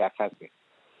کاملا مشخصه،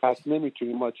 پس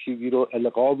نمیتونیم ما چیزی رو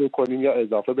القا بکنیم یا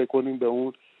اضافه بکنیم به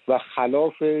اون و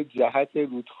خلاف جهت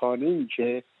رودخانه‌ای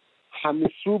که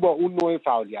همسو با اون نوع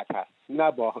فعالیت هست،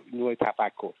 نه با نوع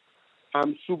تفکر،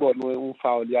 همسو با نوع اون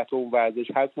فعالیت و اون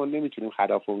ورزش هست، ما نمیتونیم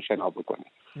خلاف اون شنا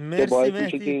بکنیم. که باعث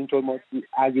میشه که اینطور ما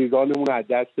عزیزانمون از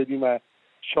دست بدیم و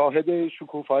شاهد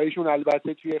شکوفاییشون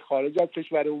البته توی خارج از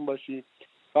کشورمون باشیم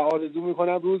و آرزو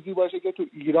میکنم روزی باشه که تو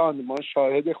ایران ما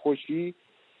شاهد خوشی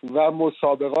و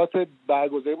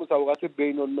برگزاری مسابقات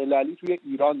بین المللی توی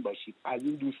ایران باشیم از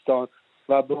این دوستان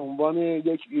و به عنوان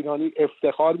یک ایرانی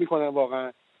افتخار میکنم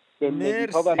واقعا به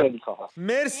ملیکا و ملیکاها.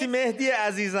 مرسی مهدی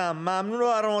عزیزم، ممنون رو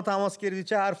برام تماس گرفتی،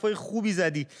 چه حرفای خوبی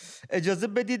زدی. اجازه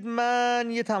بدید من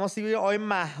یه تماسی بگیرم آقای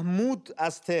محمود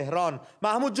از تهران.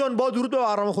 محمود جان با درود به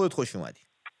برنامه خودت خوش اومدی.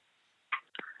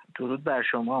 درود بر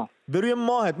شما. بروی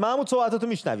ماهت. محمود صحبتاتو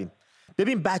میشنویم.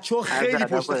 ببین بچه‌ها خیلی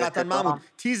پشت خطن محمود،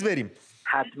 تیز بریم.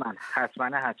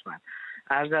 حتما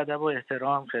عرض ادب و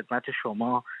احترام خدمت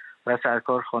شما و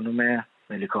سرکار خانم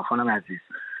ملیکا خانم عزیز.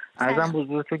 عرضم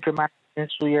حضورتون که من این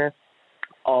سوی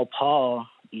آبها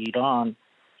ایران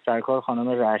سرکار خانم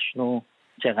رشنو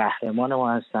که قهرمان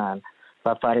ما هستن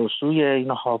و فراسوی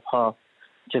این آبها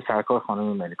که سرکار خانم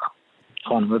ملیکا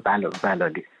خانم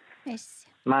بلالی.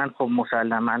 من خب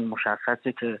مسلما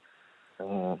مشخصه که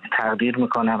تقدیر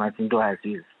میکنم از این دو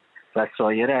عزیز و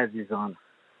سایر عزیزان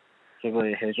که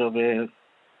به حجاب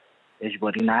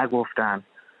اجباری نگفتن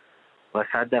و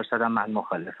 100% هم من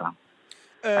مخالفم.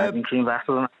 از اینکه این وقت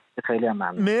رو خیلی هم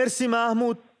ممنون. مرسی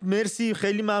محمود، مرسی،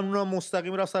 خیلی ممنونم.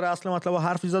 مستقیم رفت سر اصل مطلب و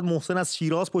حرفی زد. محسن از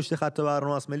شیراز پشت خط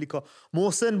برنامه است. ملیکا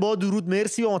محسن با درود،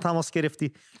 مرسی با ما تماس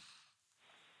گرفتی.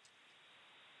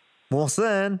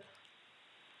 محسن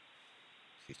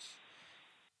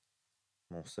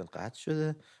قطع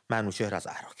شده. منوچهر از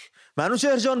عراق.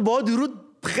 منوچهر جان با درود،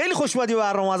 خیلی خوش اومدی به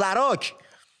برنامه از عراق.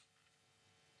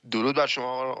 درود بر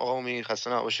شما آقا امید،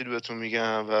 خسته نباشید بهتون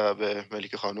میگم و به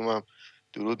ملیکا خانومم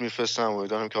درود میفرستم،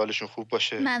 امیدوارم که حالشون خوب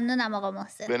باشه. ممنونم آقا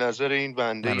محسن. به نظر این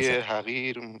بنده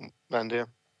حقیر، بنده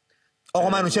آقا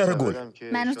منوچهر گل،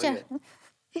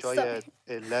 شاید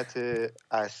علت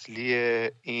اصلی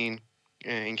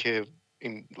اینکه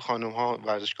این خانم ها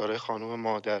ورزشکارای خانم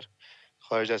ما در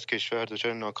خارج از کشور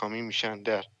دچار ناکامی میشن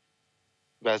در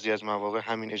بعضی از مواقع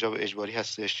همین حجاب اجباری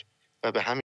هستش و به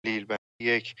همین دلیل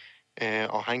یک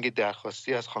آهنگ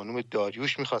درخواستی از خانم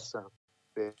داریوش میخواستم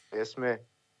به اسم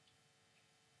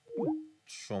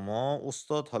شما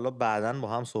استاد. حالا بعداً با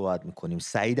هم صحبت میکنیم.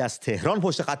 سعید از تهران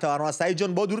پشت خط برنامه. سعید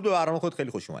جان با درود به برنامه خود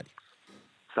خیلی خوش اومدی.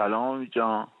 سلام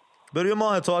جان. بروی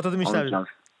ماه صحبتاتو میشنویم.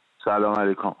 سلام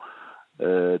علیکم.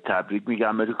 تبریک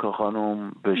میگم ملیکا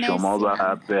خانم به شما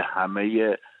و به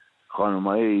همه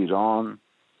خانمای ایران.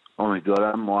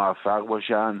 امیدوارم موفق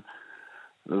باشن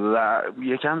و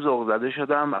یکم ذوق زده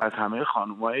شدم از همه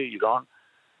خانمای ایران.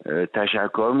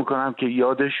 تشکر میکنم که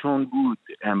یادشون بود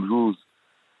امروز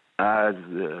از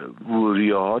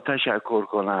وریا ها تشکر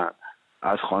کنن،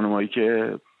 از خانمایی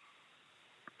که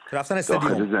داخل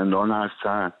زندان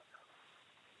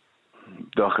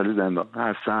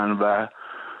هستن و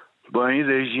با این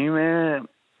رژیم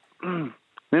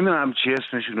نمیدونم چی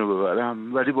اسمشون رو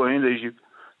ببرم، ولی با این رژیم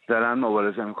دارن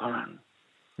مبارزه میکنن.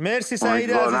 مرسی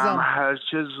سعید عزیزم.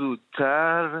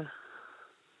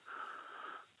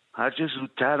 هرچه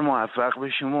زودتر موفق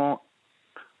بشیم و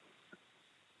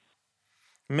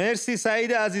مرسی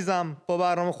سعید عزیزم، با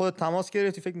برنامه خودت تماس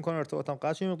گرفتی. فکر میکنم ارتباطم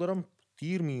قطع شد، مقدارم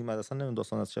دیر میومد، اصلا نمیدونم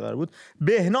داستان از چه قرار بود.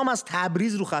 بهنام از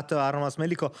تبریز رو خط برنامه است.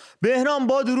 ملیکا بهنام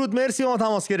با درود، مرسی با ما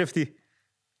تماس گرفتی.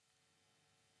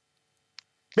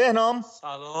 بهنام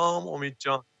سلام امید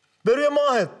جان. بروی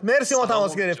ماهت، مرسی ما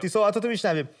تماس گرفتی. صحبتاتو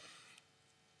میشنویم.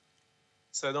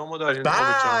 صدامو دارین؟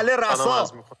 بله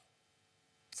رسا.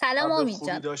 سلام امید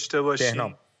جان. داشته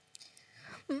باشین.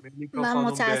 من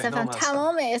متاسفم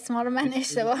تمام اسما رو من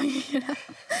اشتباه میگیرم.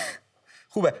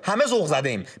 خوبه همه ذوق زده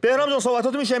ایم. بهرام جان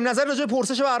صحبتاتو میشه نظر راجع به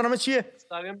پرسش برنامه چیه؟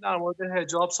 داریم در مورد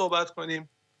حجاب صحبت کنیم.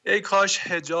 ای کاش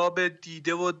حجاب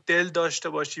دیده و دل داشته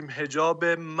باشیم، حجاب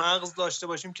مغز داشته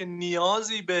باشیم که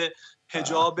نیازی به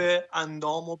حجاب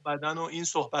اندام و بدن و این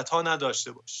صحبت ها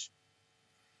نداشته باشیم.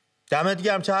 دمت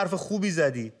گرم، چه حرف خوبی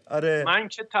زدی. آره من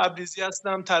که تبریزی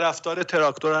هستم، طرفدار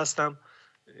تراکتور هستم.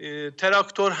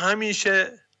 تراکتور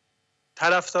همیشه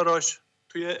طرفداراش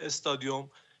توی استادیوم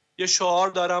یه شعار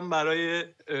دارم برای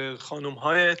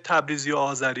خانم‌های تبریزی و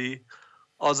آذری: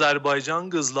 آذربایجان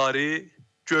قızları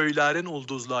göylərin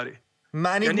ulduzları.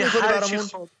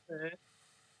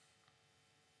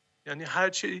 یعنی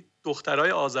هرچی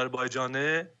دخترای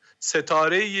آذربایجانه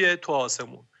ستاره‌ای تو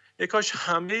آسمون. ای کاش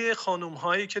همه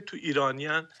خانم‌هایی که تو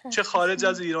ایرانیان، چه خارج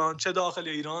از ایران چه داخل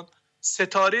ایران،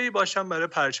 ستاره‌ای باشن برای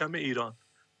پرچم ایران.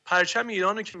 پرچم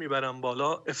ایرانو که میبرن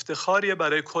بالا افتخاریه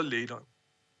برای کل ایران،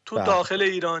 تو داخل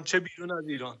ایران چه بیرون از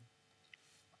ایران.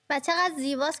 و چقدر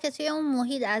زیباست که توی اون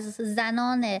محیط از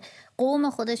زنان قوم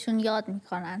خودشون یاد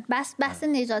میکنن. بحث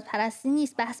نجات پرستی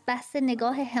نیست، بحث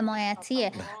نگاه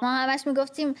حمایتیه. ما همش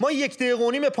میگفتیم ما 1 دقیقه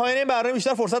و نیم پایین این برنامه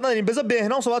بیشتر فرصت نداریم. بذار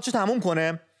بهنام صحبتشو تموم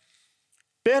کنه.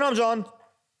 بهنام جان.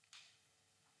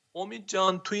 امید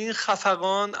جان، تو این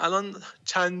خفقان الان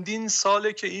چندین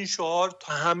ساله که این شعار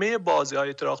تو همه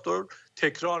بازی‌های تراکتور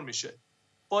تکرار میشه.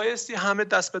 بایستی همه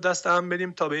دست به دست هم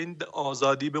بریم تا به این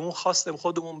آزادی، به اون خواست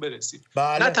خودمون برسیم.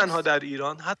 بله. نه تنها در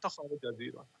ایران، حتی خارج از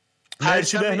ایران.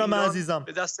 مرسی بهنام عزیزم.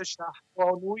 به دست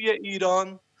شهبانوی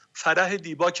ایران فرح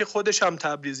دیبا که خودش هم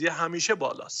تبریزی همیشه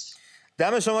بالاست.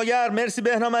 دم شما گرم. مرسی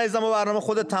بهنام عزیزم، با برنامه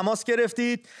خودت تماس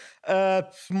گرفتید.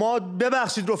 ما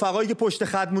ببخشید رفقایی که پشت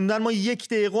خط موندن، ما 1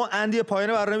 دقیقه و اندی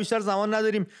پایان برنامه بیشتر زمان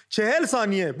نداریم. 40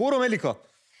 ثانیه. برو ملیکا.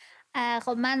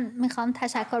 خب من میخوام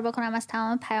تشکر بکنم از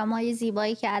تمام پیام‌های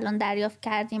زیبایی که الان دریافت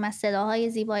کردیم، از صداهای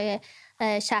زیبای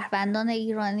شهروندان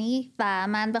ایرانی، و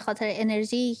من به خاطر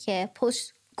انرژی که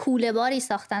پشت کوله باری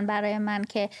ساختن برای من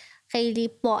که خیلی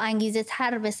با انگیزه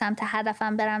تر به سمت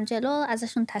هدفم برم جلو،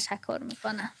 ازشون تشکر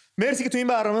میکنم. مرسی که تو این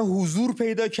برنامه حضور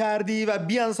پیدا کردی و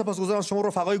بی‌اندازه سپاسگزارم از شما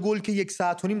رفقای گل که 1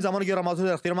 ساعت و نیم زمان گراماتو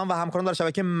در اختیار من و همکاران در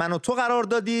شبکه من و تو قرار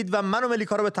دادید و من و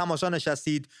ملیکا رو به تماشا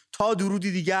نشستید. تا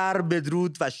درودی دیگر،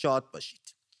 بدرود و شاد باشید.